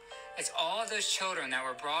now? It's all of those children that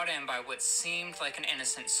were brought in by what seemed like an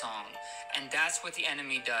innocent song. And that's what the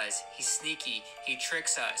enemy does. He's sneaky. He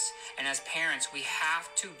tricks us. And as parents, we have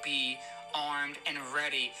to be armed and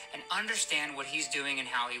ready and understand what he's doing and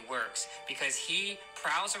how he works, because he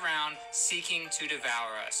prowls around seeking to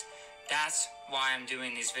devour us. That's why I'm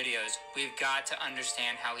doing these videos. We've got to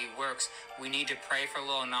understand how he works. We need to pray for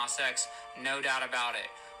Lil Nas X, no doubt about it.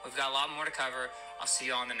 We've got a lot more to cover. I'll see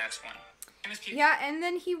you all in the next one. Yeah, and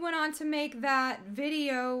then he went on to make that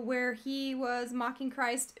video where he was mocking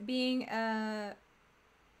Christ being a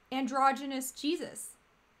androgynous Jesus.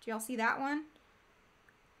 Did y'all see that one?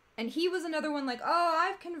 And he was another one like, oh,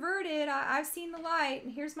 I've converted, I've seen the light,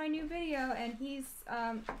 and here's my new video, and he's,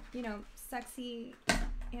 you know, sexy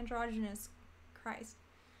androgynous Christ.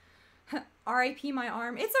 R.I.P. my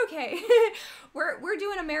arm. It's okay. We're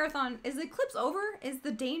doing a marathon. Is the eclipse over? Is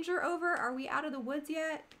the danger over? Are we out of the woods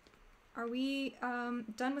yet? Are we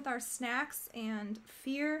done with our snacks and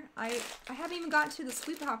fear? I haven't even gotten to the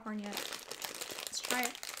sweet popcorn yet. Let's try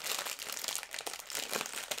it.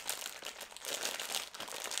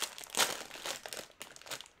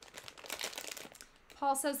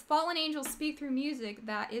 Paul says, fallen angels speak through music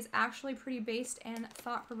that is actually pretty based and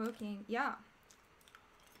thought-provoking. Yeah.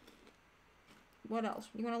 What else?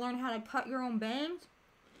 You want to learn how to cut your own bangs?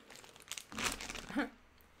 Here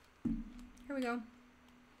we go.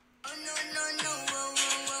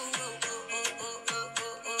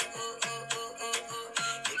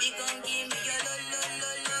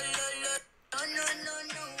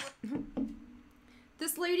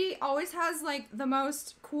 This lady always has like the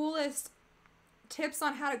most coolest tips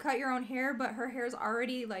on how to cut your own hair, but her hair's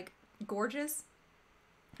already like gorgeous.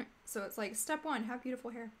 So it's like step one, have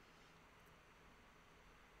beautiful hair.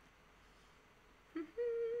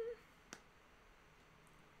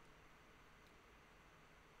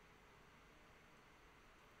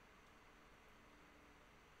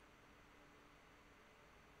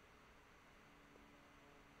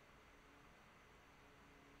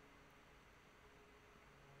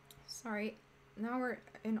 Sorry, now we're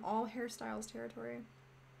in all hairstyles territory.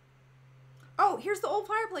 Oh, here's the old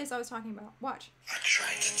fireplace I was talking about. Watch. I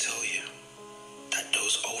tried to tell you that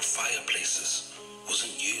those old fireplaces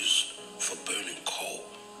wasn't used for burning coal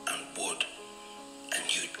and wood,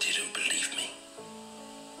 and you didn't believe me.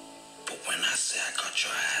 But when I say I got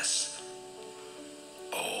your ass,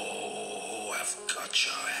 oh, I've got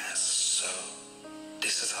your ass. So,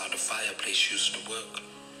 this is how the fireplace used to work.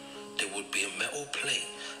 There would be a metal plate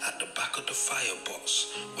at the back of the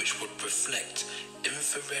firebox which would reflect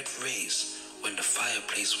infrared rays when the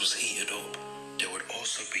fireplace was heated up. There would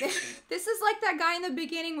also be This is like that guy in the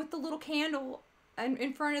beginning with the little candle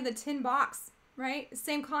in front of the tin box, right?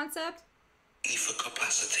 Same concept. ether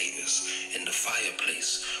capacitors in the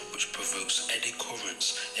fireplace, which provokes eddy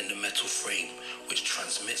currents in the metal frame, which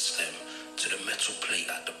transmits them to the metal plate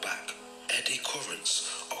at the back. Eddy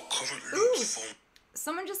currents are current loops formed.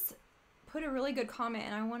 Someone just put a really good comment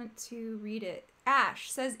and I wanted to read it. Ash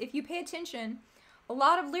says, if you pay attention, a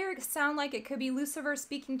lot of lyrics sound like it could be Lucifer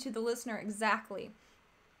speaking to the listener. Exactly.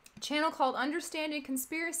 A channel called Understanding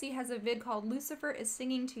Conspiracy has a vid called Lucifer is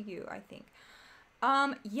Singing to You, I think.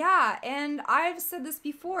 Yeah, and I've said this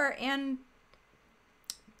before, and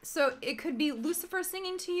so it could be Lucifer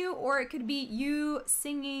singing to you, or it could be you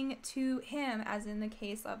singing to him, as in the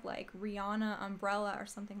case of like Rihanna Umbrella or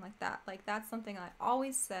something like that. Like that's something I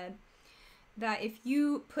always said, that if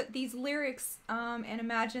you put these lyrics and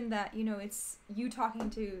imagine that, you know, it's you talking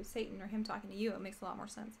to Satan or him talking to you, it makes a lot more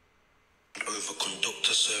sense. Over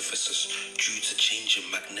conductor surfaces due to changing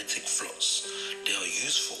magnetic flux. They are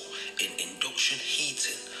useful in induction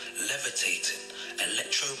heating, levitating,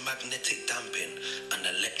 electromagnetic damping,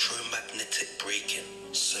 and electromagnetic braking.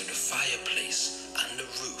 So the fireplace and the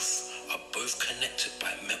roof are both connected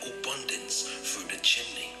by metal bondings through the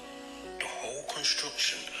chimney. The whole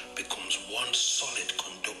construction becomes one solid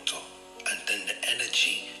conductor, and then the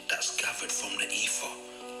energy that's gathered from the ether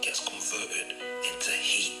gets converted into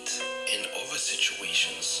heat. In other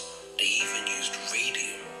situations, they even used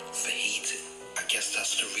radium for heating. I guess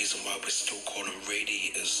that's the reason why we still call them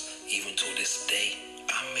radiators even till this day.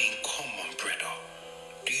 I mean, come on, brother.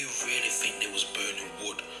 Do you really think they was burning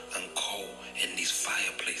wood and coal in these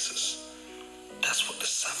fireplaces? That's what the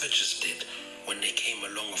savages did when they came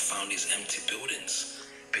along and found these empty buildings,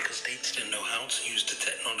 because they didn't know how to use the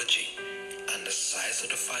technology, and the size of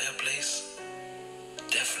the fireplace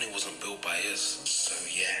definitely wasn't built by us. So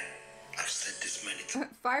yeah, I've said this many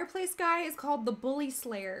times. Fireplace guy is called the Bully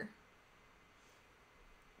Slayer.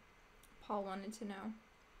 Paul wanted to know.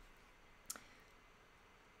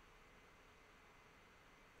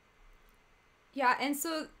 Yeah, and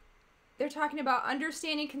so they're talking about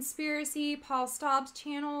Understanding Conspiracy, Paul Staub's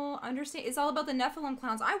channel. It's all about the Nephilim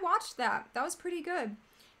clowns. I watched that. That was pretty good.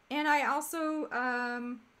 And I also,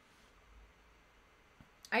 I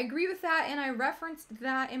agree with that, and I referenced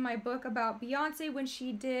that in my book about Beyonce when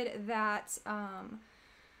she did that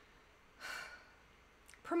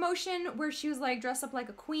promotion where she was like dressed up like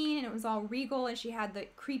a queen and it was all regal and she had the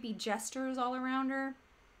creepy jesters all around her.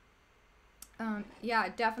 Yeah,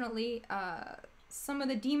 definitely. Some of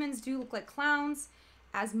the demons do look like clowns.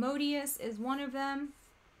 Asmodeus is one of them.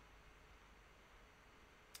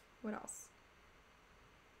 What else?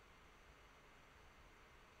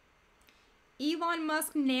 Elon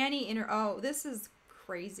Musk nanny oh, this is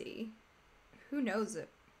crazy. Who knows it?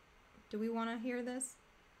 Do we want to hear this?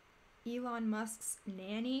 Elon Musk's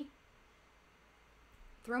nanny.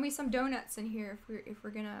 Throw me some donuts in here if we're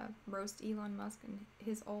gonna roast Elon Musk and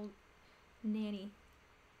his old nanny.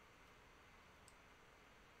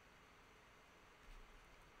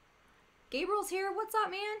 Gabriel's here. What's up,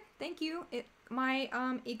 man? Thank you. My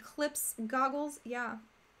Eclipse goggles. Yeah,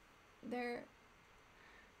 they're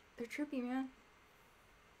trippy, man.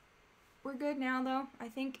 We're good now, though. I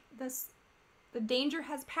think the danger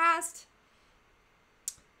has passed.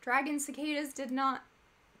 Dragon cicadas did not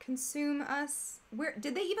consume us. Where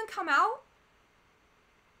did they even come out?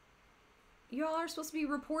 Y'all are supposed to be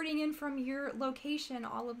reporting in from your location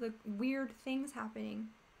all of the weird things happening.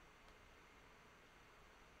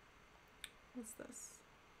 What's this?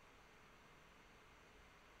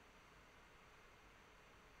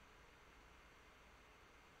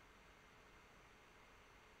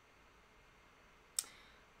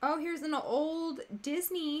 Oh, here's an old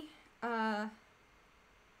Disney, one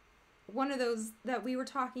of those that we were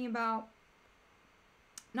talking about.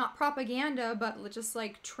 Not propaganda, but just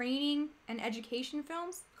like training and education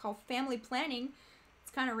films called Family Planning.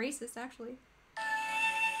 It's kind of racist, actually.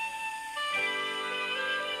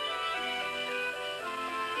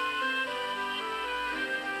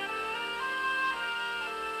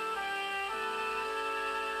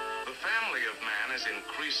 The family of man is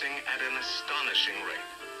increasing at an astonishing rate,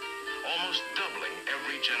 almost doubling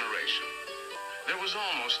every generation. There was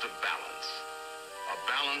almost a balance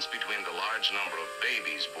between the large number of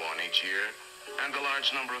babies born each year and the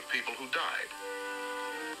large number of people who died.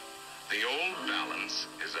 The old balance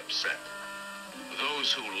is upset.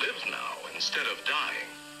 Those who live now, instead of dying,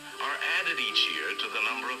 are added each year to the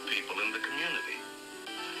number of people in the community.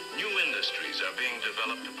 New industries are being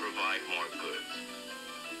developed to provide more goods.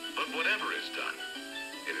 But whatever is done,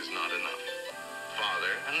 it is not enough.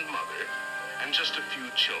 Father and mother, and just a few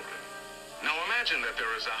children. Now imagine that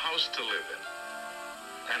there is a house to live in,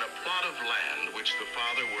 and a plot of land which the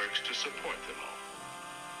father works to support them all.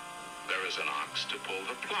 There is an ox to pull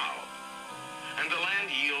the plow, and the land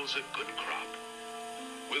yields a good crop.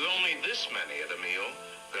 With only this many at a meal,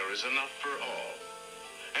 there is enough for all,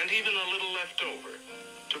 and even a little left over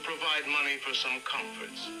to provide money for some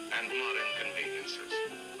comforts and modern conveniences.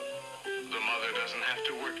 The mother doesn't have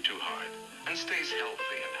to work too hard and stays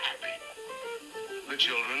healthy and happy. The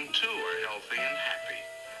children, too, are healthy and happy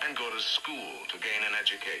and go to school to gain an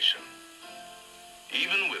education.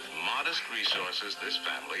 Even with modest resources, this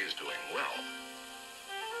family is doing well.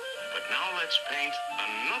 But now let's paint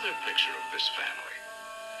another picture of this family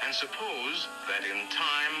and suppose that in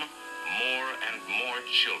time, more and more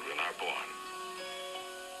children are born.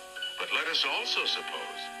 But let us also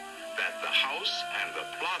suppose that the house and the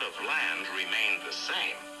plot of land remain the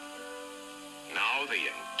same. Now the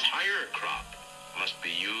entire crop must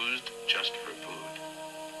be used just for food.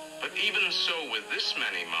 But even so, with this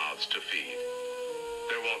many mouths to feed,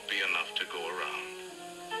 there won't be enough to go around.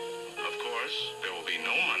 Of course, there will be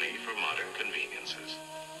no money for modern conveniences.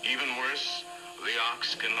 Even worse, the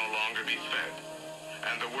ox can no longer be fed,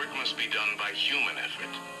 and the work must be done by human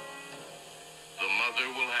effort. The mother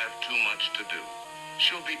will have too much to do.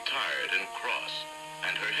 She'll be tired and cross,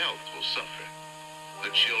 and her health will suffer.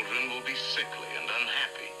 The children will be sickly and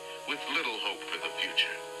unhappy, with little hope for the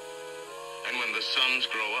future. And when the sons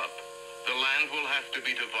grow up, the land will have to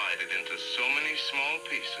be divided into so many small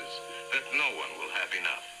pieces that no one will have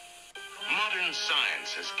enough. Modern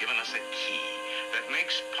science has given us a key that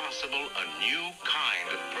makes possible a new kind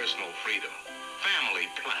of personal freedom, family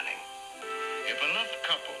planning. If enough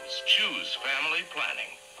couples choose family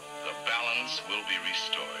planning, the balance will be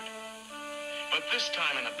restored. But this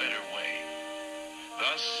time in a better way.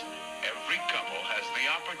 Thus, every couple has the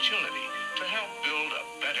opportunity to help build a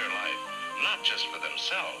better life, not just for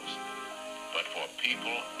themselves, but for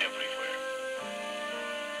people everywhere.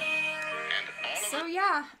 And all of So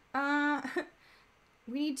yeah,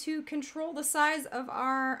 We need to control the size of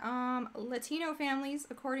our Latino families,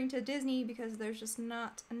 according to Disney, because there's just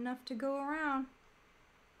not enough to go around.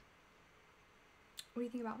 What do you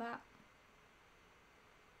think about that?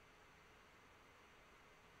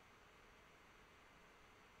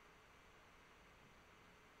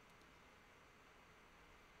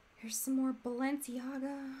 Here's some more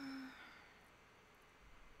Balenciaga.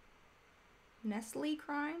 Nestle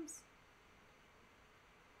crimes.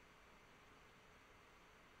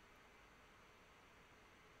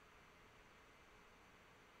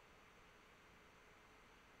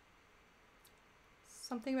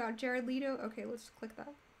 Something about Jared Leto. Okay, let's click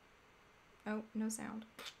that. Oh, no sound.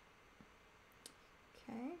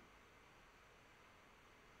 Okay.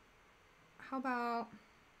 How about...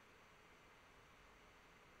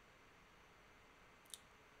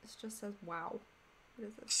 This just says, wow. What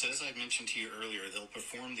is this? So as I mentioned to you earlier, they'll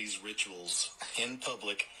perform these rituals in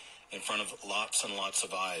public in front of lots and lots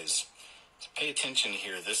of eyes. So pay attention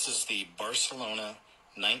here. This is the Barcelona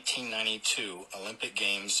 1992 Olympic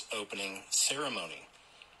Games opening ceremony.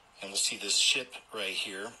 And we'll see this ship right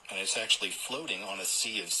here, and it's actually floating on a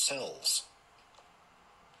sea of cells.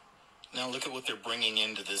 Now look at what they're bringing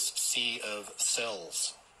into this sea of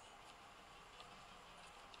cells.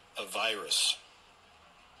 A virus.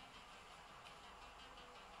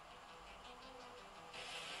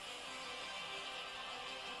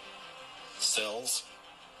 Cells.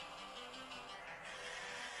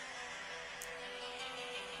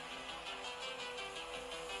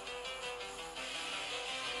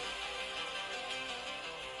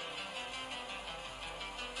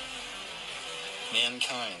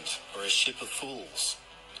 Mankind are a ship of fools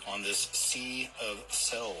on this sea of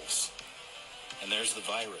cells. And there's the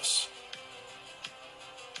virus.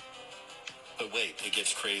 But wait, it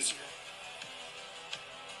gets crazier.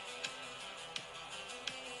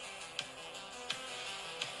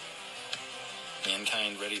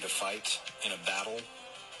 Mankind ready to fight in a battle.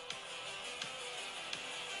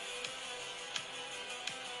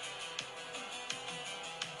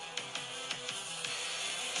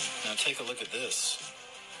 Now take a look at this.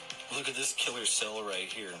 Look at this killer cell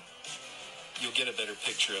right here. You'll get a better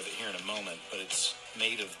picture of it here in a moment, but it's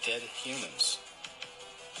made of dead humans.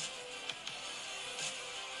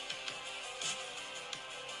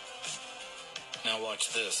 Now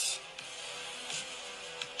watch this.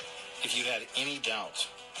 If you had any doubt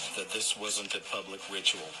that this wasn't a public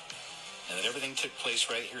ritual, and that everything took place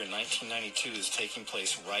right here in 1992 is taking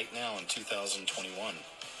place right now in 2021.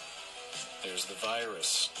 There's the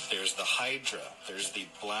virus. There's the Hydra. There's the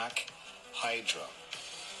Black Hydra.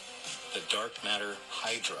 The dark matter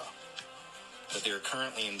Hydra. That they're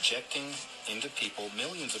currently injecting into people,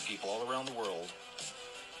 millions of people all around the world,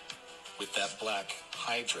 with that Black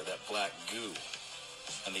Hydra, that black goo,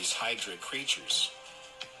 and these Hydra creatures.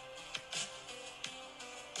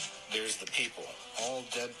 There's the people, all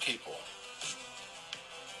dead people.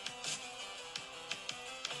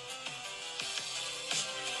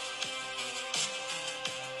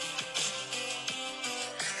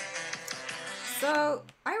 So,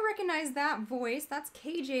 I recognize that voice. That's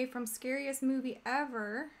KJ from Scariest Movie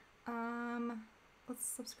Ever. Let's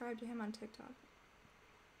subscribe to him on TikTok.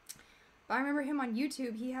 But I remember him on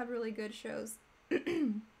YouTube. He had really good shows. Okay.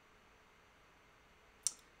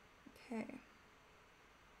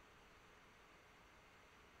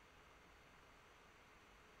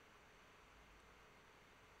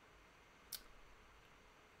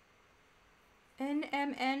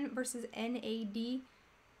 NMN versus NAD.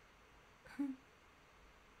 Okay.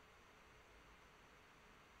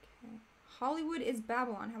 Hollywood is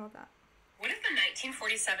Babylon. How about that? What if the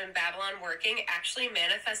 1947 Babylon working actually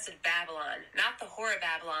manifested Babylon? Not the horror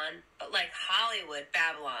Babylon, but like Hollywood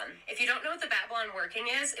Babylon. If you don't know what the Babylon working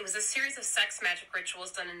is, it was a series of sex magic rituals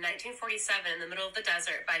done in 1947 in the middle of the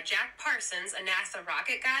desert by Jack Parsons, a NASA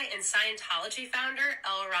rocket guy, and Scientology founder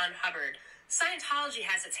L. Ron Hubbard. Scientology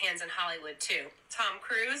has its hands in Hollywood, too. Tom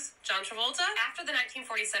Cruise, John Travolta. After the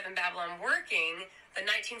 1947 Babylon working, the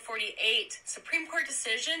 1948 Supreme Court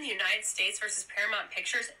decision, the United States versus Paramount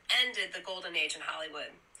Pictures, ended the golden age in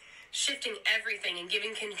Hollywood, shifting everything and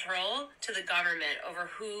giving control to the government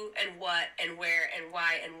over who and what and where and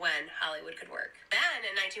why and when Hollywood could work. Then,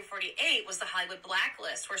 in 1948, was the Hollywood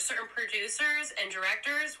blacklist, where certain producers and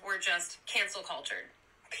directors were just cancel cultured.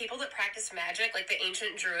 People that practiced magic, like the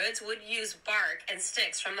ancient druids, would use bark and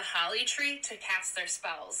sticks from the holly tree to cast their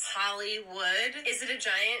spells. Hollywood? Is it a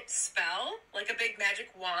giant spell? Like a big magic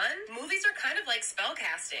wand? Movies are kind of like spell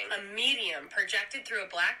casting. A medium projected through a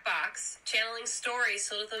black box, channeling stories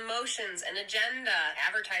filled with emotions and agenda,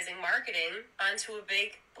 advertising, marketing, onto a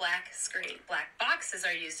big black screen. Black boxes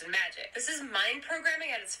are used in magic. This is mind programming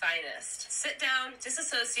at its finest. Sit down,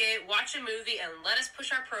 disassociate, watch a movie, and let us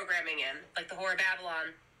push our programming in. Like the Whore of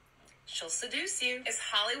Babylon. She'll seduce you. Is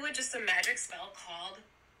Hollywood just a magic spell called?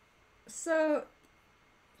 So,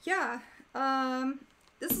 yeah.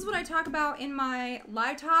 This is what I talk about in my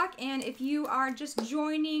live talk, and if you are just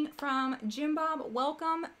joining from Jim Bob,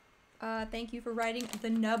 welcome. Thank you for riding the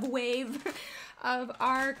nub wave of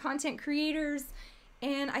our content creators.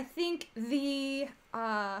 And I think the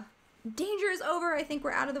danger is over. I think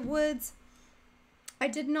we're out of the woods. I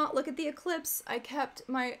did not look at the eclipse. I kept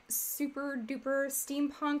my super duper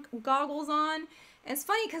steampunk goggles on. And it's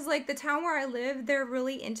funny because like the town where I live, they're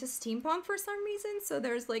really into steampunk for some reason. So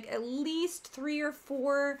there's like at least 3 or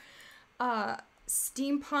 4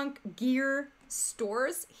 steampunk gear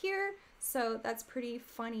stores here. So that's pretty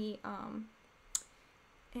funny.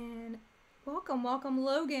 And welcome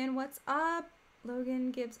Logan. What's up? Logan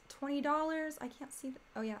gives $20. I can't see.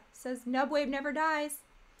 Oh yeah, says Nubwave never dies.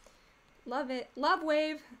 Love it. Love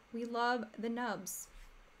Wave. We love the nubs.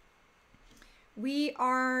 We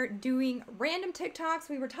are doing random TikToks.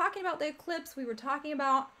 We were talking about the eclipse. We were talking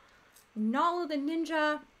about Nala the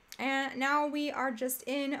Ninja. And now we are just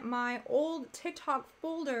in my old TikTok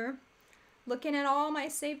folder looking at all my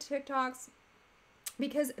saved TikToks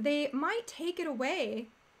because they might take it away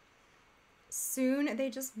soon. They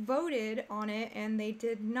just voted on it and they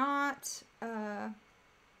did not, they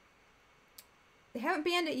haven't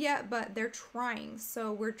banned it yet, but they're trying.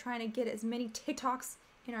 So we're trying to get as many TikToks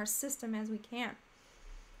in our system as we can.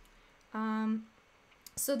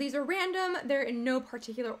 So these are random. They're in no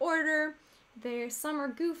particular order. Some are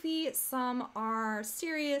goofy, some are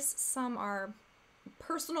serious, some are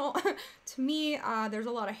personal to me. There's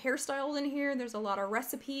a lot of hairstyles in here. There's a lot of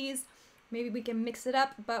recipes. Maybe we can mix it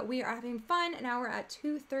up, but we are having fun. Now we're at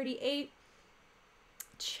 2:38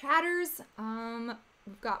 chatters.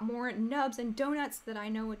 We've got more nubs and donuts that I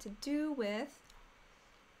know what to do with.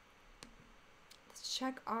 Let's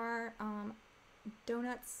check our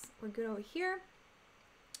donuts. We're good over here.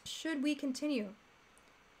 Should we continue?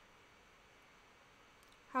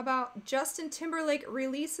 How about Justin Timberlake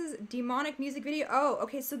releases demonic music video? Oh,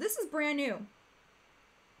 okay, so this is brand new.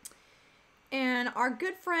 And our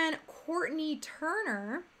good friend Courtney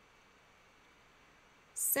Turner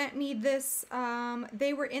sent me this.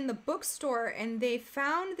 They were in the bookstore and they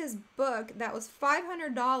found this book that was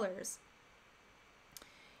 $500.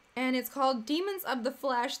 And it's called Demons of the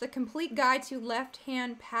Flesh, The Complete Guide to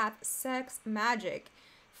Left-Hand Path Sex Magic.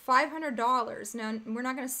 $500. Now, we're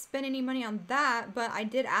not going to spend any money on that, but I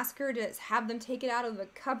did ask her to have them take it out of the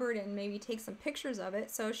cupboard and maybe take some pictures of it.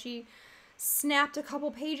 So she snapped a couple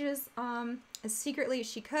pages as secretly as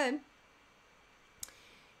she could.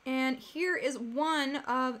 And here is one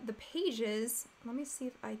of the pages. Let me see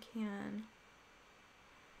if I can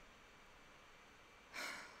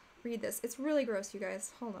read this. It's really gross, you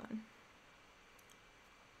guys. Hold on.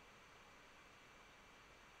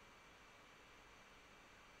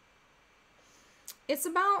 It's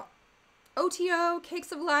about OTO,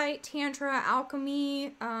 Cakes of Light, Tantra,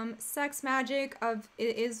 Alchemy, sex magic.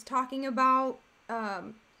 It is talking about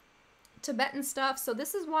Tibetan stuff. So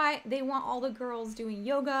this is why they want all the girls doing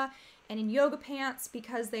yoga and in yoga pants,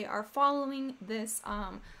 because they are following this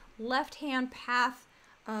left-hand path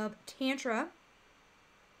of Tantra.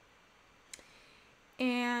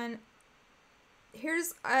 And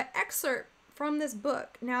here's an excerpt from this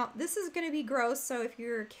book. Now, this is going to be gross, so if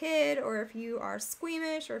you're a kid or if you are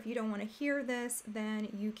squeamish or if you don't want to hear this, then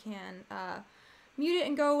you can mute it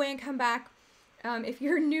and go away and come back. If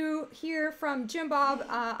you're new here from Jim Bob,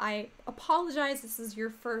 I apologize. This is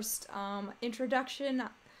your first introduction,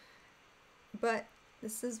 but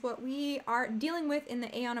this is what we are dealing with in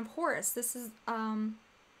the Aeon of Horus. This is from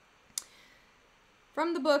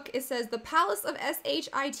the book. It says, The Palace of Shit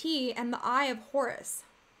and the Eye of Horus.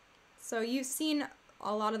 So you've seen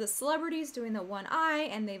a lot of the celebrities doing the one eye,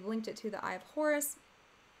 and they've linked it to the Eye of Horus.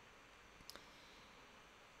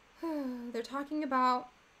 They're talking about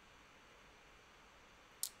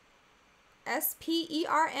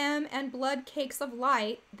SPERM and blood cakes of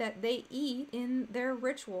light that they eat in their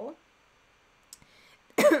ritual.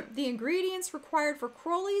 The ingredients required for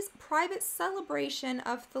Crowley's private celebration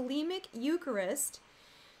of Thelemic Eucharist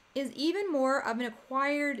is even more of an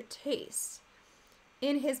acquired taste.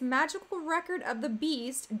 In his magical record of the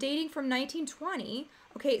beast, dating from 1920,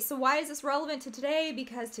 okay, so why is this relevant to today?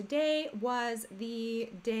 Because today was the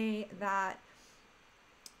day that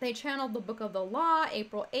they channeled the Book of the Law,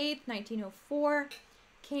 April 8th, 1904,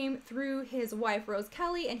 came through his wife, Rose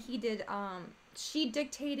Kelly, and he did she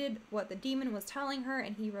dictated what the demon was telling her,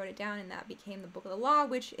 and he wrote it down, and that became the Book of the Law,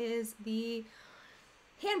 which is the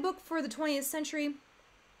handbook for the 20th century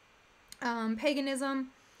paganism.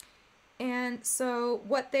 And so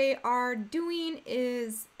what they are doing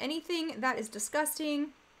is anything that is disgusting.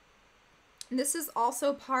 This is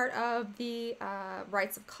also part of the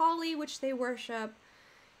rites of Kali, which they worship.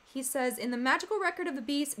 He says, in the magical record of the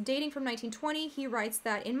beast, dating from 1920, he writes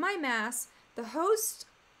that in my mass, the host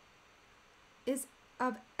is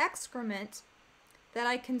of excrement that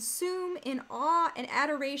I consume in awe and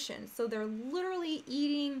adoration. So they're literally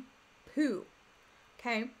eating poo.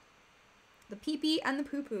 Okay? The pee-pee and the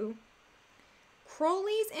poo-poo.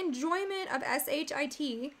 Crowley's enjoyment of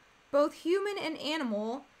SHIT, both human and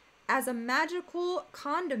animal, as a magical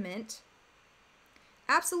condiment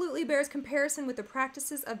absolutely bears comparison with the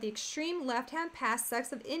practices of the extreme left-hand path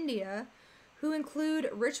sects of India, who include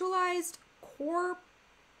ritualized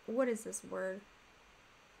what is this word?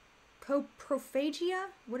 Coprophagia?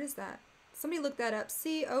 What is that? Somebody look that up.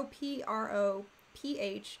 Coprophagia.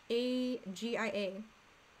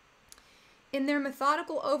 In their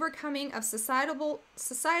methodical overcoming of societal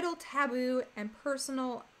taboo and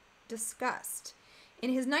personal disgust. In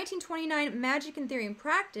his 1929 Magic in Theory and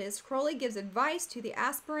Practice, Crowley gives advice to the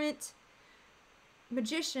aspirant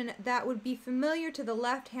magician that would be familiar to the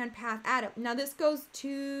left-hand path adept. Now this goes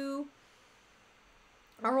to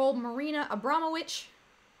our old Marina Abramovich,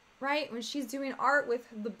 right? When she's doing art with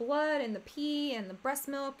the blood and the pee and the breast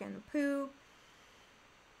milk and the poo.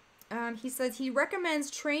 He says he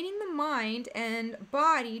recommends training the mind and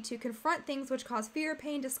body to confront things which cause fear,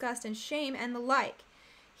 pain, disgust, and shame, and the like.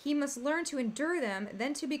 He must learn to endure them,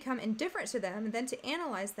 then to become indifferent to them, then to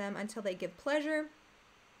analyze them until they give pleasure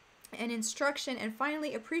and instruction, and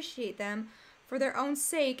finally appreciate them for their own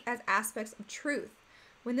sake as aspects of truth.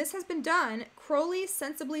 When this has been done, Crowley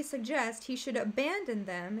sensibly suggests he should abandon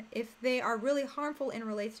them if they are really harmful in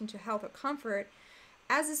relation to health or comfort.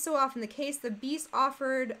 As is so often the case, the beast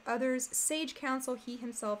offered others sage counsel he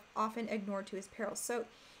himself often ignored to his peril. So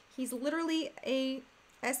he's literally a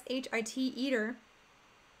SHIT eater.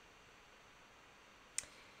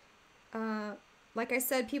 Like I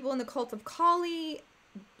said, people in the cult of Kali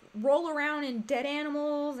roll around in dead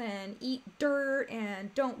animals and eat dirt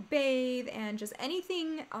and don't bathe, and just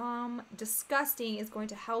anything disgusting is going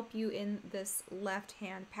to help you in this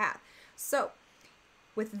left-hand path. So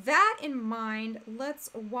with that in mind, let's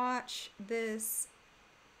watch this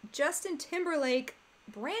Justin Timberlake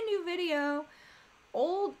brand new video.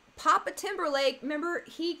 Old Papa Timberlake, remember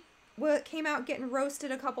he came out getting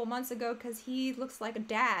roasted a couple months ago because he looks like a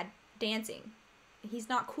dad dancing. He's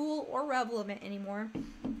not cool or relevant anymore.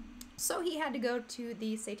 So he had to go to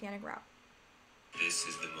the satanic route. This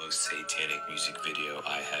is the most satanic music video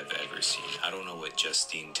I have ever seen. I don't know what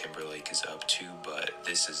Justin Timberlake is up to, but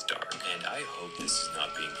this is dark. And I hope this is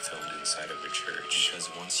not being filmed inside of a church, because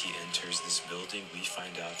once he enters this building, we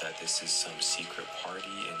find out that this is some secret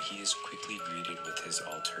party, and he is quickly greeted with his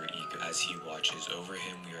alter ego. As he watches over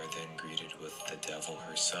him, we are then greeted with the devil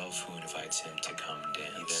herself, who invites him to come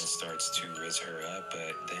dance. He then starts to raise her up,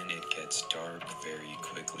 but then it gets dark very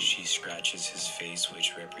quickly. She scratches his face,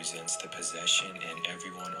 which represents the possession, and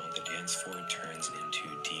everyone on the dance floor turns into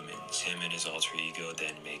demons. Him and his alter ego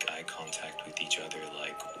then make eye contact with each other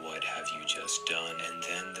like, what have you just done? And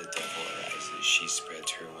then the devil arises. She spreads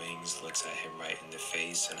her wings, looks at him right in the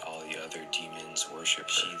face, and all the other demons worship her.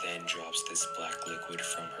 She then drops this black liquid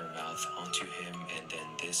from her mouth onto him, and then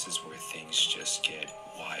this is where things just get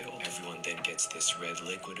wild. Everyone then gets this red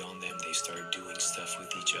liquid on them. They start doing stuff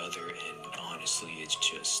with each other, and honestly, it's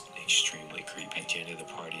just extremely creepy. At the end of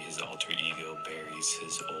the party, his alter ego buries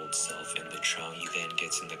his old self in the trunk. He then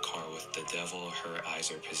gets in the car with the devil. Her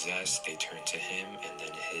eyes are possessed. They turn to him, and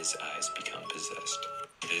then his eyes become possessed.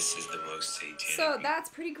 This is the most satanic. So that's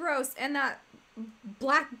pretty gross. And that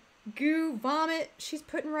black goo vomit she's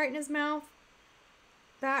putting right in his mouth,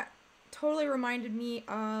 that totally reminded me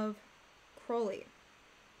of Crowley.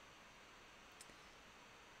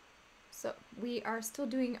 So we are still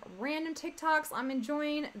doing random TikToks. I'm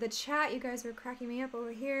enjoying the chat. You guys are cracking me up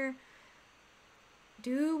over here.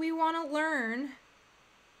 Do we want to learn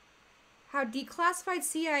how declassified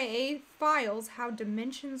CIA files, how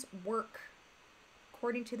dimensions work,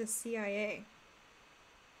 according to the CIA?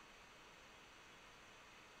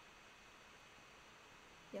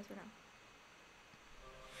 Yes or no?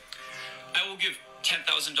 I will give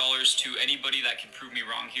 $10,000 to anybody that can prove me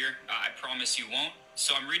wrong here. I promise you won't.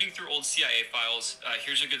 So I'm reading through old CIA files.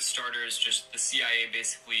 Here's a good starter. Is just the CIA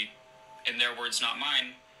basically, in their words, not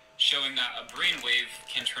mine, showing that a brainwave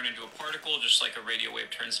can turn into a particle just like a radio wave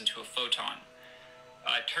turns into a photon.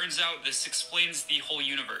 Turns out this explains the whole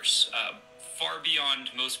universe, far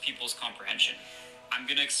beyond most people's comprehension. I'm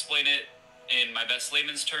going to explain it in my best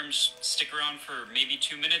layman's terms. Stick around for maybe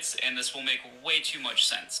 2 minutes, and this will make way too much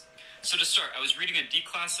sense. So to start, I was reading a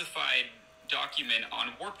declassified document on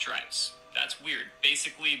warp drives. That's weird.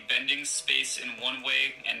 Basically, bending space in one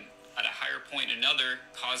way and at a higher point another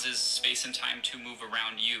causes space and time to move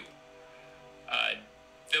around you.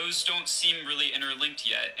 Those don't seem really interlinked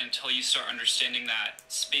yet until you start understanding that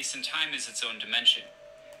space and time is its own dimension.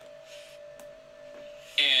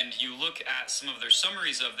 And you look at some of their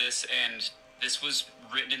summaries of this, and this was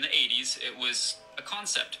written in the 80s. It was a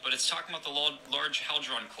concept, but it's talking about the Large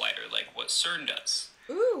Hadron Collider, like what CERN does.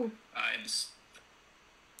 Ooh.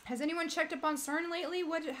 Has anyone checked up on CERN lately?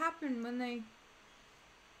 What happened when they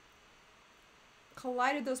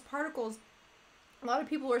collided those particles? A lot of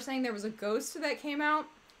people were saying there was a ghost that came out.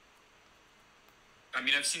 I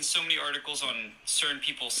mean, I've seen so many articles on CERN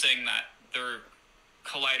people saying that their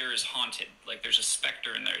collider is haunted. Like, there's a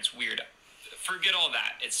specter in there. It's weird. Forget all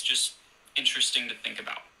that. It's just interesting to think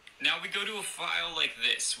about. Now we go to a file like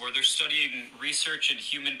this, where they're studying research in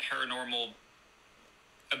human paranormal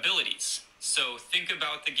abilities. So think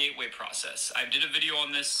about the gateway process. I did a video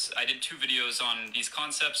on this. I did 2 videos on these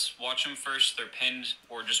concepts. Watch them first. They're pinned,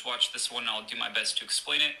 or just watch this one. I'll do my best to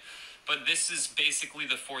explain it. But this is basically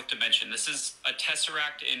the 4th dimension. This is a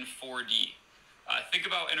tesseract in 4D. Think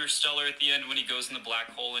about Interstellar at the end when he goes in the black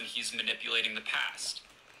hole and he's manipulating the past.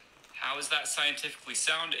 How is that scientifically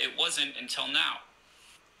sound? It wasn't until now.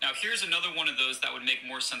 Now here's another one of those that would make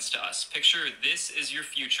more sense to us. Picture this is your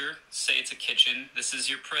future. Say it's a kitchen. This is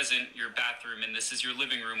your present, your bathroom, and this is your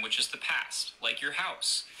living room, which is the past, like your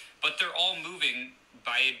house. But they're all moving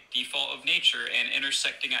by default of nature and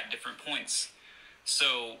intersecting at different points.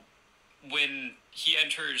 So when he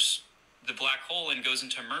enters the black hole and goes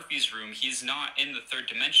into Murphy's room, he's not in the 3rd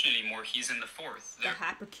dimension anymore. He's in the 4th. The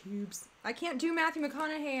hypercubes. I can't do Matthew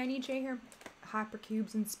McConaughey. I need Jay here.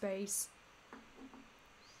 Hypercubes in space.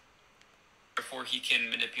 Therefore, he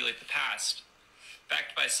can manipulate the past,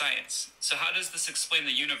 backed by science. So how does this explain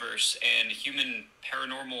the universe and human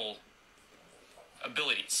paranormal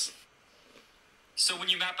abilities? So when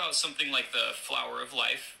you map out something like the flower of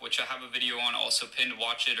life, which I have a video on also pinned,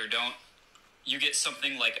 watch it or don't, you get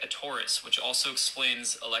something like a torus, which also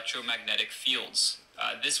explains electromagnetic fields.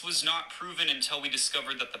 This was not proven until we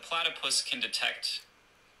discovered that the platypus can detect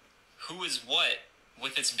who is what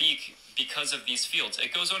with its beak because of these fields.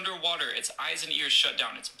 It goes underwater, its eyes and ears shut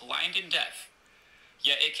down, it's blind and deaf,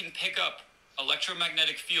 yet it can pick up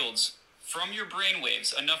electromagnetic fields from your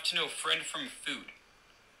brainwaves enough to know friend from food.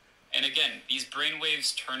 And again, these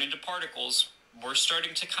brainwaves turn into particles. We're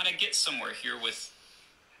starting to kind of get somewhere here with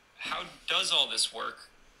how does all this work?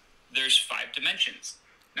 There's 5 dimensions.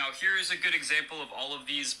 Now here is a good example of all of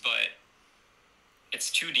these, but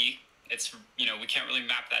it's 2D. It's, you know, we can't really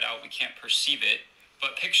map that out. We can't perceive it.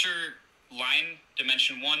 But picture line,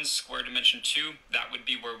 dimension 1, square, dimension 2. That would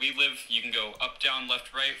be where we live. You can go up, down,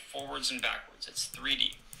 left, right, forwards, and backwards. It's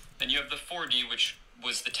 3D. Then you have the 4D, which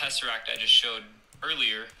was the tesseract I just showed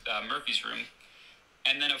earlier, Murphy's room.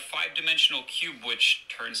 And then a 5-dimensional cube, which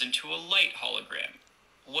turns into a light hologram.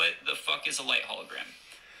 What the fuck is a light hologram?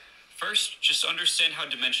 First, just understand how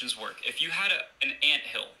dimensions work. If you had an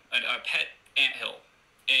anthill, a pet anthill,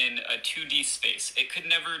 in a 2D space, it could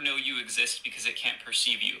never know you exist because it can't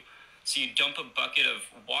perceive you. So you dump a bucket of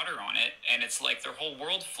water on it, and it's like their whole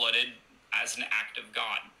world flooded as an act of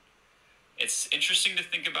God. It's interesting to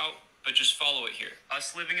think about, but just follow it here.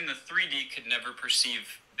 Us living in the 3D could never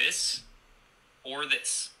perceive this or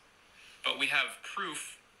this. But we have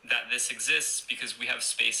proof that this exists because we have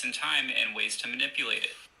space and time and ways to manipulate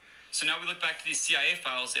it. So now we look back to these CIA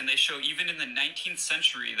files, and they show even in the 19th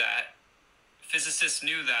century that physicists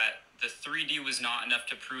knew that the 3D was not enough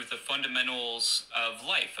to prove the fundamentals of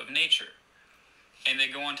life, of nature. And they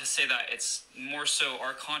go on to say that it's more so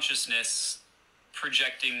our consciousness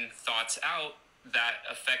projecting thoughts out that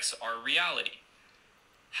affects our reality.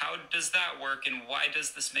 How does that work, and why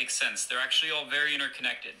does this make sense? They're actually all very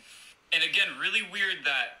interconnected. And again, really weird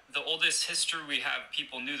that the oldest history we have,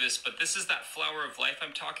 people knew this, but this is that flower of life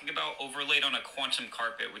I'm talking about overlaid on a quantum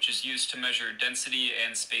carpet, which is used to measure density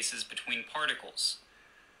and spaces between particles.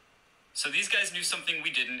 So these guys knew something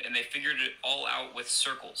we didn't, and they figured it all out with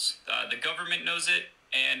circles. The government knows it,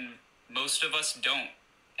 and most of us don't.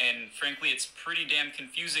 And frankly, it's pretty damn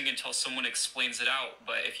confusing until someone explains it out.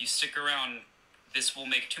 But if you stick around, this will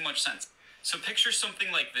make too much sense. So picture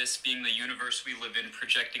something like this being the universe we live in,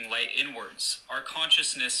 projecting light inwards. Our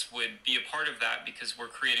consciousness would be a part of that because we're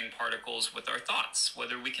creating particles with our thoughts.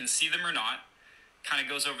 Whether we can see them or not, kind of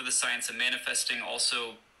goes over the science of manifesting,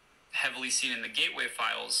 also heavily seen in the Gateway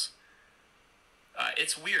Files.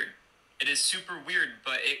 It's weird. It is super weird,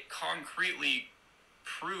 but it concretely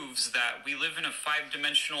proves that we live in a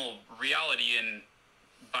 5-dimensional reality, and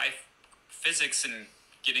by physics and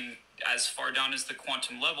getting as far down as the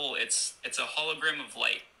quantum level, it's a hologram of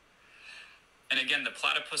light. And again, the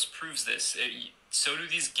platypus proves this. So do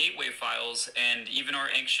these Gateway Files and even our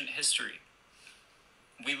ancient history.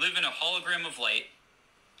 We live in a hologram of light.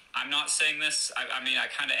 I'm not saying this, I mean, I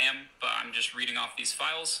kind of am, but I'm just reading off these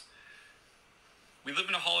files. We live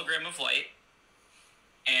in a hologram of light,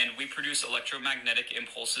 and we produce electromagnetic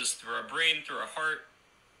impulses through our brain, through our heart,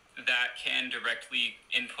 that can directly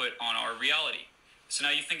input on our reality. So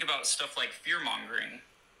now you think about stuff like fear-mongering,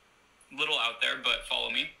 little out there, but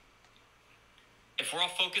follow me. If we're all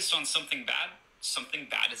focused on something bad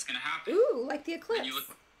is going to happen. Ooh, like the eclipse. And you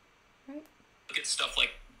look at stuff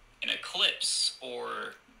like an eclipse,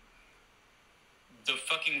 or the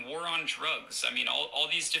fucking war on drugs. I mean, all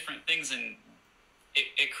these different things, and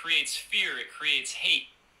it creates fear, it creates hate.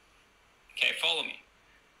 Okay, follow me.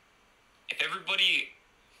 If everybody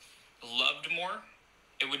loved more,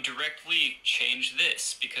 it would directly change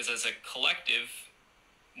this, because as a collective,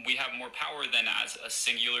 we have more power than as a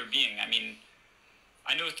singular being. I mean,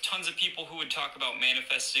 I know tons of people who would talk about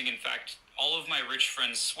manifesting. In fact, all of my rich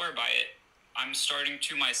friends swear by it. I'm starting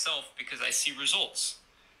to myself because I see results.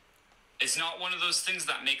 It's not one of those things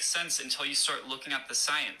that makes sense until you start looking at the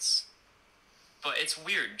science. But it's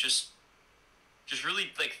weird. Just really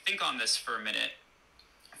think on this for a minute.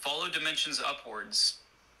 Follow dimensions upwards,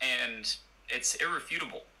 and it's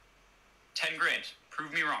irrefutable. 10 grand.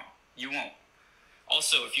 Prove me wrong. You won't.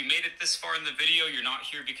 Also, if you made it this far in the video, you're not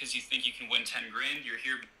here because you think you can win 10 grand. You're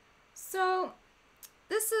here. So,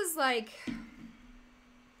 this is like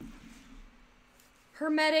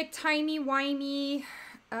hermetic, timey-wimey,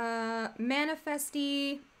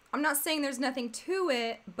 manifesty. I'm not saying there's nothing to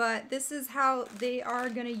it, but this is how they are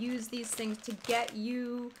going to use these things to get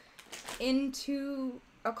you into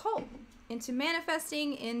a cult, into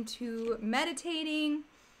manifesting, into meditating,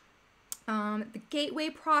 the gateway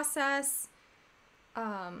process.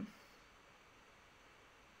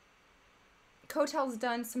 Kotel's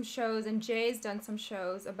done some shows, and Jay's done some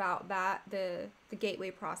shows about that, the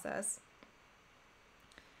gateway process.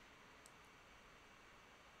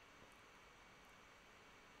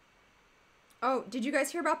 Oh, did you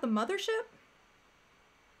guys hear about the mothership?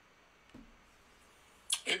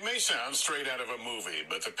 It may sound straight out of a movie,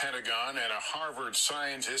 but the Pentagon and a Harvard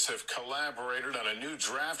scientist have collaborated on a new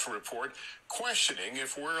draft report questioning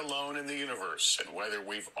if we're alone in the universe and whether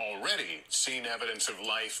we've already seen evidence of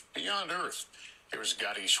life beyond Earth. Here's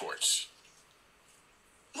Gotti Schwartz.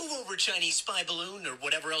 Move over, Chinese spy balloon, or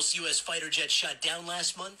whatever else U.S. fighter jet shot down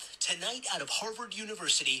last month. Tonight, out of Harvard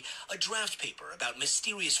University, a draft paper about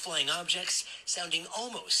mysterious flying objects sounding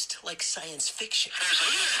almost like science fiction.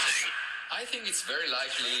 I think it's very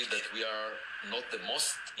likely that we are not the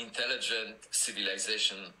most intelligent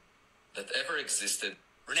civilization that ever existed.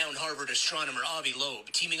 Renowned Harvard astronomer Avi Loeb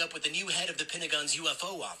teaming up with the new head of the Pentagon's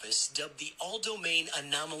UFO office, dubbed the All-Domain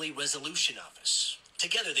Anomaly Resolution Office.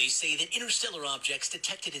 Together, they say that interstellar objects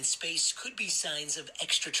detected in space could be signs of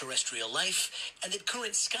extraterrestrial life, and that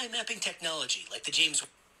current sky mapping technology, like the James...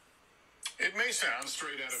 It may sound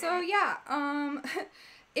straight out of... So, yeah,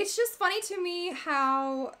 it's just funny to me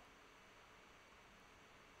how...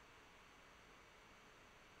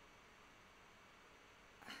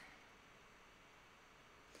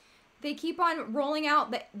 they keep on rolling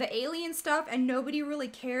out the alien stuff, and nobody really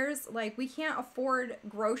cares. Like, we can't afford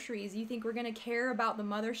groceries. You think we're going to care about the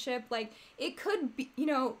mothership? Like, it could be, you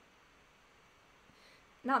know,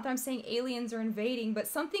 not that I'm saying aliens are invading, but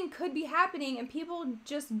something could be happening, and people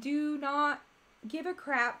just do not give a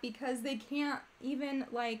crap because they can't even,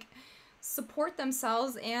 like, support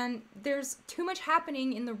themselves, and there's too much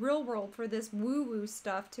happening in the real world for this woo-woo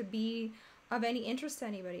stuff to be of any interest to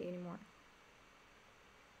anybody anymore.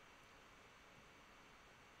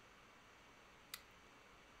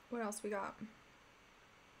 What else we got?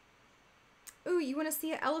 Ooh, you want to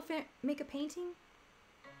see an elephant make a painting?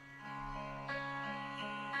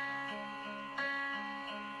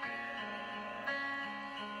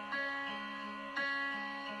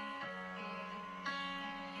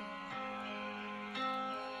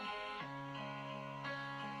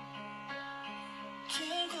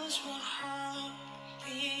 There goes my heart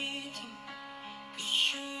beating,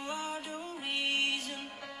 but you are the reason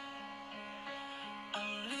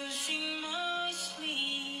I'm losing my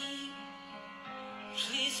sleep.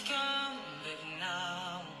 Please come back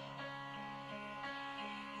now.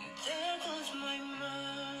 There goes my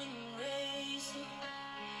mind racing.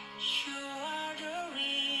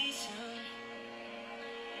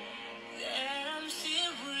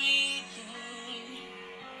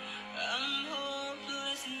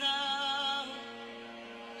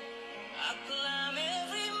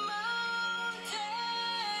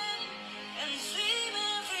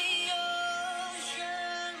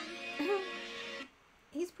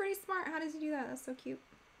 Everybody's smart. How does he do that? That's so cute.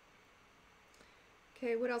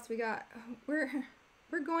 Okay, what else we got? We're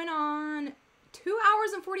going on 2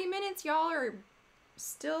 hours and 40 minutes. Y'all are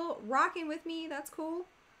still rocking with me. That's cool.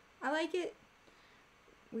 I like it.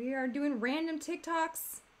 We are doing random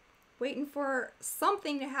TikToks, waiting for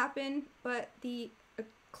something to happen, but the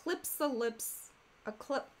Eclipse,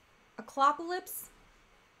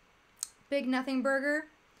 Big Nothing Burger.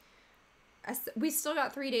 We still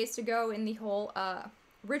got 3 days to go in the whole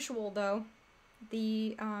ritual, though.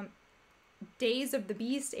 The Days of the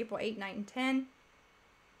Beast, April 8, 9, and 10.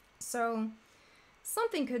 So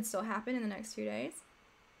something could still happen in the next 2 days.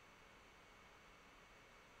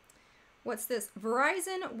 What's this?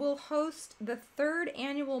 Verizon will host the 3rd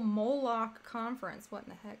annual Moloch conference. What in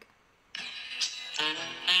the heck?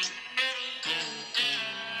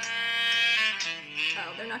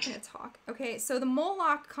 Oh, they're not going to talk. Okay, so the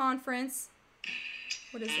Moloch conference.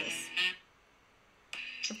 What is this?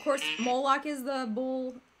 Of course, Moloch is the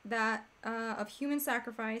bull that of human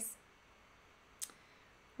sacrifice.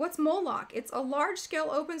 What's Moloch? It's a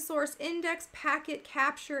large-scale open-source index, packet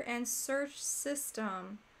capture, and search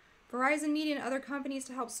system. Verizon Media and other companies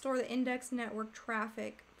to help store the index network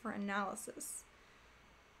traffic for analysis.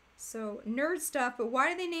 So, nerd stuff, but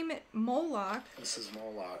why do they name it Moloch? This is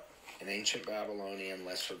Moloch, an ancient Babylonian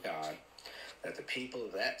lesser god that the people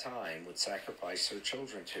of that time would sacrifice their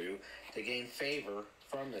children to gain favor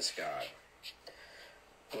from this god.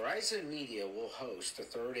 Verizon Media will host the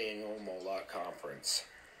 3rd annual Moloch conference.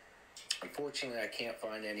 Unfortunately, I can't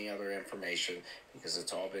find any other information because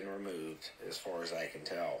it's all been removed as far as I can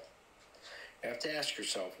tell. You have to ask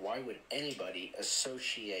yourself, why would anybody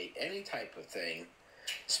associate any type of thing,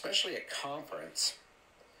 especially a conference,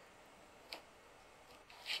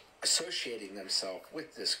 associating themselves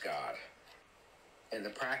with this god and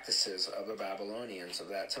the practices of the Babylonians of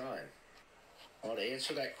that time? Well, to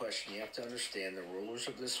answer that question, you have to understand the rulers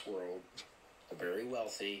of this world, the very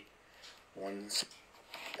wealthy, ones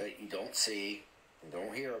that you don't see and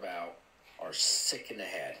don't hear about, are sick in the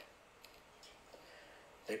head.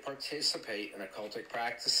 They participate in occultic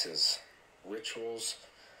practices, rituals,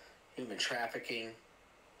 human trafficking,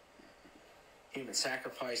 human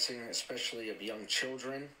sacrificing, especially of young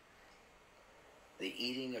children, the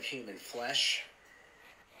eating of human flesh.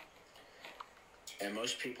 And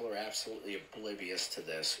most people are absolutely oblivious to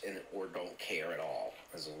this or don't care at all,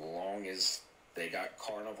 as long as they got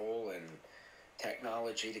carnival and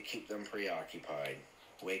technology to keep them preoccupied.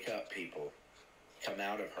 Wake up, people. Come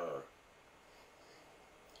out of her.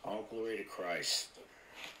 All glory to Christ.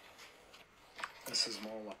 This is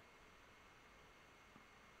Moloch.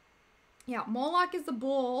 Yeah, Moloch is the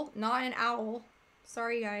bull, not an owl.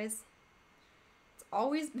 Sorry, guys. It's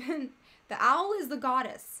always been... The owl is the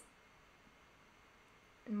goddess.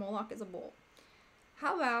 And Moloch is a bull.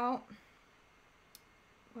 How about...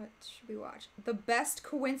 What should we watch? The Best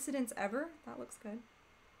Coincidence Ever? That looks good.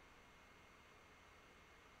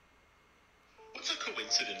 What's a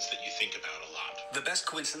coincidence that you think about a lot? The best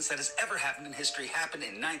coincidence that has ever happened in history happened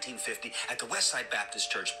in 1950 at the Westside Baptist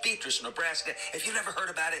Church, Beatrice, Nebraska. If you've never heard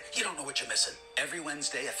about it, you don't know what you're missing. Every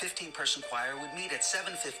Wednesday, a 15-person choir would meet at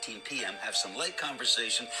 7:15 p.m., have some light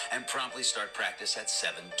conversation, and promptly start practice at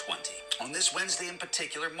 7:20. On this Wednesday in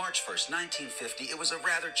particular, March 1st, 1950, it was a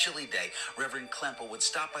rather chilly day. Reverend Klemple would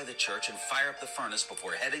stop by the church and fire up the furnace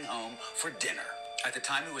before heading home for dinner. At the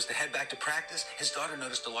time he was to head back to practice, his daughter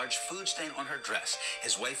noticed a large food stain on her dress.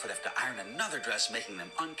 His wife would have to iron another dress, making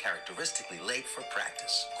them uncharacteristically late for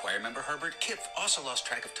practice. Choir member Herbert Kipf also lost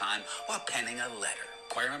track of time while penning a letter.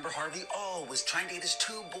 Choir member Harvey All was trying to get his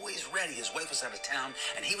 2 boys ready. His wife was out of town,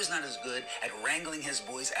 and he was not as good at wrangling his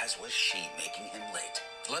boys as was she, making him late.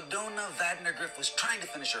 LaDonna Vadner-Griff was trying to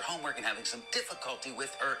finish her homework and having some difficulty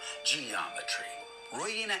with her geometry.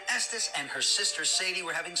 Royina Estes and her sister Sadie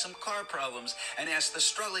were having some car problems and asked the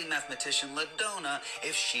struggling mathematician LaDonna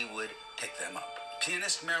if she would pick them up.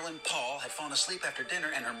 Pianist Marilyn Paul had fallen asleep after dinner,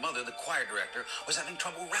 and her mother, the choir director, was having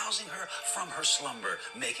trouble rousing her from her slumber,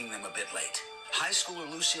 making them a bit late. High schooler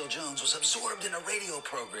Lucille Jones was absorbed in a radio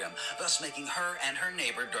program, thus making her and her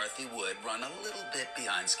neighbor Dorothy Wood run a little bit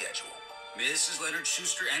behind schedule. Mrs. Leonard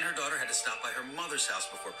Schuster and her daughter had to stop by her mother's house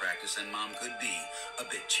before practice, and Mom could be a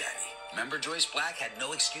bit chatty. Member Joyce Black had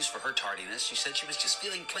no excuse for her tardiness. She said she was just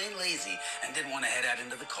feeling plain lazy and didn't want to head out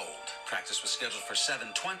into the cold. Practice was scheduled for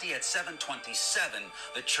 7:20. At 7:27,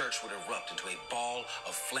 the church would erupt into a ball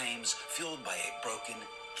of flames fueled by a broken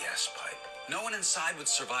gas pipe. No one inside would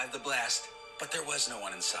survive the blast, but there was no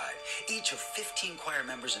one inside. Each of 15 choir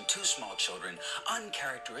members and 2 small children,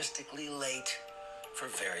 uncharacteristically late for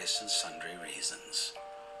various and sundry reasons.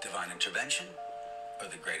 Divine intervention or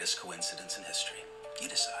the greatest coincidence in history? You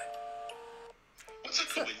decide. What's a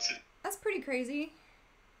coincidence? That's pretty crazy.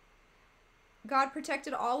 God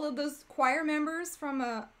protected all of those choir members from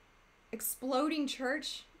a exploding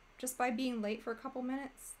church just by being late for a couple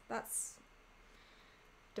minutes. That's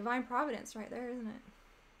divine providence right there, isn't it?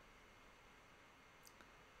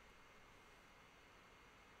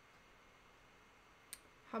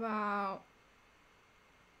 How about...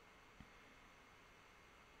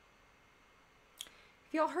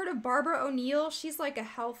 Have y'all heard of Barbara O'Neill? She's like a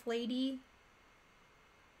health lady.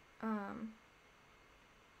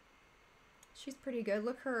 She's pretty good.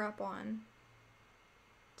 Look her up on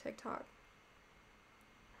TikTok.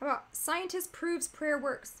 How about scientist proves prayer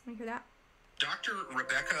works? Want to hear that? Dr.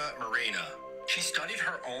 Rebecca Marina, she studied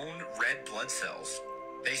her own red blood cells.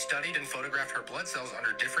 They studied and photographed her blood cells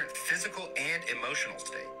under different physical and emotional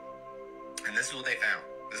state. And this is what they found.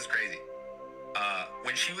 This is crazy.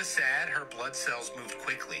 When she was sad, her blood cells moved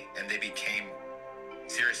quickly and they became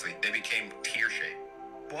tear-shaped.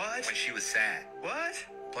 What? When she was sad. What?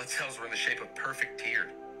 Blood cells were in the shape of perfect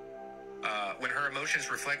tears. When her emotions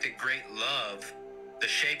reflected great love, the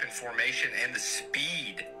shape and formation and the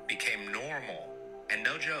speed became normal. And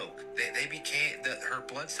no joke, her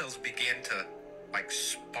blood cells began to like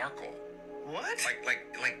sparkle. What?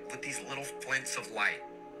 Like with these little glints of light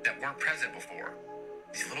that weren't present before.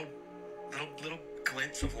 These little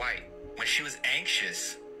glints of light. When she was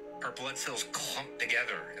anxious, her blood cells clumped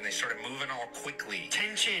together and they started moving all quickly.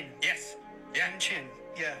 Tension. Yes. Yeah. Tension.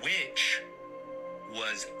 Yeah. Which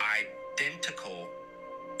was identical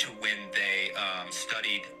to when they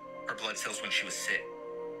studied her blood cells when she was sick.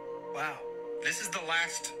 Wow. This is the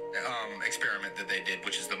last experiment that they did,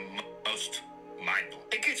 which is the most mind-blowing.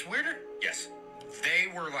 It gets weirder? Yes. They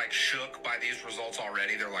were like shook by these results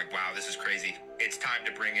already. They're like, wow, this is crazy. It's time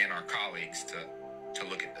to bring in our colleagues to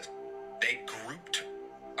look at this. They grouped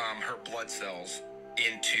her blood cells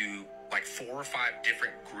into like 4 or 5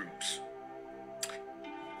 different groups.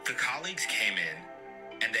 The colleagues came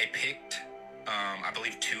in and they picked, I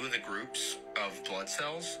believe, 2 of the groups of blood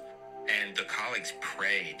cells, and the colleagues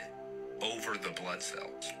prayed over the blood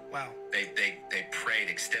cells. Wow. They prayed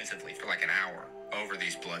extensively for like an hour over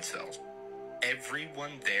these blood cells.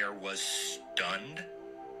 Everyone there was stunned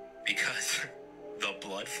because the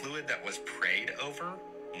blood fluid that was prayed over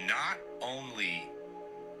not only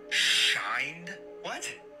shined,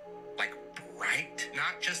 like bright,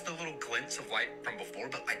 not just the little glints of light from before,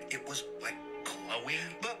 but like it was like glowing.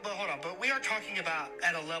 But hold on, but we are talking about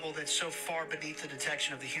at a level that's so far beneath the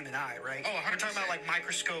detection of the human eye, right? Oh, 100%. We're talking about like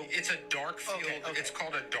microscope. It's a dark field. Okay. It's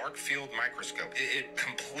called a dark field microscope. It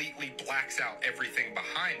completely blacks out everything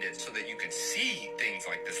behind it so that you could see things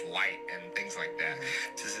like this light and things like that.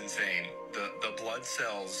 This is insane. The blood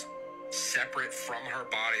cells separate from her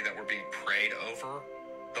body that were being prayed over,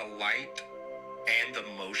 the light and the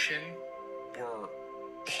motion were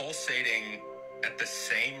pulsating at the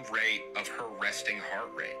same rate of her resting heart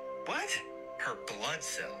rate. What? Her blood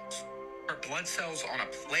cells. Her blood cells on a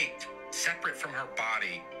plate, separate from her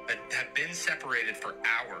body, that have been separated for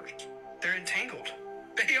hours. They're entangled.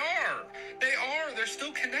 They are. They're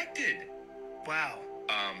still connected. Wow.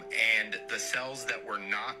 And the cells that were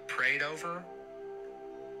not prayed over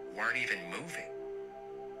weren't even moving.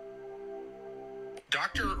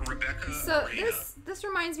 Dr. Rebecca So Marina. this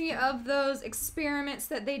reminds me of those experiments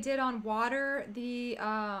that they did on water, the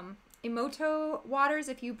Emoto waters.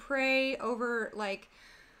 If you pray over like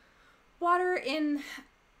water in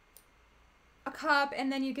a cup and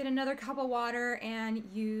then you get another cup of water and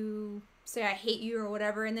you say I hate you or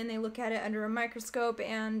whatever, and then they look at it under a microscope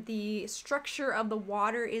and the structure of the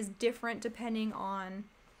water is different depending on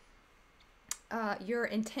your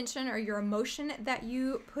intention or your emotion that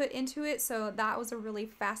you put into it. So that was a really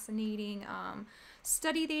fascinating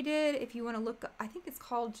study they did. If you want to look, I think it's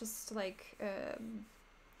called just like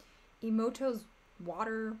Emoto's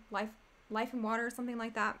water, life in water or something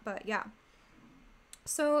like that. But yeah.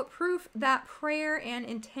 So proof that prayer and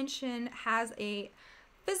intention has a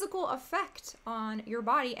physical effect on your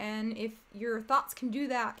body, and if your thoughts can do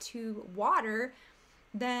that to water,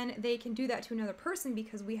 then they can do that to another person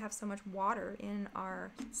because we have so much water in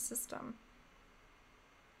our system.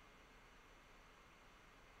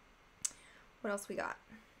 What else we got?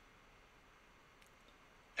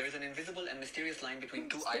 There is an invisible and mysterious line between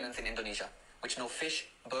 2 islands in Indonesia, which no fish,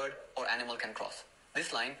 bird, or animal can cross.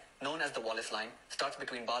 This line, known as the Wallace Line, starts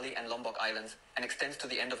between Bali and Lombok Islands and extends to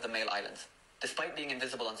the end of the Male Islands. Despite being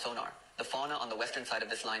invisible on sonar, the fauna on the western side of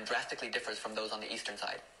this line drastically differs from those on the eastern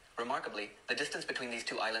side. Remarkably, the distance between these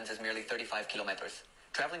 2 islands is merely 35 kilometers.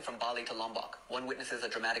 Traveling from Bali to Lombok, one witnesses a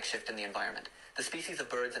dramatic shift in the environment. The species of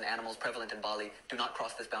birds and animals prevalent in Bali do not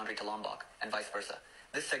cross this boundary to Lombok, and vice versa.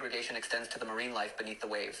 This segregation extends to the marine life beneath the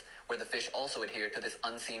waves, where the fish also adhere to this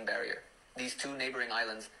unseen barrier. These two neighboring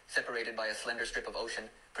islands, separated by a slender strip of ocean,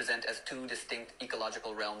 present as two distinct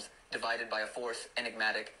ecological realms, divided by a force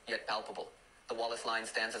enigmatic yet palpable. The Wallace Line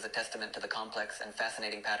stands as a testament to the complex and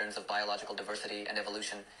fascinating patterns of biological diversity and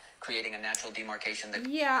evolution, creating a natural demarcation that...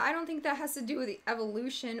 Yeah, I don't think that has to do with the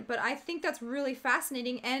evolution, but I think that's really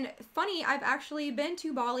fascinating and funny. I've actually been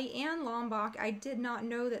to Bali and Lombok. I did not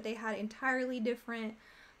know that they had entirely different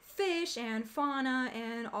fish and fauna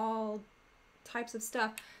and all types of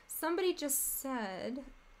stuff. Somebody just said,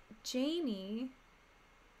 Jamie,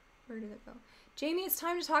 where did it go? Jamie, it's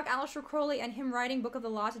time to talk Aleister Crowley and him writing Book of the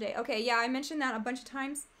Law today. Okay, yeah, I mentioned that a bunch of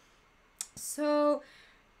times. So,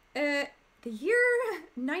 the year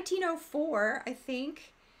 1904, I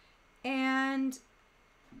think, and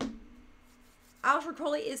Aleister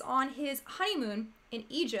Crowley is on his honeymoon in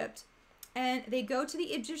Egypt, and they go to the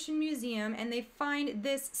Egyptian Museum, and they find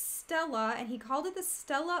this stela, and he called it the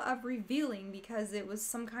Stela of Revealing, because it was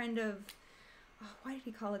some kind of, oh, why did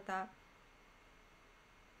he call it that?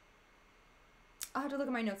 I'll have to look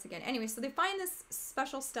at my notes again. Anyway, so they find this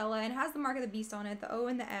special stela, and it has the mark of the beast on it, the O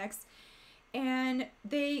and the X, and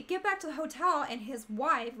they get back to the hotel, and his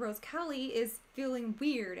wife, Rose Kelly, is feeling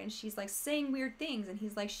weird, and she's like saying weird things, and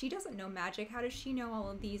he's like, she doesn't know magic. How does she know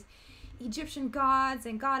all of these Egyptian gods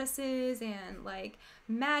and goddesses and like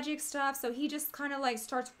magic stuff? So he just kind of like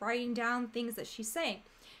starts writing down things that she's saying.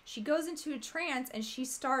 She goes into a trance, and she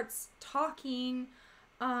starts talking,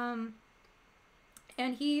 and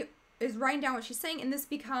he is writing down what she's saying, and this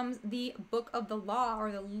becomes the Book of the Law,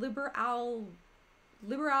 or the Liber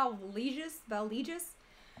Valigus.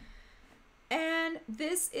 And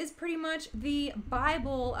this is pretty much the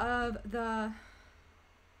Bible of the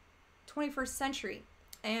 21st century.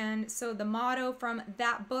 And so the motto from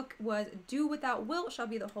that book was, do without will shall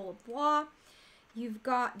be the whole of the law. You've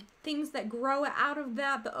got things that grow out of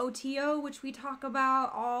that, the OTO, which we talk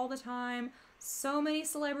about all the time. So many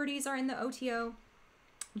celebrities are in the OTO.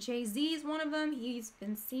 Jay-Z is one of them. He's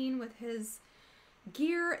been seen with his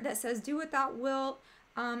gear that says do without will.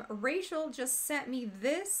 Rachel just sent me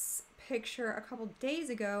this picture a couple days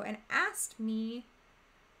ago and asked me,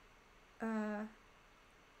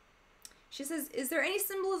 she says, is there any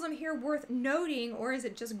symbolism here worth noting, or is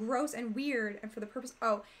it just gross and weird and for the purpose?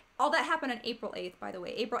 Oh, all that happened on April 8th, by the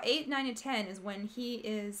way. April 8th, 9, and 10 is when he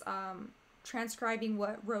is transcribing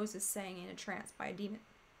what Rose is saying in a trance by a demon.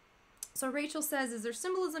 So Rachel says, is there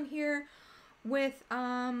symbolism here with,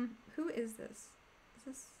 who is this? Is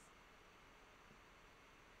this,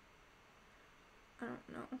 I don't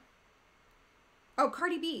know. Oh,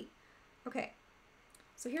 Cardi B. Okay.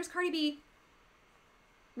 So here's Cardi B.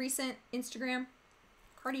 Recent Instagram.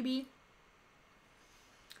 Cardi B.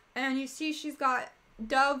 And you see she's got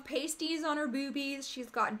dove pasties on her boobies. She's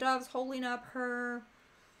got doves holding up her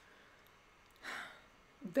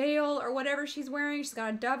veil or whatever she's wearing. She's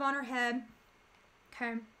got a dove on her head.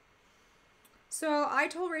 Okay. So I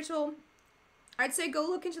told Rachel, I'd say go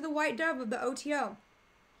look into the white dove of the OTO.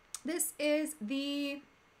 This is the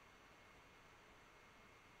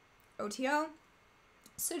OTO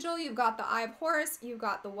sigil. You've got the Eye of Horus. You've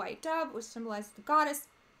got the white dove, which symbolizes the goddess.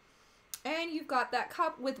 And you've got that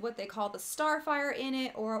cup with what they call the starfire in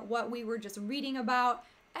it, or what we were just reading about.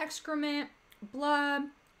 Excrement, blood,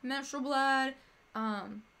 menstrual blood,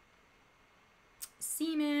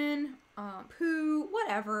 semen, poo,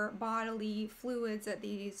 whatever bodily fluids that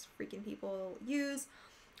these freaking people use.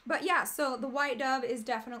 But yeah, so the white dove is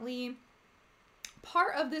definitely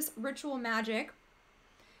part of this ritual magic.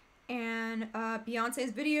 And Beyonce's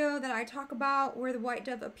video that I talk about where the white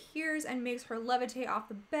dove appears and makes her levitate off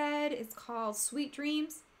the bed is called Sweet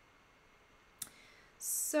Dreams.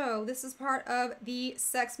 So this is part of the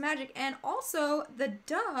sex magic. And also the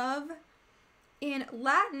dove in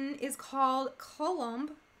Latin is called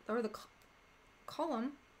columb, or the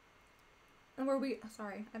column. And where we,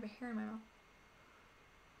 sorry, I have a hair in my mouth.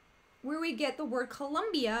 Where we get the word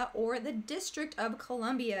Columbia, or the District of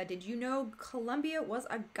Columbia. Did you know Columbia was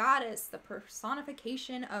a goddess, the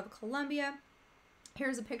personification of Columbia?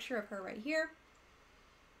 Here's a picture of her right here.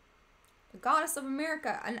 The goddess of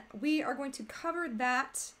America. And we are going to cover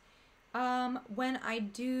that when I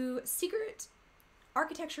do Secret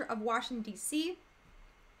Architecture of Washington, D.C.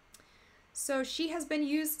 So she has been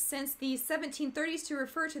used since the 1730s to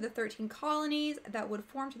refer to the 13 colonies that would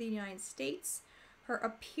form to the United States. Her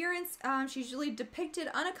appearance, she's usually depicted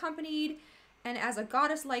unaccompanied and as a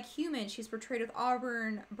goddess-like human. She's portrayed with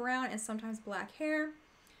auburn, brown, and sometimes black hair.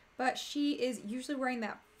 but she is usually wearing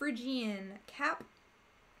that Phrygian cap.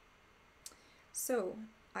 So,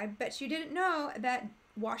 I bet you didn't know that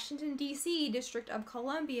Washington, D.C., District of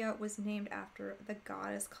Columbia, was named after the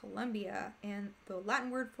goddess Columbia, and the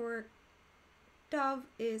Latin word for dove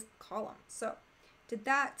is column. So, did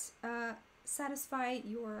that satisfy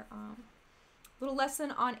your little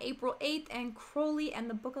lesson on April 8th and Crowley and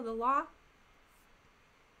the Book of the Law?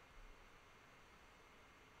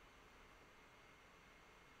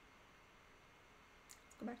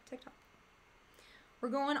 Let's go back to TikTok. We're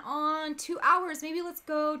going on 2 hours. Maybe let's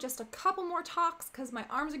go just a couple more talks because my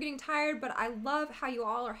arms are getting tired, but I love how you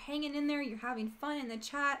all are hanging in there. You're having fun in the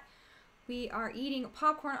chat. We are eating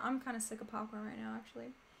popcorn. I'm kind of sick of popcorn right now,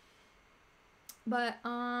 actually. But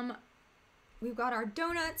we've got our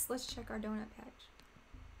donuts. Let's check our donut patch.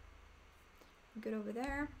 Good over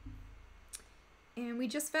there. And we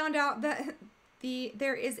just found out that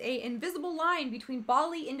there is a invisible line between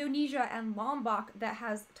Bali, Indonesia, and Lombok that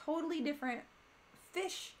has totally different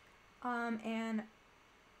fish and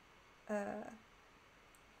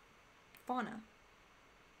fauna,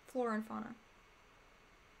 flora and fauna.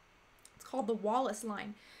 It's called the Wallace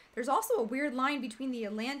Line. There's also a weird line between the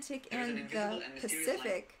Atlantic and the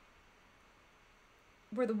Pacific,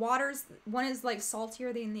 where the waters, one is like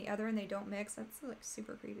saltier than the other and they don't mix. That's like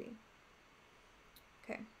super creepy.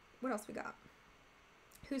 Okay, what else we got?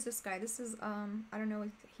 Who's this guy? This is, I don't know what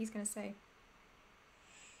he's gonna say.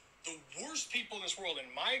 The worst people in this world,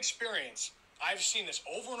 in my experience, I've seen this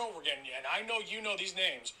over and over again, and I know you know these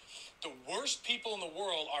names. The worst people in the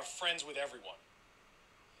world are friends with everyone.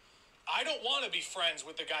 I don't want to be friends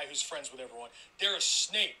with the guy who's friends with everyone. They're a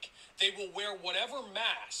snake. They will wear whatever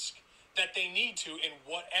mask that they need to in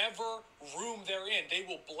whatever room they're in. They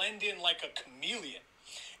will blend in like a chameleon.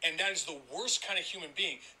 And that is the worst kind of human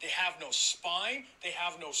being. They have no spine. They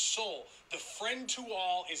have no soul. The friend to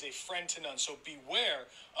all is a friend to none. So beware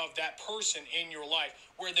of that person in your life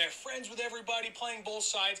where they're friends with everybody, playing both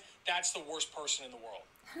sides. That's the worst person in the world.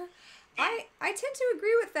 I tend to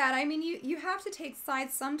agree with that. I mean, you have to take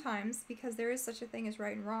sides sometimes because there is such a thing as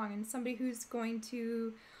right and wrong. And somebody who's going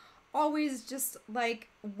to always just like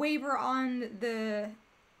waver on the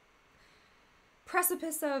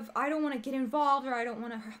precipice of I don't want to get involved or I don't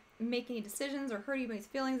want to make any decisions or hurt anybody's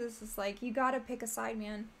feelings. It's just like you gotta pick a side,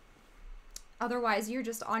 man. Otherwise, you're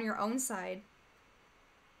just on your own side.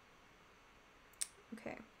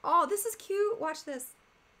 Okay. Oh, this is cute. Watch this.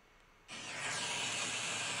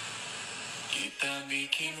 Kita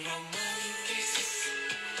bikin romantis,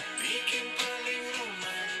 bikin paling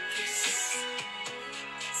romantis,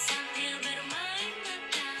 sambil bermain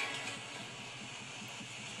mata.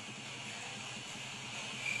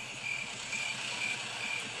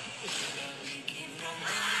 Kita bikin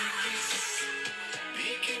romantis,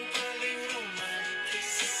 bikin paling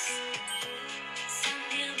romantis,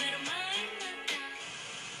 sambil bermain mata.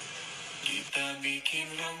 Kita bikin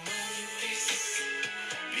romantis,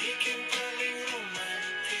 bikin paling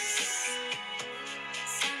romantis,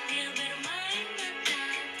 sambil bermain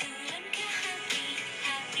mata. Tuan ke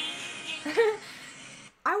hati-hati.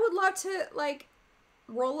 I would love to like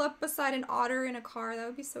roll up beside an otter in a car. That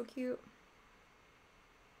would be so cute.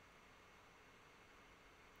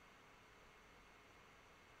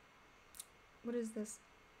 What is this?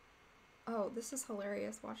 Oh, this is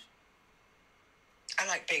hilarious. Watch. I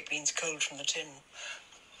like baked beans cold from the tin.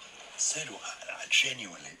 So do I.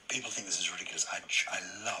 Genuinely, people think this is ridiculous. I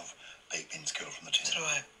love baked beans cold from the tin. So do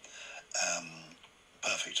I.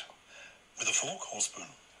 Perfect. With a fork or spoon?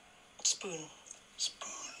 Spoon.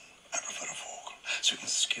 Spoon. I prefer a fork, so you can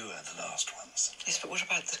skewer the last ones. Yes, but what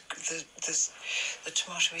about the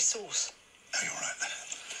tomatoey sauce? Oh, you're right.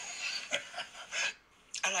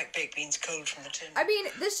 I like baked beans cold from the tin. I mean,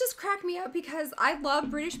 this just cracked me up because I love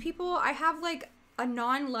British people. I have like a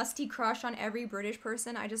non-lusty crush on every British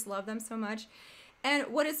person. I just love them so much. And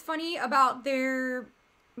what is funny about their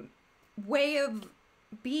way of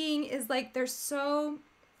being is like they're so...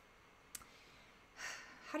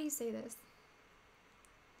 How do you say this?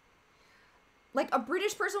 Like a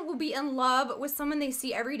British person will be in love with someone they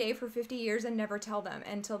see every day for 50 years and never tell them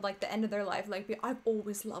until like the end of their life. Like, I've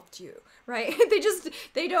always loved you, right?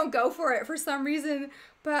 they don't go for it for some reason.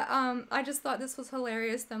 But I just thought this was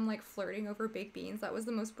hilarious, them like flirting over baked beans. That was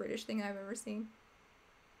the most British thing I've ever seen.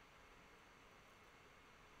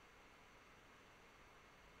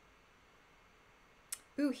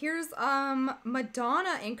 Ooh, here's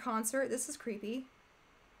Madonna in concert. This is creepy.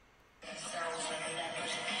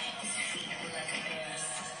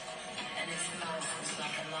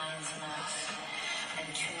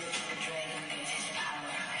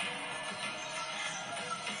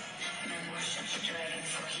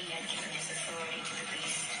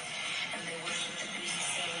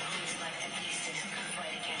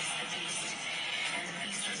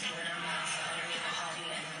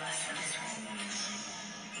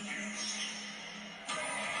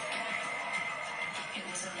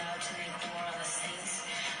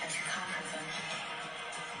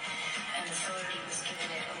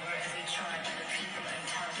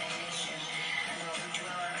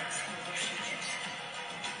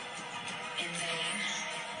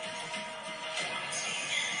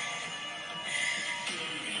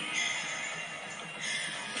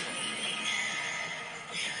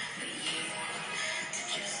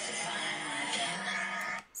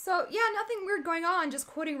 So, yeah, nothing weird going on, just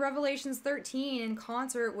quoting Revelations 13 in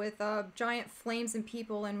concert with giant flames and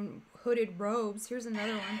people in hooded robes. Here's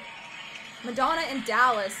another one. Madonna in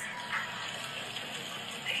Dallas.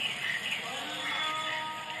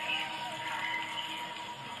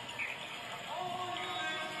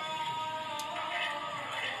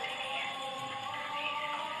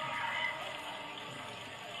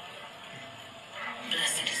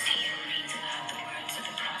 Blessed is he who reads aloud the words of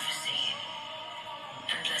the prophecy,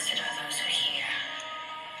 and blessed are those who hear,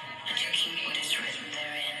 and who keep what is written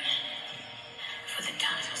therein, for the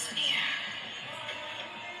time is near.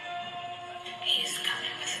 He is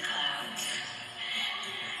coming with the clouds,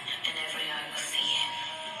 and every eye will see him,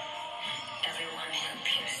 everyone who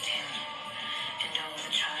pierced him, and all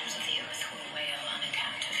the tribes of the earth will wail on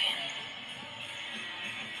account of him.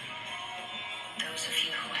 Those of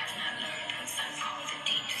you who have not learned what some call the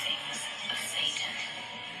deep things of Satan,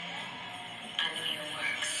 I know your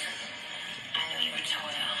works, I know your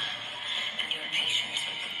toil, and your patience.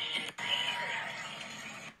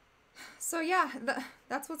 So yeah,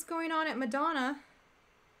 that's what's going on at Madonna.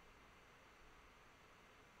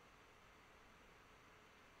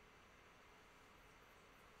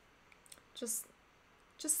 Just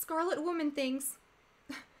Scarlet Woman things.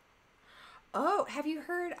 Oh, have you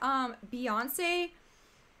heard Beyonce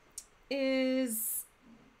is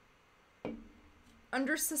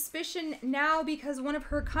under suspicion now because one of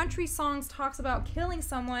her country songs talks about killing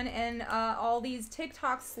someone, and all these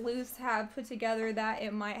TikTok sleuths have put together that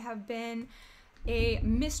it might have been a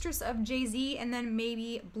mistress of Jay-Z, and then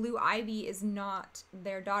maybe Blue Ivy is not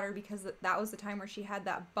their daughter because that was the time where she had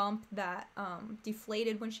that bump that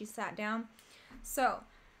deflated when she sat down. So,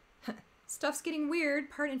 stuff's getting weird,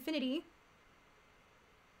 part infinity.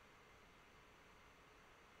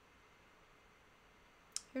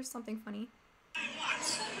 Here's something funny.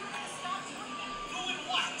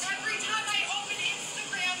 Every time I open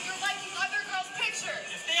Instagram, you're liking other girls' pictures.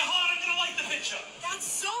 If they're hot, I'm gonna like the picture. That's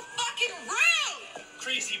so fucking rude.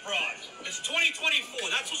 Crazy broad. It's 2024.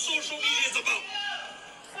 That's what social media is about.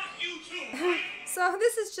 Fuck you too. So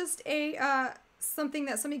this is just a something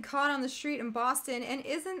that somebody caught on the street in Boston, and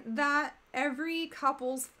isn't that every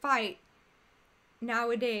couple's fight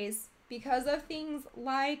nowadays because of things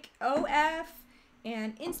like OF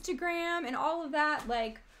and Instagram and all of that?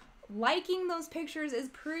 Like, liking those pictures is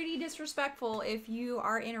pretty disrespectful if you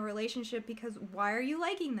are in a relationship, because why are you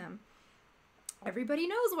liking them? Everybody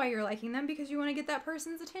knows why you're liking them, because you want to get that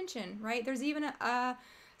person's attention, right? There's even a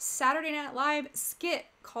Saturday Night Live skit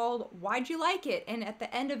called Why'd You Like It? And at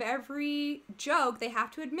the end of every joke, they have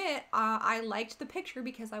to admit, I liked the picture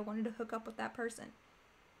because I wanted to hook up with that person.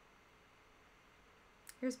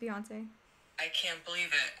 Here's Beyonce. I can't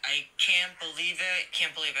believe it. I can't believe it.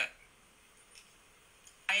 Can't believe it.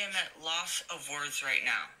 I am at loss of words right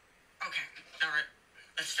now. Okay, all right.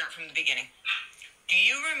 Let's start from the beginning. Do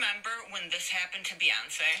you remember when this happened to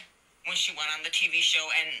Beyonce? When she went on the TV show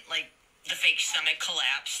and, like, the fake stomach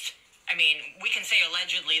collapsed? I mean, we can say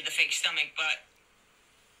allegedly the fake stomach, but,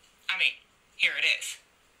 I mean, here it is.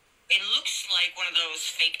 It looks like one of those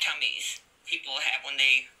fake tummies people have when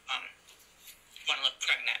they, want to look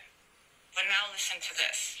pregnant. But now listen to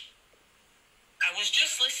this. I was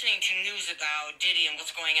just listening to news about Diddy and what's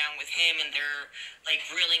going on with him, and they're, like,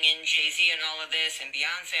 reeling in Jay-Z and all of this, and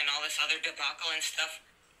Beyonce and all this other debacle and stuff.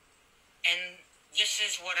 And this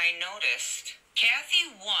is what I noticed. Kathy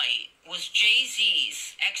White was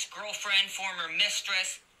Jay-Z's ex-girlfriend, former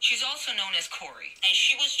mistress. She's also known as Corey. And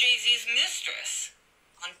she was Jay-Z's mistress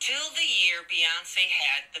until the year Beyonce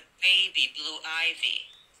had the baby, Blue Ivy.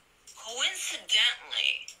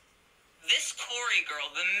 Coincidentally, this Corey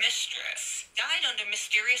girl, the mistress, died under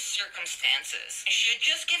mysterious circumstances. She had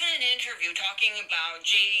just given an interview talking about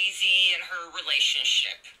Jay-Z and her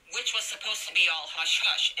relationship, which was supposed to be all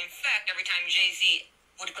hush-hush. In fact, every time Jay-Z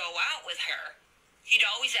would go out with her, he'd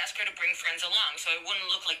always ask her to bring friends along so it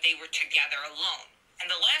wouldn't look like they were together alone. And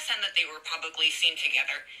the last time that they were publicly seen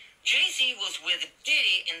together, Jay-Z was with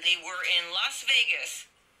Diddy, and they were in Las Vegas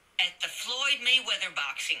at the Floyd Mayweather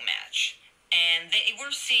boxing match. And they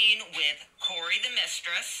were seen with Corey the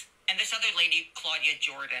mistress and this other lady, Claudia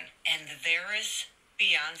Jordan. And there is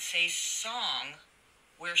Beyonce's song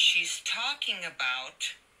where she's talking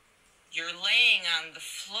about, you're laying on the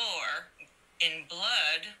floor in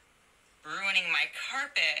blood, ruining my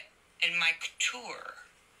carpet and my couture.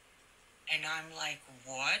 And I'm like,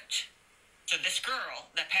 what? So this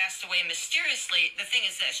girl that passed away mysteriously, the thing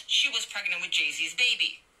is this, she was pregnant with Jay-Z's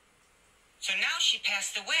baby. So now she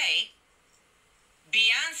passed away.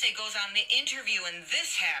 Beyonce goes on the interview and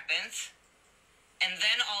this happens, and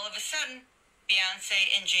then all of a sudden,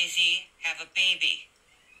 Beyonce and Jay-Z have a baby.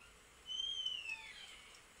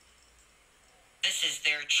 This is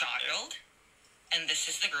their child, and this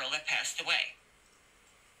is the girl that passed away.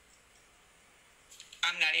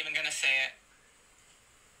 I'm not even gonna say it.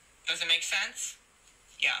 Does it make sense?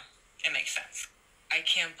 Yeah, it makes sense. I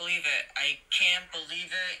can't believe it. I can't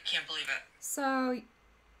believe it. Can't believe it. So,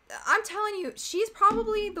 I'm telling you, she's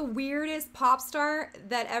probably the weirdest pop star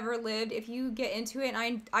that ever lived if you get into it.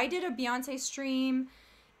 And I did a Beyonce stream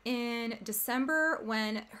in December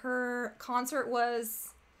when her concert was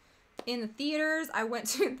in the theaters. I went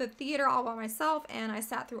to the theater all by myself and I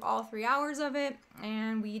sat through all 3 hours of it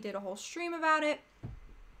and we did a whole stream about it.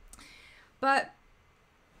 But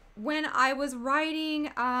when I was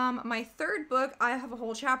writing my third book, I have a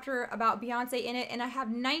whole chapter about Beyonce in it, and I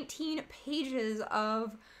have 19 pages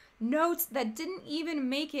of notes that didn't even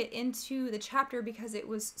make it into the chapter because it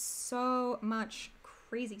was so much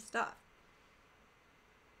crazy stuff.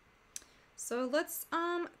 So let's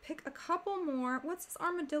pick a couple more. What's this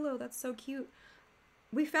armadillo that's so cute?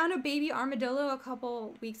 We found a baby armadillo a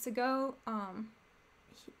couple weeks ago.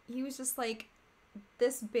 He was just like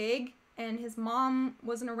this big, and his mom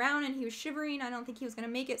wasn't around and he was shivering. I don't think he was gonna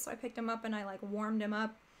make it, so I picked him up and I like warmed him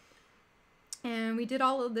up. And we did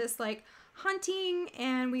all of this like hunting,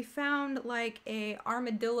 and we found like a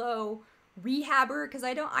armadillo rehabber because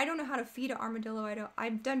I don't know how to feed an armadillo.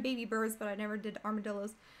 I've done baby birds, but I never did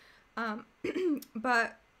armadillos.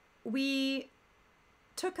 But we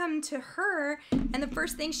took him to her, and the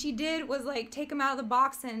first thing she did was like take him out of the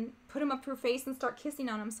box and put him up to her face and start kissing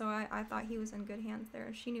on him. So I thought he was in good hands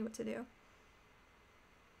there. She knew what to do.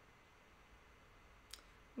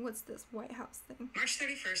 What's this White House thing? March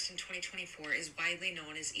 31st in 2024 is widely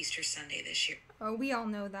known as Easter Sunday this year. Oh, we all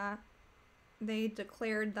know that. They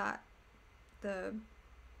declared that the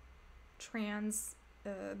trans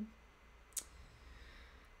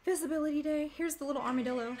visibility day. Here's the little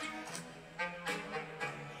armadillo.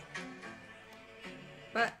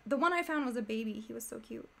 But the one I found was a baby. He was so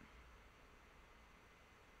cute.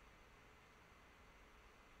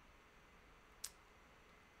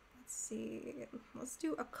 Let's see. Let's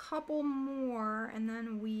do a couple more and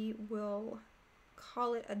then we will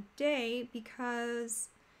call it a day because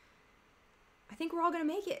I think we're all going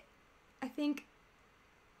to make it. I think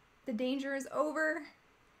the danger is over.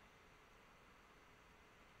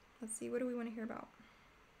 Let's see. What do we want to hear about?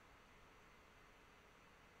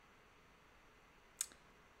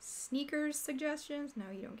 Sneakers suggestions? No,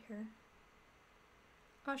 you don't care.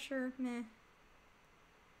 Usher, meh.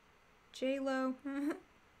 J-Lo,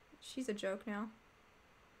 she's a joke now.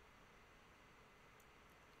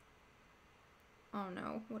 Oh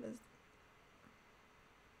no, what is...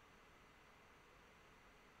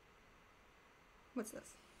 What's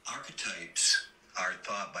this? Archetypes are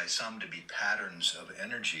thought by some to be patterns of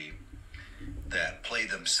energy that play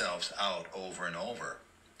themselves out over and over.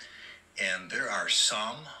 And there are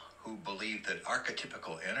some who believe that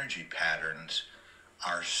archetypical energy patterns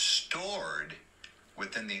are stored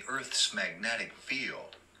within the Earth's magnetic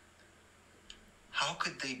field. How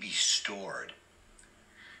could they be stored?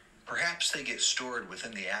 Perhaps they get stored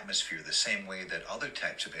within the atmosphere the same way that other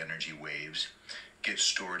types of energy waves get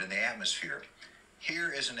stored in the atmosphere.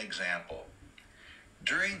 Here is an example.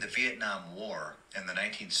 During the Vietnam War in the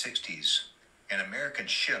 1960s, an American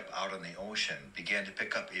ship out on the ocean began to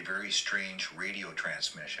pick up a very strange radio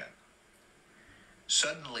transmission.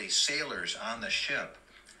 Suddenly, sailors on the ship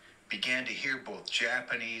began to hear both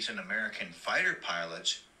Japanese and American fighter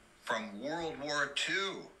pilots from World War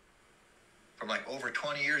II, from like over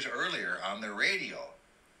 20 years earlier on the radio.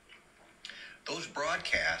 Those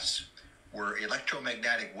broadcasts were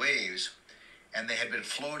electromagnetic waves, and they had been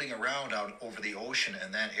floating around out over the ocean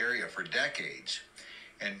in that area for decades.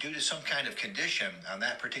 And due to some kind of condition on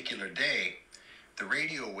that particular day, the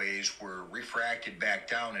radio waves were refracted back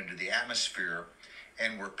down into the atmosphere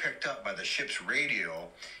and were picked up by the ship's radio,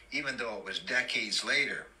 even though it was decades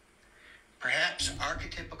later. Perhaps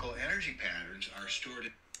archetypical energy patterns are stored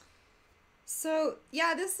in... So,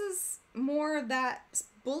 yeah, this is more of that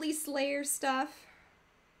bully slayer stuff.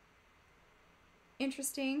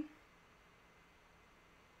 Interesting.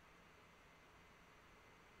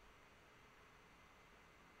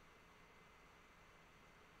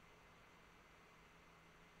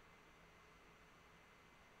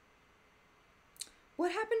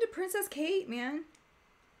 What happened to Princess Kate, man?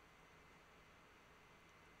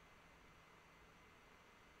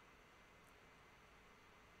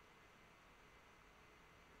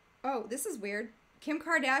 Oh, this is weird. Kim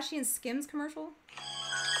Kardashian's Skims commercial?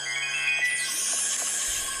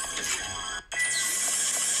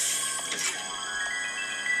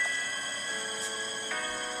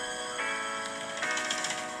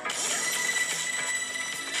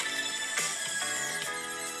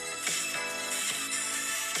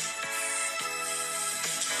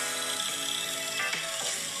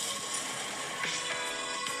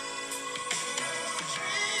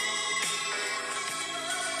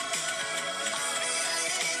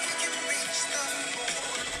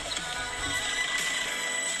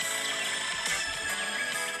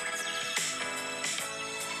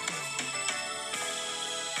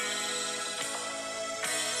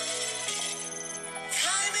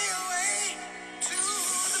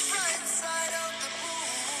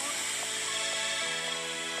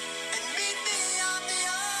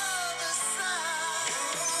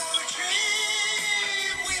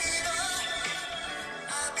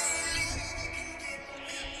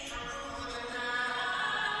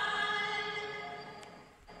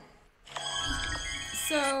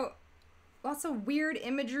 lots of weird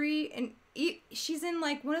imagery, and she's in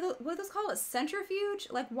like what are those called? A centrifuge?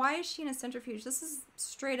 Like, why is she in a centrifuge? This is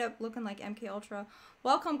straight up looking like MK Ultra.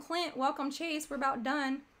 Welcome Clint, welcome Chase. We're about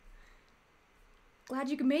done. Glad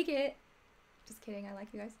you could make it. Just kidding. I like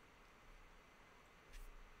you guys.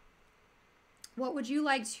 What would you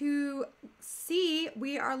like to see?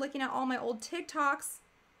 We are looking at all my old TikToks.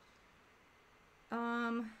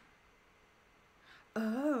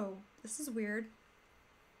 Oh, this is weird.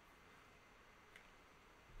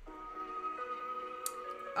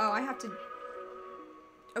 Oh, I have to...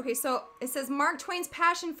 Okay, so it says Mark Twain's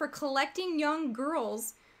passion for collecting young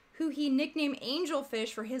girls who he nicknamed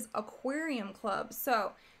Angelfish for his aquarium club.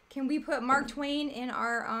 So, can we put Mark Twain in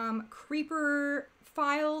our creeper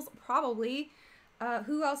files? Probably.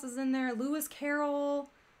 Who else is in there? Lewis Carroll,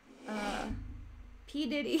 P.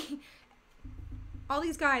 Diddy, all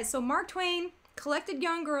these guys. So Mark Twain collected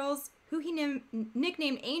young girls who he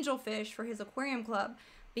nicknamed Angelfish for his aquarium club.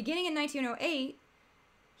 Beginning in 1908,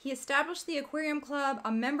 he established the aquarium club,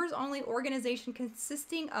 a members-only organization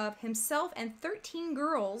consisting of himself and 13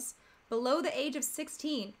 girls below the age of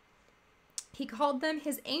 16. He called them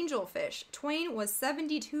his Angelfish. Twain was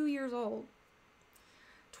 72 years old.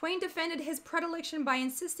 Twain defended his predilection by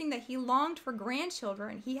insisting that he longed for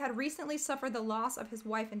grandchildren. He had recently suffered the loss of his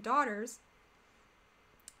wife and daughters.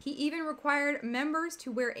 He even required members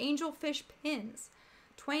to wear angelfish pins.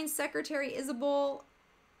 Twain's secretary, Isabel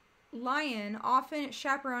Lyon, often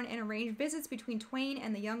chaperoned and arranged visits between Twain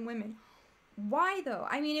and the young women. Why, though?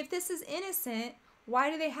 I mean, if this is innocent, why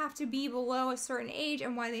do they have to be below a certain age,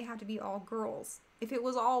 and why do they have to be all girls? If it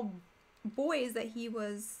was all boys that he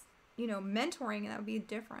was... mentoring, that would be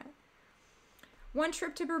different. One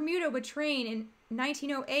trip to Bermuda with Twain in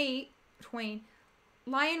 1908,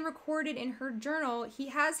 Lyon recorded in her journal, he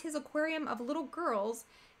has his aquarium of little girls,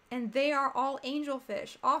 and they are all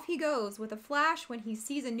angelfish. Off he goes with a flash when he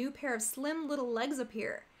sees a new pair of slim little legs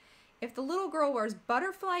appear. If the little girl wears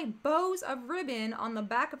butterfly bows of ribbon on the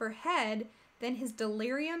back of her head, then his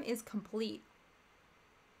delirium is complete.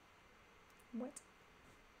 What?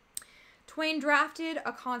 Twain drafted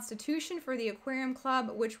a constitution for the aquarium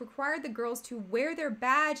club which required the girls to wear their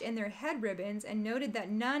badge and their head ribbons, and noted that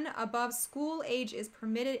none above school age is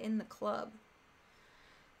permitted in the club.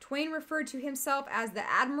 Twain referred to himself as the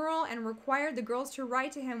Admiral and required the girls to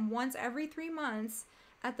write to him once every 3 months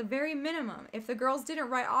at the very minimum. If the girls didn't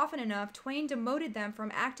write often enough, Twain demoted them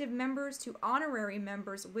from active members to honorary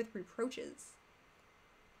members with reproaches.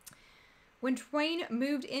 When Twain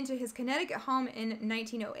moved into his Connecticut home in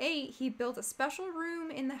 1908, he built a special room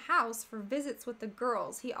in the house for visits with the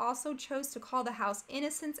girls. He also chose to call the house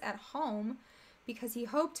Innocence at Home because he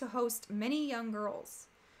hoped to host many young girls.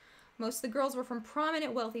 Most of the girls were from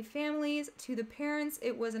prominent wealthy families. To the parents,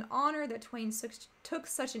 it was an honor that Twain took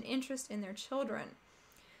such an interest in their children.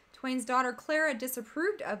 Twain's daughter Clara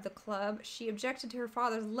disapproved of the club. She objected to her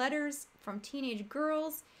father's letters from teenage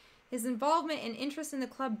girls. His involvement and interest in the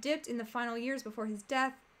club dipped in the final years before his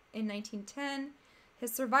death in 1910.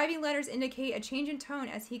 His surviving letters indicate a change in tone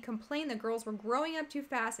as he complained the girls were growing up too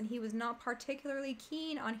fast and he was not particularly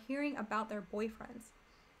keen on hearing about their boyfriends.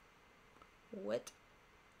 What?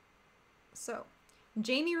 So,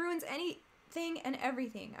 Jamie ruins anything and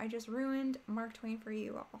everything. I just ruined Mark Twain for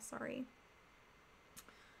you all. Sorry.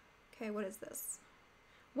 Okay, what is this?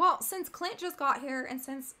 Well, since Clint just got here and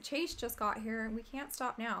since Chase just got here, we can't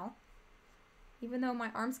stop now. Even though my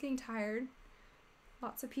arm's getting tired.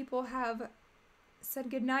 Lots of people have said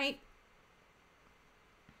goodnight.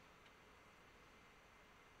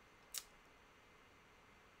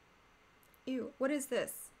 Ew, what is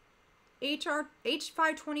this?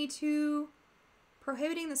 H522,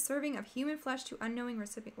 prohibiting the serving of human flesh to unknowing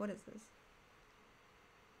recipients. What is this?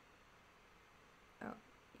 Oh,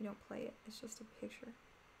 you don't play it. It's just a picture.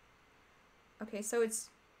 Okay, so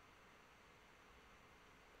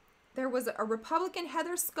there was a Republican,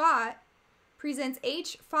 Heather Scott, presents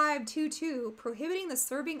H522, prohibiting the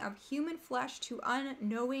serving of human flesh to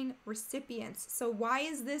unknowing recipients. So why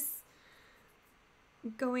is this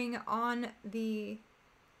going on the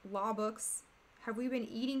law books? Have we been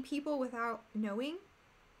eating people without knowing?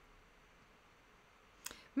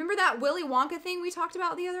 Remember that Willy Wonka thing we talked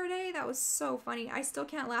about the other day? That was so funny. I still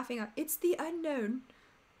can't laughing at it's the unknown.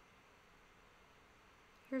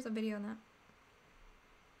 Here's a video on that.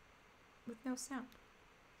 With no sound.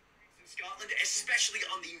 In Scotland, especially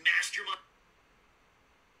on the mastermind.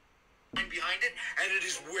 behind it, and it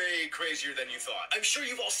is way crazier than you thought. I'm sure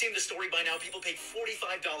you've all seen the story by now. People paid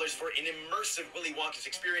 $45 for an immersive Willy Wonka's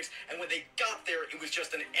experience, and when they got there, it was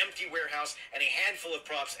just an empty warehouse and a handful of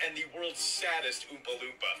props and the world's saddest Oompa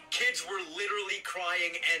Loompa. Kids were literally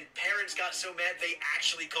crying, and parents got so mad they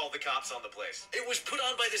actually called the cops on the place. It was put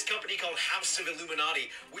on by this company called House of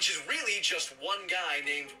Illuminati, which is really just one guy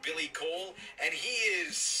named Billy Cole, and he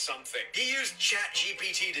is something. He used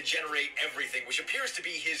ChatGPT to generate everything, which appears to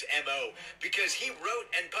be his MO, because he wrote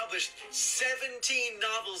and published 17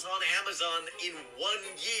 novels on Amazon in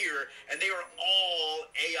 1 year, and they are all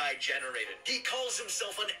AI generated. He calls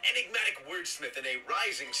himself an enigmatic wordsmith and a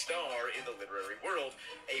rising star in the literary world,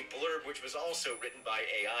 a blurb which was also written by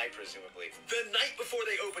AI, presumably. The night before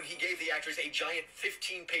they opened, he gave the actors a giant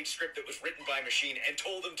 15-page script that was written by machine and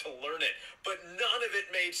told them to learn it, but none of it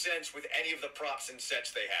made sense with any of the props and sets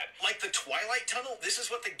they had. Like the Twilight Tunnel, this is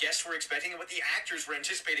what the guests were expecting and what the actors were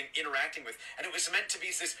anticipating interacting with, and it was meant to be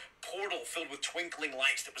this portal filled with twinkling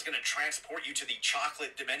lights that was going to transport you to the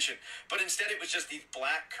chocolate dimension, but instead it was just these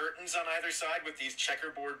black curtains on either side with these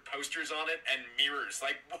checkerboard posters on it and mirrors.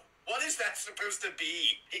 Like, what is that supposed to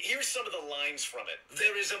be? Here's some of the lines from it.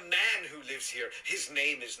 There is a man who lives here. His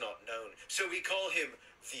name is not known, so we call him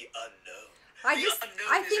the Unknown.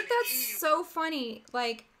 I think that's so funny.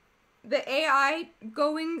 Like, the AI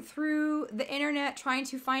going through the internet trying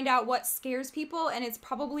to find out what scares people, and it's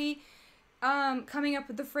probably coming up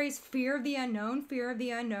with the phrase fear of the unknown, fear of the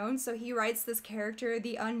unknown. So he writes this character,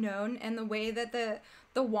 the Unknown, and the way that the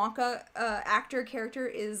Wonka actor character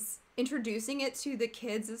is introducing it to the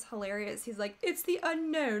kids is hilarious. He's like, it's the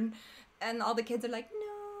unknown, and all the kids are like,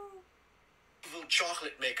 no. Evil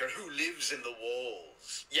chocolate maker who lives in the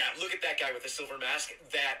walls. Yeah, look at that guy with the silver mask.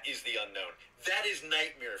 That is the Unknown. That is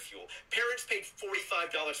nightmare fuel. Parents paid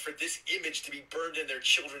 $45 for this image to be burned in their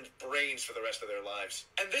children's brains for the rest of their lives.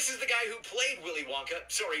 And this is the guy who played Willy Wonka.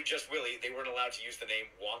 Sorry, just Willy. They weren't allowed to use the name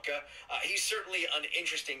Wonka. He's certainly an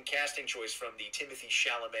interesting casting choice from the Timothée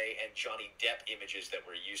Chalamet and Johnny Depp images that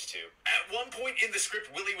we're used to. At one point in the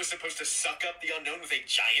script, Willy was supposed to suck up the Unknown with a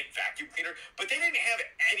giant vacuum cleaner, but they didn't have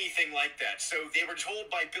anything like that, so they were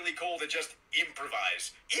told by Billy Cole to just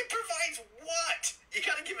improvise. Improvise what? You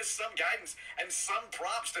gotta give us some guidance and some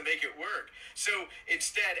props to make it work. So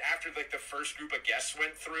instead, after like the first group of guests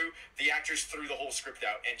went through, the actors threw the whole script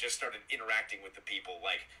out and just started interacting with the people.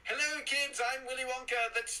 Like, hello kids, I'm Willy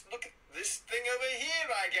Wonka. Let's look at this thing over here,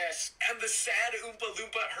 I guess. And the sad Oompa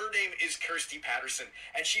Loompa, her name is Kirsty Patterson.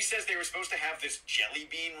 And she says they were supposed to have this jelly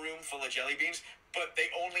bean room full of jelly beans, but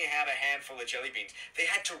they only had a handful of jelly beans. They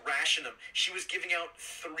had to ration them. She was giving out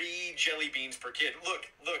 3 jelly beans per kid. Look.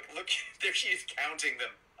 There she is counting them.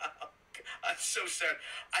 I'm so sad.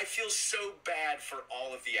 I feel so bad for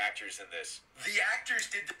all of the actors in this. The actors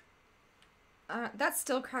did that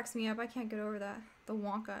still cracks me up. I can't get over that. The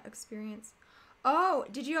Wonka experience. Oh,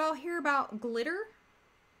 did you all hear about glitter?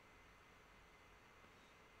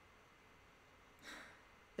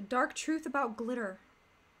 The dark truth about glitter.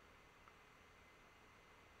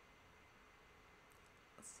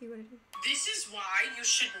 See what it is. This is why you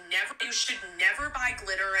should never buy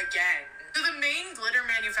glitter again. So the main glitter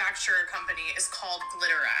manufacturer company is called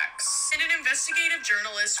GlitterX. And an investigative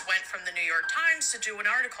journalist went from the New York Times to do an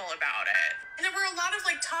article about it. And there were a lot of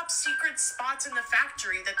like top secret spots in the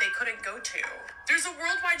factory that they couldn't go to. There's a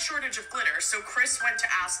worldwide shortage of glitter, so Chris went to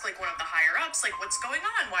ask like one of the higher ups, like, what's going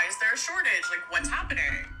on? Why is there a shortage? Like, what's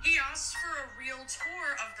happening? He asked for a real tour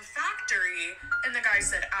of the factory, and the guy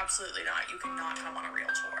said, absolutely not. You cannot come on a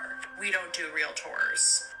real tour. We don't do real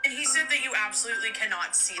tours. And he said that you absolutely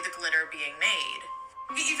cannot see the glitter being made.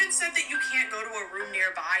 He even said that you can't go to a room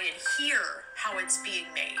nearby and hear how it's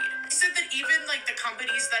being made. He said that even like the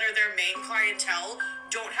companies that are their main clientele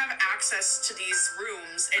don't have access to these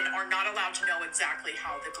rooms and are not allowed to know exactly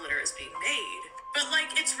how the glitter is being made. But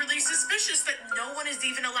like, it's really suspicious that no one is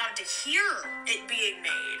even allowed to hear it being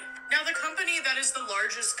made. Now, the company that is the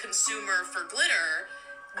largest consumer for glitter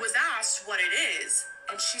was asked what it is,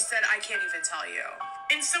 and she said, I can't even tell you.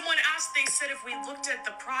 And someone asked, they said, if we looked at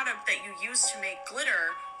the product that you use to make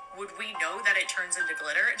glitter, would we know that it turns into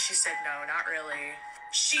glitter? And she said, no, not really.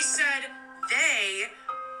 She said they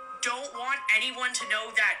don't want anyone to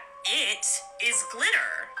know that it is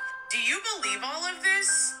glitter. Do you believe all of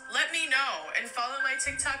this? Let me know, and follow my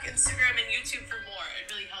TikTok, Instagram, and YouTube for more.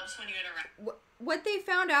 It really helps when you interact. What they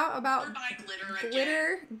found out about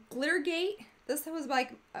Glittergate, this was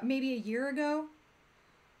like maybe a year ago,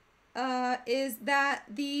 is that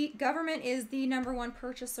the government is the #1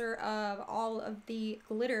 purchaser of all of the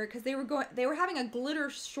glitter, because they were having a glitter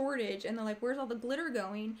shortage, and they're like, where's all the glitter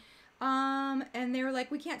going? And they were like,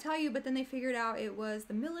 we can't tell you, but then they figured out it was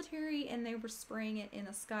the military and they were spraying it in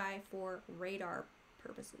the sky for radar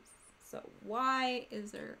purposes. So why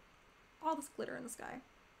is there all this glitter in the sky?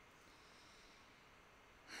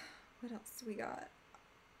 What else do we got?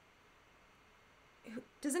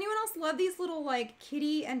 Does anyone else love these little like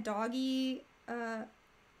kitty and doggy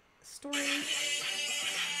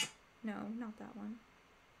stories? No, not that one.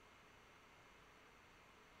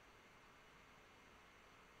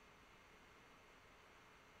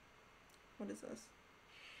 What is this?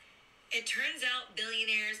 It turns out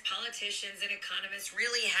billionaires, politicians, and economists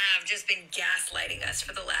really have just been gaslighting us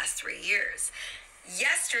for the last 3 years.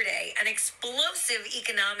 Yesterday, an explosive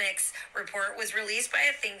economics report was released by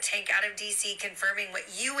a think tank out of DC confirming what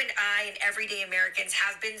you and I and everyday Americans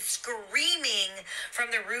have been screaming from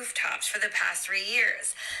the rooftops for the past 3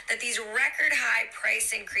 years. That these record high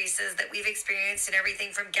price increases that we've experienced in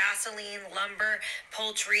everything from gasoline, lumber,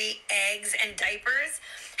 poultry, eggs, and diapers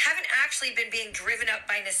haven't actually been being driven up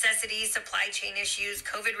by necessities, supply chain issues,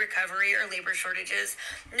 COVID recovery, or labor shortages.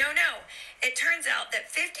 No. It turns out that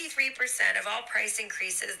 53% of all price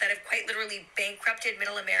increases that have quite literally bankrupted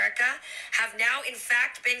middle America have now in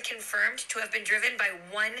fact been confirmed to have been driven by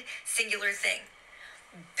one singular thing: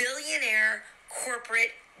 billionaire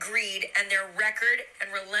corporate greed and their record and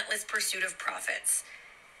relentless pursuit of profits.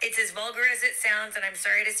 It's as vulgar as it sounds, and I'm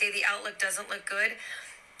sorry to say the outlook doesn't look good,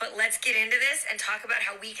 but let's get into this and talk about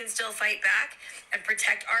how we can still fight back and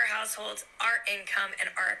protect our households, our income, and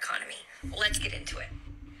our economy. Let's get into it.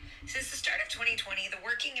 Since the start of 2020, the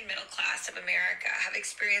working and middle class of America have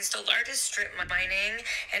experienced the largest strip mining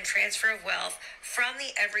and transfer of wealth from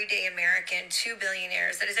the everyday American to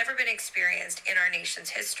billionaires that has ever been experienced in our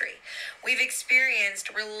nation's history. We've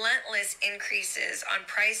experienced relentless increases on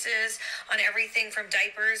prices on everything from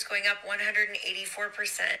diapers going up 184%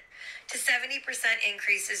 to 70%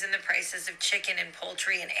 increases in the prices of chicken and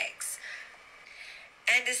poultry and eggs.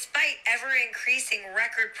 And despite ever-increasing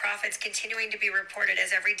record profits continuing to be reported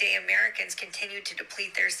as everyday Americans continue to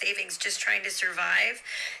deplete their savings just trying to survive,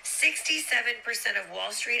 67% of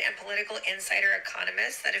Wall Street and political insider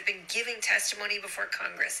economists that have been giving testimony before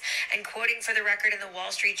Congress and quoting for the record in the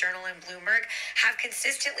Wall Street Journal and Bloomberg have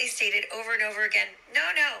consistently stated over and over again, no,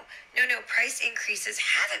 price increases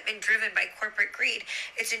haven't been driven by corporate greed.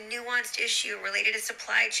 It's a nuanced issue related to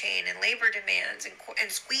supply chain and labor demands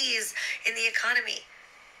and squeeze in the economy.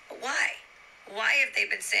 Why? Why have they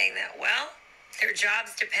been saying that? Well, their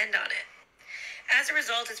jobs depend on it. As a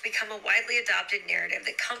result, it's become a widely adopted narrative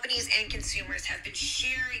that companies and consumers have been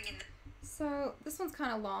sharing in the... So, this one's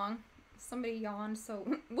kind of long. Somebody yawned, so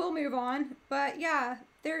we'll move on. But yeah,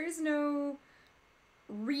 there is no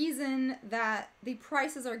reason that the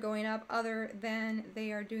prices are going up other than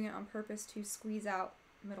they are doing it on purpose to squeeze out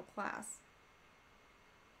middle class.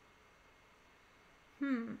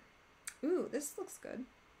 Ooh, this looks good.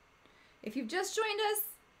 If you've just joined us,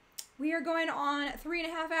 we are going on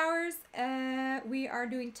 3.5 hours. We are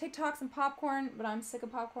doing TikToks and popcorn, but I'm sick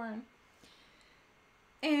of popcorn.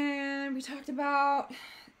 And we talked about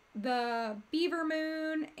the beaver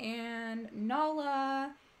moon and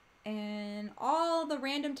Nala and all the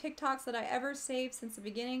random TikToks that I ever saved since the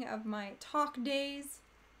beginning of my talk days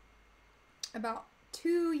about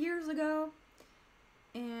 2 years ago.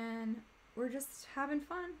 And we're just having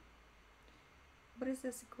fun. What is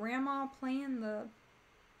this? Grandma playing the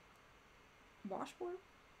washboard?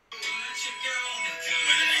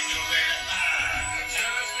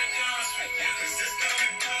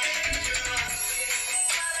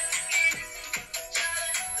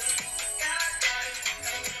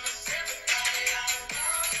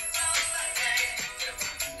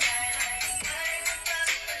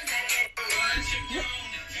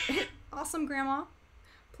 Awesome grandma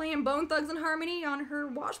playing Bone Thugs and Harmony on her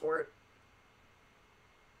washboard.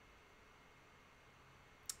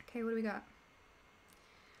 Okay, what do we got?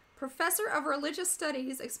 Professor of Religious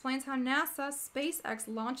Studies explains how NASA SpaceX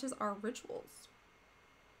launches our rituals.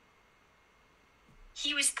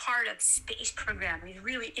 He was part of the space program. He's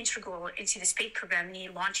really integral into the space program. And he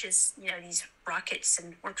launches, these rockets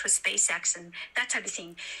and works with SpaceX and that type of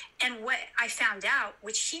thing. And what I found out,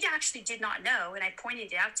 which he actually did not know, and I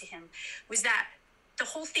pointed it out to him, was that the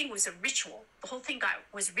whole thing was a ritual. The whole thing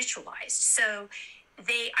was ritualized. So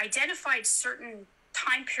they identified certain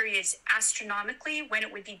time periods astronomically when it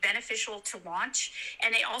would be beneficial to launch.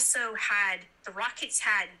 And they also had, the rockets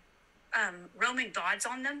had Roman gods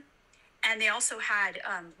on them. And they also had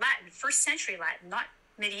Latin, 1st century Latin, not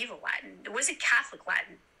medieval Latin. It wasn't Catholic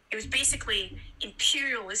Latin. It was basically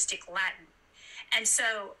imperialistic Latin. And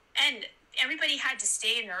so, and everybody had to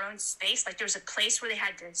stay in their own space. Like there was a place where they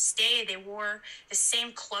had to stay. They wore the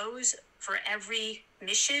same clothes for every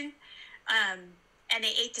mission, and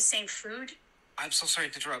they ate the same food. I'm so sorry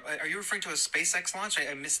to interrupt. Are you referring to a SpaceX launch?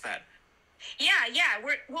 I missed that. Yeah.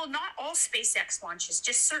 Well, not all SpaceX launches,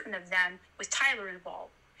 just certain of them with Tyler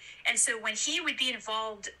involved. And so when he would be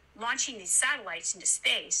involved launching these satellites into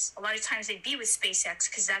space, a lot of times they'd be with SpaceX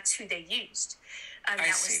because that's who they used.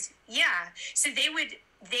 I see. So they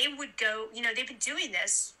would go, they've been doing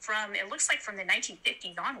this from, it looks like from the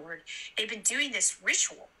 1950s onward, they've been doing this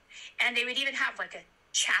ritual. And they would even have like a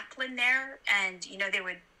chaplain there, and,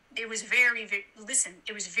 it was very,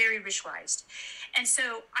 it was very ritualized. And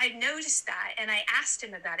so I noticed that, and I asked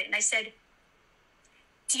him about it, and I said,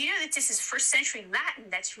 do you know that this is first century Latin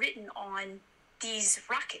that's written on these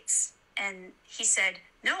rockets? And he said,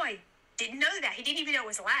 no, I didn't know that. He didn't even know it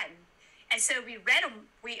was Latin. And so we read them,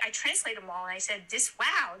 I translated them all, and I said, this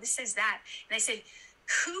says that. And I said,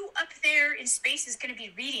 who up there in space is going to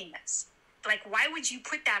be reading this? Like, why would you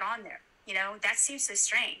put that on there? That seems so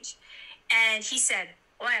strange. And he said,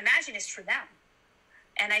 well, I imagine it's for them.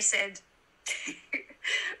 And I said,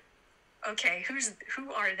 okay,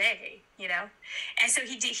 who are they? And so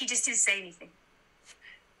he just didn't say anything.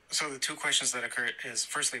 So the two questions that occur is,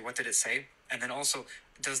 firstly, what did it say? And then also,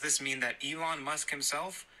 does this mean that Elon Musk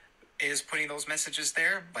himself is putting those messages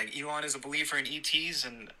there? Like Elon is a believer in ETs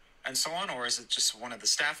and so on? Or is it just one of the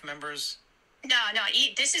staff members? No,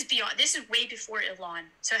 this is way before Elon.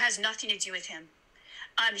 So it has nothing to do with him.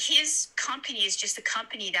 His company is just a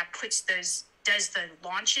company that does the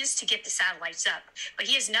launches to get the satellites up. But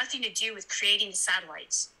he has nothing to do with creating the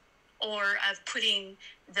satellites or of putting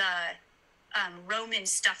the Roman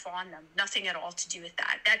stuff on them. Nothing at all to do with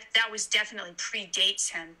that. That was definitely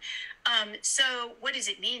predates him. So what does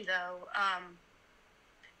it mean, though?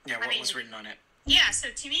 What was written on it? Yeah, so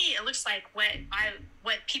to me, it looks like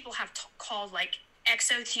what people have called like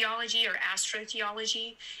exotheology or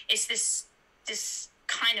astrotheology. It's this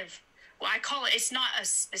kind of, well, I call it, it's not a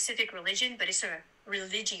specific religion, but it's a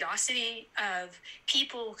religiosity of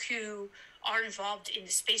people who are involved in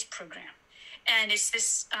the space program. And it's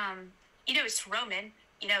this, it's Roman.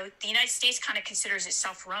 The United States kind of considers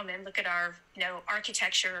itself Roman. Look at our,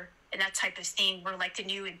 architecture and that type of thing. We're like the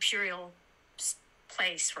new imperial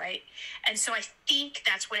place, right? And so I think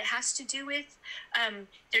that's what it has to do with.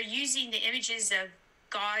 They're using the images of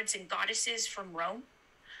gods and goddesses from Rome.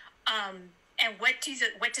 And what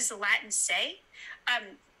does the Latin say?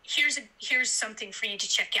 Here's something for you to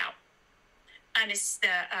check out. It's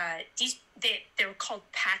they're called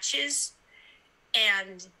patches.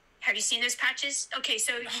 And have you seen those patches? Okay,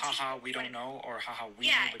 so haha, we don't know, or haha, we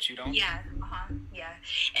know but you don't. Yeah.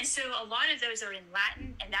 And so a lot of those are in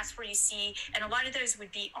Latin, and that's where you see, and a lot of those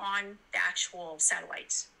would be on the actual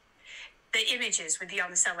satellites. The images would be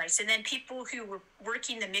on the satellites, and then people who were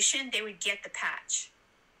working the mission, they would get the patch.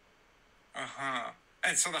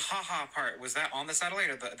 And so the haha part, was that on the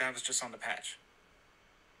satellite, or that was just on the patch?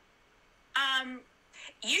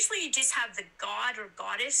 Usually you just have the god or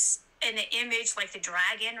goddess in the image, like the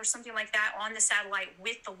dragon or something like that, on the satellite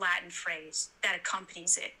with the Latin phrase that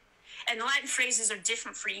accompanies it. And the Latin phrases are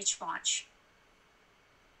different for each launch.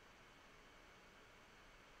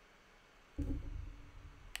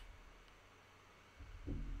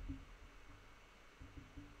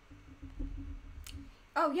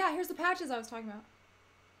 Oh, yeah, here's the patches I was talking about.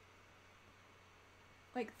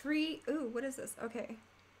 Like 3... Ooh, what is this? Okay.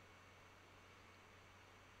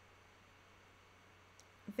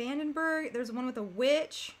 Vandenberg. There's one with a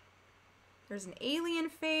witch. There's an alien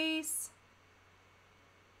face.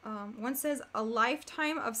 One says, a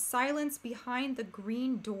lifetime of silence behind the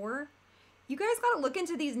green door. You guys gotta look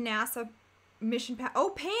into these NASA mission...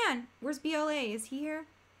 Oh, Pan! Where's BLA? Is he here?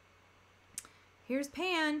 Here's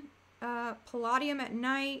Pan. Palladium at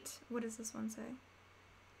night. What does this one say?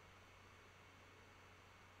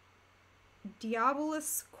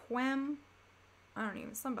 Diabolus Quem. I don't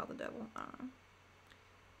even. Something about the devil. I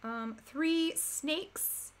don't know. 3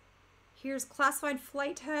 snakes. Here's classified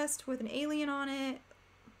flight test with an alien on it.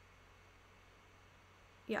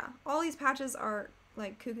 Yeah, all these patches are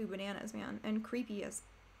like cuckoo bananas, man, and creepy as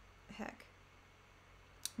heck.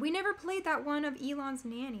 We never played that one of Elon's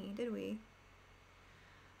nanny, did we?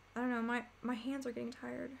 I don't know, my hands are getting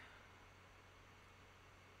tired.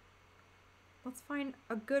 Let's find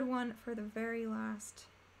a good one for the very last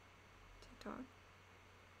TikTok.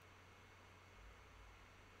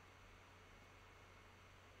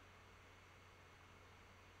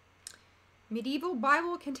 Medieval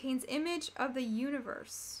Bible contains image of the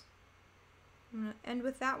universe. I'm going to end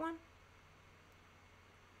with that one.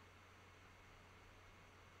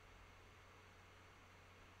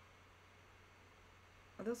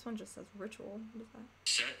 Oh, this one just says ritual. What is that?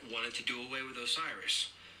 Set wanted to do away with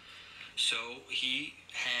Osiris. So he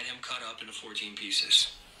had him cut up into 14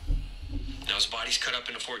 pieces. Now his body's cut up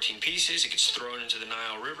into 14 pieces. It gets thrown into the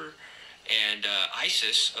Nile River. And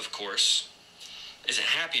Isis, of course, isn't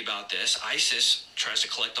happy about this. Isis tries to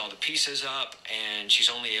collect all the pieces up, and she's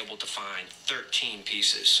only able to find 13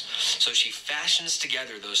 pieces. So she fashions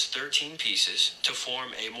together those 13 pieces to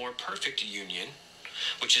form a more perfect union,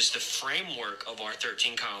 which is the framework of our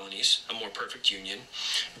 13 colonies, a more perfect union,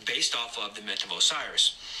 based off of the myth of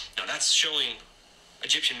Osiris. Now that's showing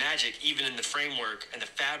Egyptian magic even in the framework and the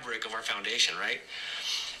fabric of our foundation, right?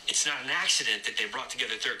 It's not an accident that they brought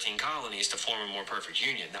together 13 colonies to form a more perfect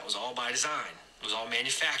union. That was all by design. It was all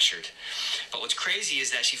manufactured. But what's crazy is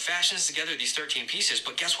that she fashions together these 13 pieces,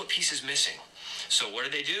 but guess what piece is missing? So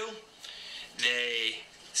what do? They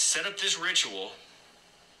set up this ritual.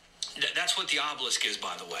 That's what the obelisk is,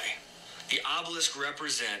 by the way. The obelisk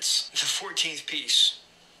represents the 14th piece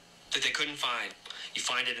that they couldn't find. You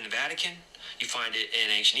find it in the Vatican. You find it in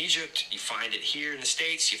ancient Egypt. You find it here in the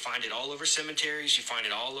States. You find it all over cemeteries. You find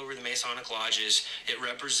it all over the Masonic lodges. It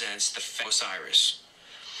represents the Osiris.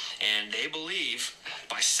 And they believe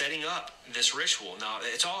by setting up this ritual, now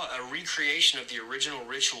it's all a recreation of the original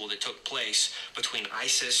ritual that took place between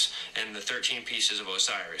Isis and the 13 pieces of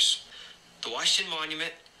Osiris. The Washington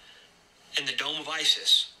Monument and the Dome of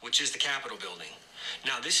Isis, which is the Capitol building.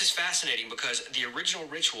 Now this is fascinating because the original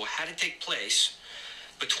ritual had to take place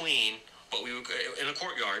between what we would, in a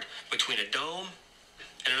courtyard, between a dome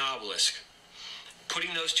and an obelisk.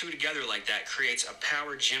 Putting those two together like that creates a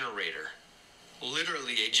power generator.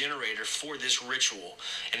 Literally a generator for this ritual.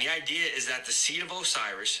 And the idea is that the seed of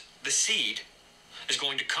Osiris, the seed, is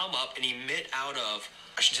going to come up and emit out of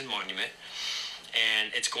Washington Monument,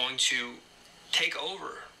 and it's going to take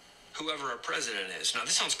over whoever our president is. Now,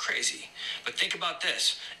 this sounds crazy, but think about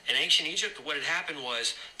this. In ancient Egypt, what had happened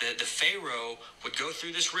was the pharaoh would go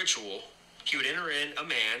through this ritual, he would enter in a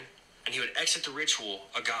man, and he would exit the ritual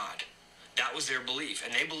a god. That was their belief.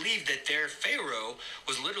 And they believed that their pharaoh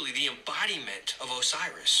was literally the embodiment of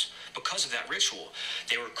Osiris because of that ritual.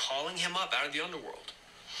 They were calling him up out of the underworld.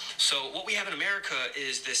 So what we have in America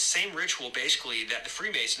is this same ritual, basically, that the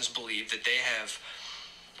Freemasons believe that they have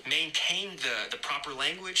maintained the proper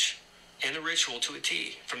language and the ritual to a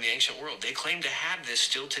T from the ancient world. They claim to have this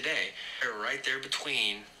still today. They're right there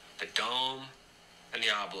between the dome and the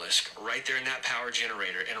obelisk, right there in that power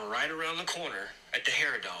generator, and right around the corner at the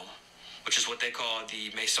Herodome, which is what they call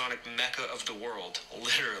the Masonic Mecca of the world,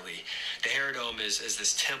 literally. The Herodome is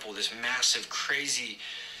this temple, this massive, crazy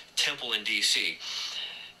temple in D.C.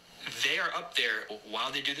 They are up there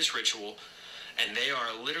while they do this ritual, and they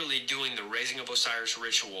are literally doing the raising of Osiris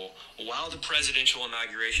ritual while the presidential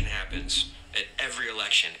inauguration happens at every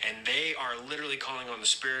election. And they are literally calling on the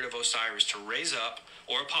spirit of Osiris to raise up,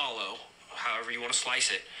 or Apollo, however you want to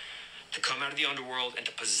slice it, to come out of the underworld and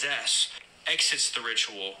to possess, exits the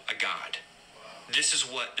ritual, a god. This is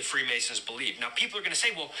what the Freemasons believe. Now, people are going to say,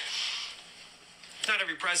 well, not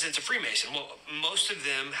every president's a Freemason. Well, most of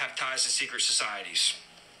them have ties to secret societies,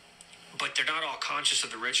 but they're not all conscious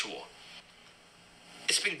of the ritual.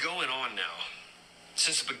 It's been going on now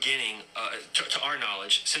since the beginning, to our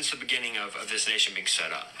knowledge, since the beginning of this nation being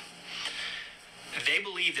set up. They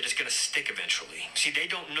believe that it's going to stick eventually. See, they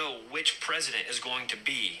don't know which president is going to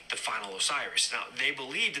be the final Osiris. Now, they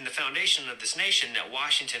believed in the foundation of this nation that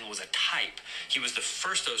Washington was a type. He was the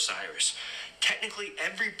first Osiris. Technically,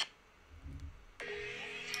 every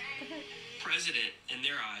president, in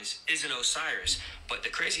their eyes, is an Osiris. But the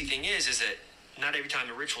crazy thing is that not every time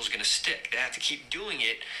the ritual is going to stick. They have to keep doing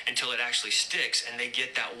it until it actually sticks, and they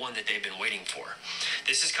get that one that they've been waiting for.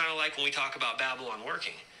 This is kind of like when we talk about Babylon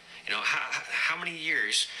working. You know, how many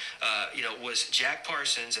years, was Jack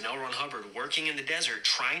Parsons and L. Ron Hubbard working in the desert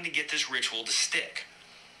trying to get this ritual to stick?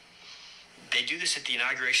 They do this at the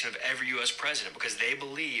inauguration of every U.S. president because they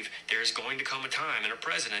believe there's going to come a time in a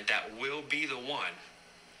president that will be the one.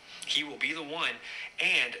 He will be the one,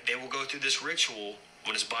 and they will go through this ritual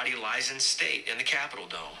when his body lies in state in the Capitol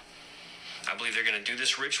Dome. I believe they're going to do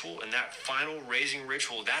this ritual, and that final raising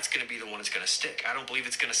ritual, that's going to be the one that's going to stick. I don't believe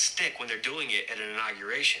it's going to stick when they're doing it at an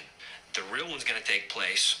inauguration. The real one's going to take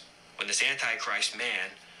place when this Antichrist man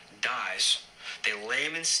dies. They lay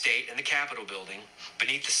him in state in the Capitol building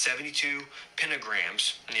beneath the 72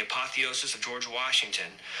 pentagrams and the apotheosis of George Washington.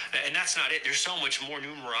 And that's not it. There's so much more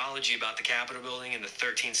numerology about the Capitol building and the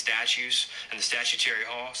 13 statues and the statutory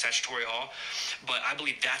hall. But I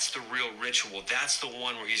believe that's the real ritual. That's the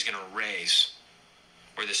one where he's going to raise,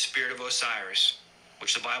 where the spirit of Osiris,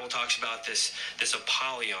 which the Bible talks about this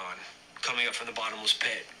Apollyon coming up from the bottomless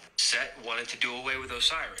pit. Set wanted to do away with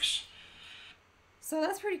Osiris. So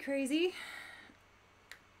that's pretty crazy.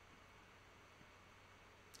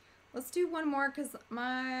 Let's do one more because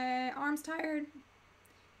my arm's tired.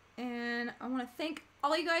 And I want to thank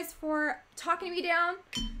all you guys for talking me down.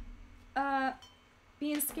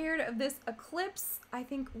 Being scared of this eclipse. I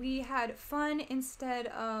think we had fun instead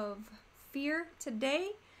of fear today.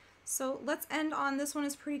 So let's end on this one.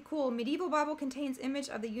 Is pretty cool. Medieval Bible contains image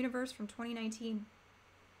of the universe from 2019.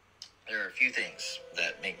 There are a few things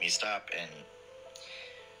that make me stop and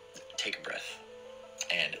take a breath.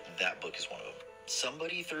 And that book is one of them.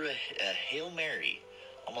 Somebody threw a Hail Mary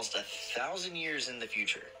almost 1,000 years in the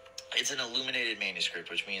future. It's an illuminated manuscript,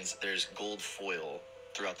 which means there's gold foil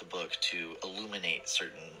throughout the book to illuminate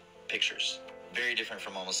certain pictures. Very different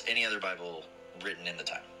from almost any other Bible written in the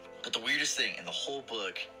time. But the weirdest thing in the whole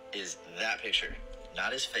book is that picture,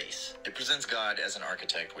 not his face. It presents God as an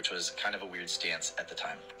architect, which was kind of a weird stance at the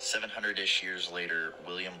time. 700-ish years later,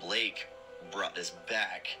 William Blake brought this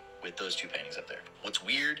back with those two paintings up there. What's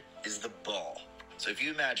weird is the ball. So if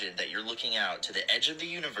you imagine that you're looking out to the edge of the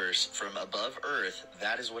universe from above Earth,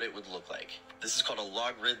 that is what it would look like. This is called a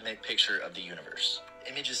logarithmic picture of the universe.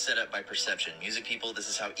 Image is set up by perception. Music people, this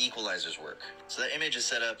is how equalizers work. So that image is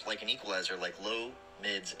set up like an equalizer, like low,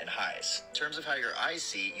 mids, and highs. In terms of how your eyes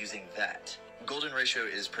see, using that. Golden ratio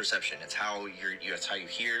is perception. It's how it's how you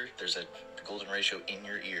hear. There's a golden ratio in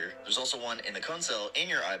your ear. There's also one in the cone cell in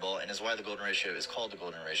your eyeball, and is why the golden ratio is called the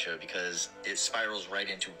golden ratio, because it spirals right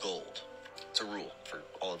into gold. It's a rule for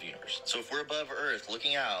all of the universe. So if we're above Earth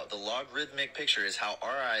looking out, the logarithmic picture is how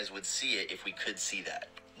our eyes would see it if we could see that.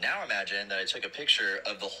 Now imagine that I took a picture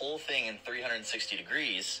of the whole thing in 360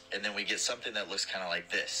 degrees, and then we get something that looks kind of like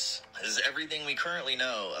this. This is everything we currently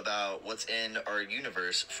know about what's in our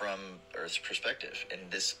universe from Earth's perspective. And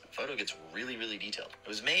this photo gets really, really detailed. It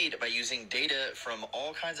was made by using data from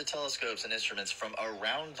all kinds of telescopes and instruments from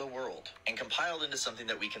around the world and compiled into something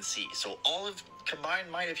that we can see. So all of combined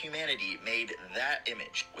might of humanity made that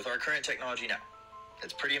image with our current technology now.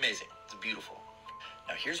 It's pretty amazing. It's beautiful.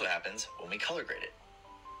 Now here's what happens when we color grade it.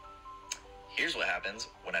 Here's what happens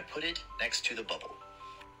when I put it next to the bubble.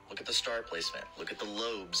 Look at the star placement. Look at the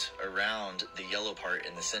lobes around the yellow part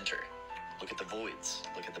in the center. Look at the voids.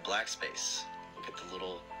 Look at the black space. Look at the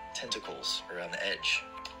little tentacles around the edge.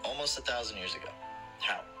 Almost 1,000 years ago.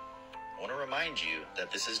 How? I want to remind you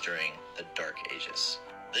that this is during the Dark Ages.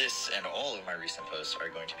 This and all of my recent posts are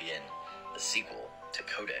going to be in the sequel to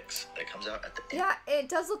Codex that comes out at the end. Yeah, it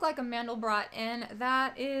does look like a Mandelbrot, and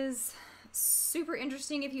that is super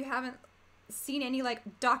interesting. If you haven't seen any like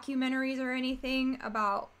documentaries or anything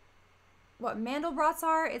about what Mandelbrots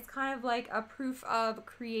are, it's kind of like a proof of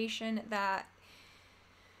creation that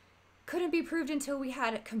couldn't be proved until we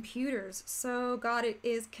had computers. So God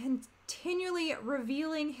is continually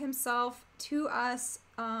revealing himself to us.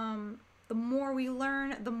 The more we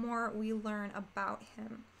learn about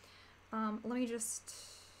him. Let me just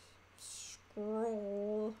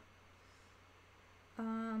scroll. I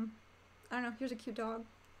don't know, here's a cute dog.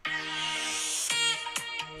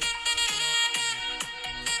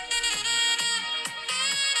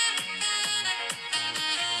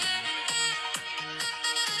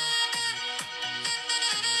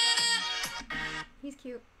 He's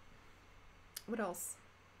cute. What else?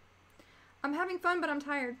 I'm having fun, but I'm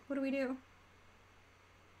tired. What do we do?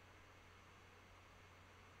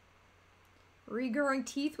 Regrowing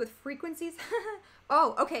teeth with frequencies?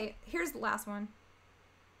 Oh, okay. Here's the last one.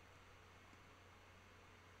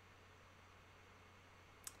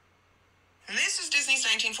 This is Disney's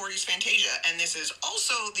 1940s Fantasia, and this is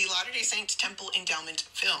also the Latter-day Saint Temple Endowment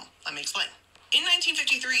film. Let me explain. In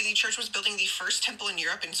 1953, the church was building the first temple in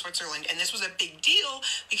Europe in Switzerland, and this was a big deal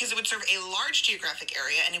because it would serve a large geographic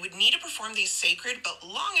area, and it would need to perform these sacred but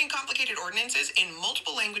long and complicated ordinances in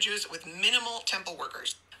multiple languages with minimal temple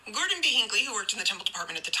workers. Gordon B. Hinckley, who worked in the temple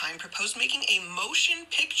department at the time, proposed making a motion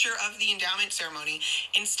picture of the endowment ceremony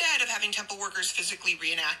instead of having temple workers physically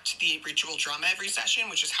reenact the ritual drama every session,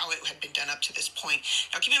 which is how it had been done up to this point.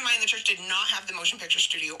 Now, keep in mind, the church did not have the motion picture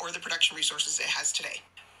studio or the production resources it has today.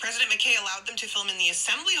 President McKay allowed them to film in the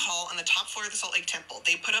assembly hall on the top floor of the Salt Lake Temple.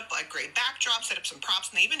 They put up a great backdrop, set up some props,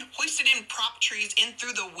 and they even hoisted in prop trees in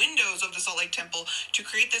through the windows of the Salt Lake Temple to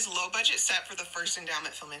create this low-budget set for the first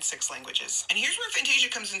endowment film in 6 languages. And here's where Fantasia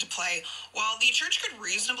comes into play. While the church could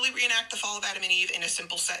reasonably reenact the fall of Adam and Eve in a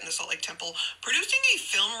simple set in the Salt Lake Temple, producing a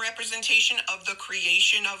film representation of the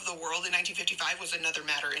creation of the world in 1955 was another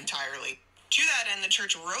matter entirely. To that end, the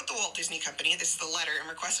church wrote the Walt Disney Company, this is the letter, and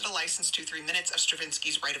requested a license to 3 minutes of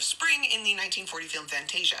Stravinsky's Rite of Spring in the 1940 film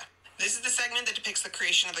Fantasia. This is the segment that depicts the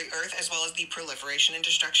creation of the Earth as well as the proliferation and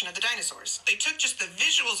destruction of the dinosaurs. They took just the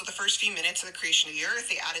visuals of the first few minutes of the creation of the Earth,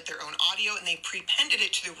 they added their own audio, and they prepended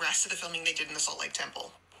it to the rest of the filming they did in the Salt Lake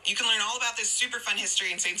Temple. You can learn all about this super fun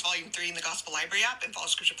history in Saints Volume 3 in the Gospel Library app, and follow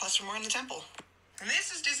Scripture Plus for more on the temple. And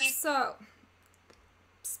this is Disney. So,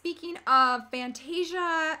 speaking of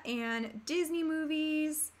Fantasia and Disney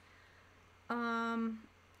movies,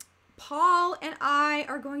 Paul and I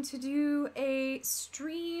are going to do a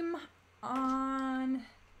stream on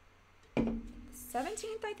the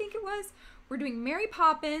 17th, I think it was. We're doing Mary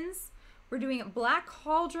Poppins, we're doing Black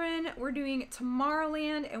Cauldron, we're doing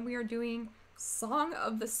Tomorrowland, and we are doing Song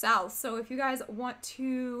of the South. So if you guys want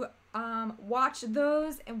to watch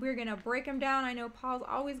those, and we're gonna break them down. I know Paul's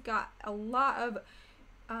always got a lot of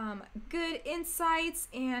good insights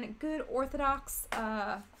and good orthodox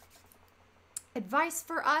advice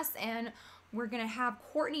for us, and we're gonna have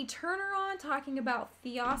Courtney Turner on talking about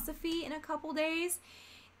theosophy in a couple days,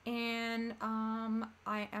 and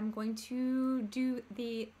I am going to do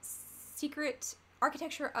the secret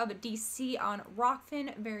architecture of DC on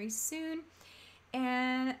Rockfin very soon.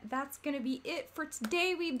 And that's gonna be it for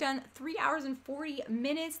today. We've done 3 hours and 40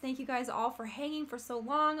 minutes. Thank you guys all for hanging for so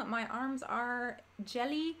long. My arms are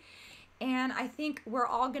jelly, and I think we're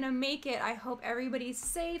all gonna make it. I hope everybody's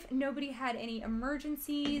safe. Nobody had any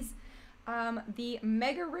emergencies. The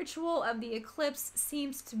mega ritual of the eclipse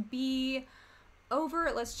seems to be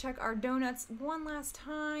over. Let's check our donuts one last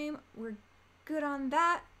time. We're good on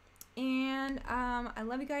that. And I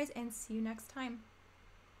love you guys, and see you next time.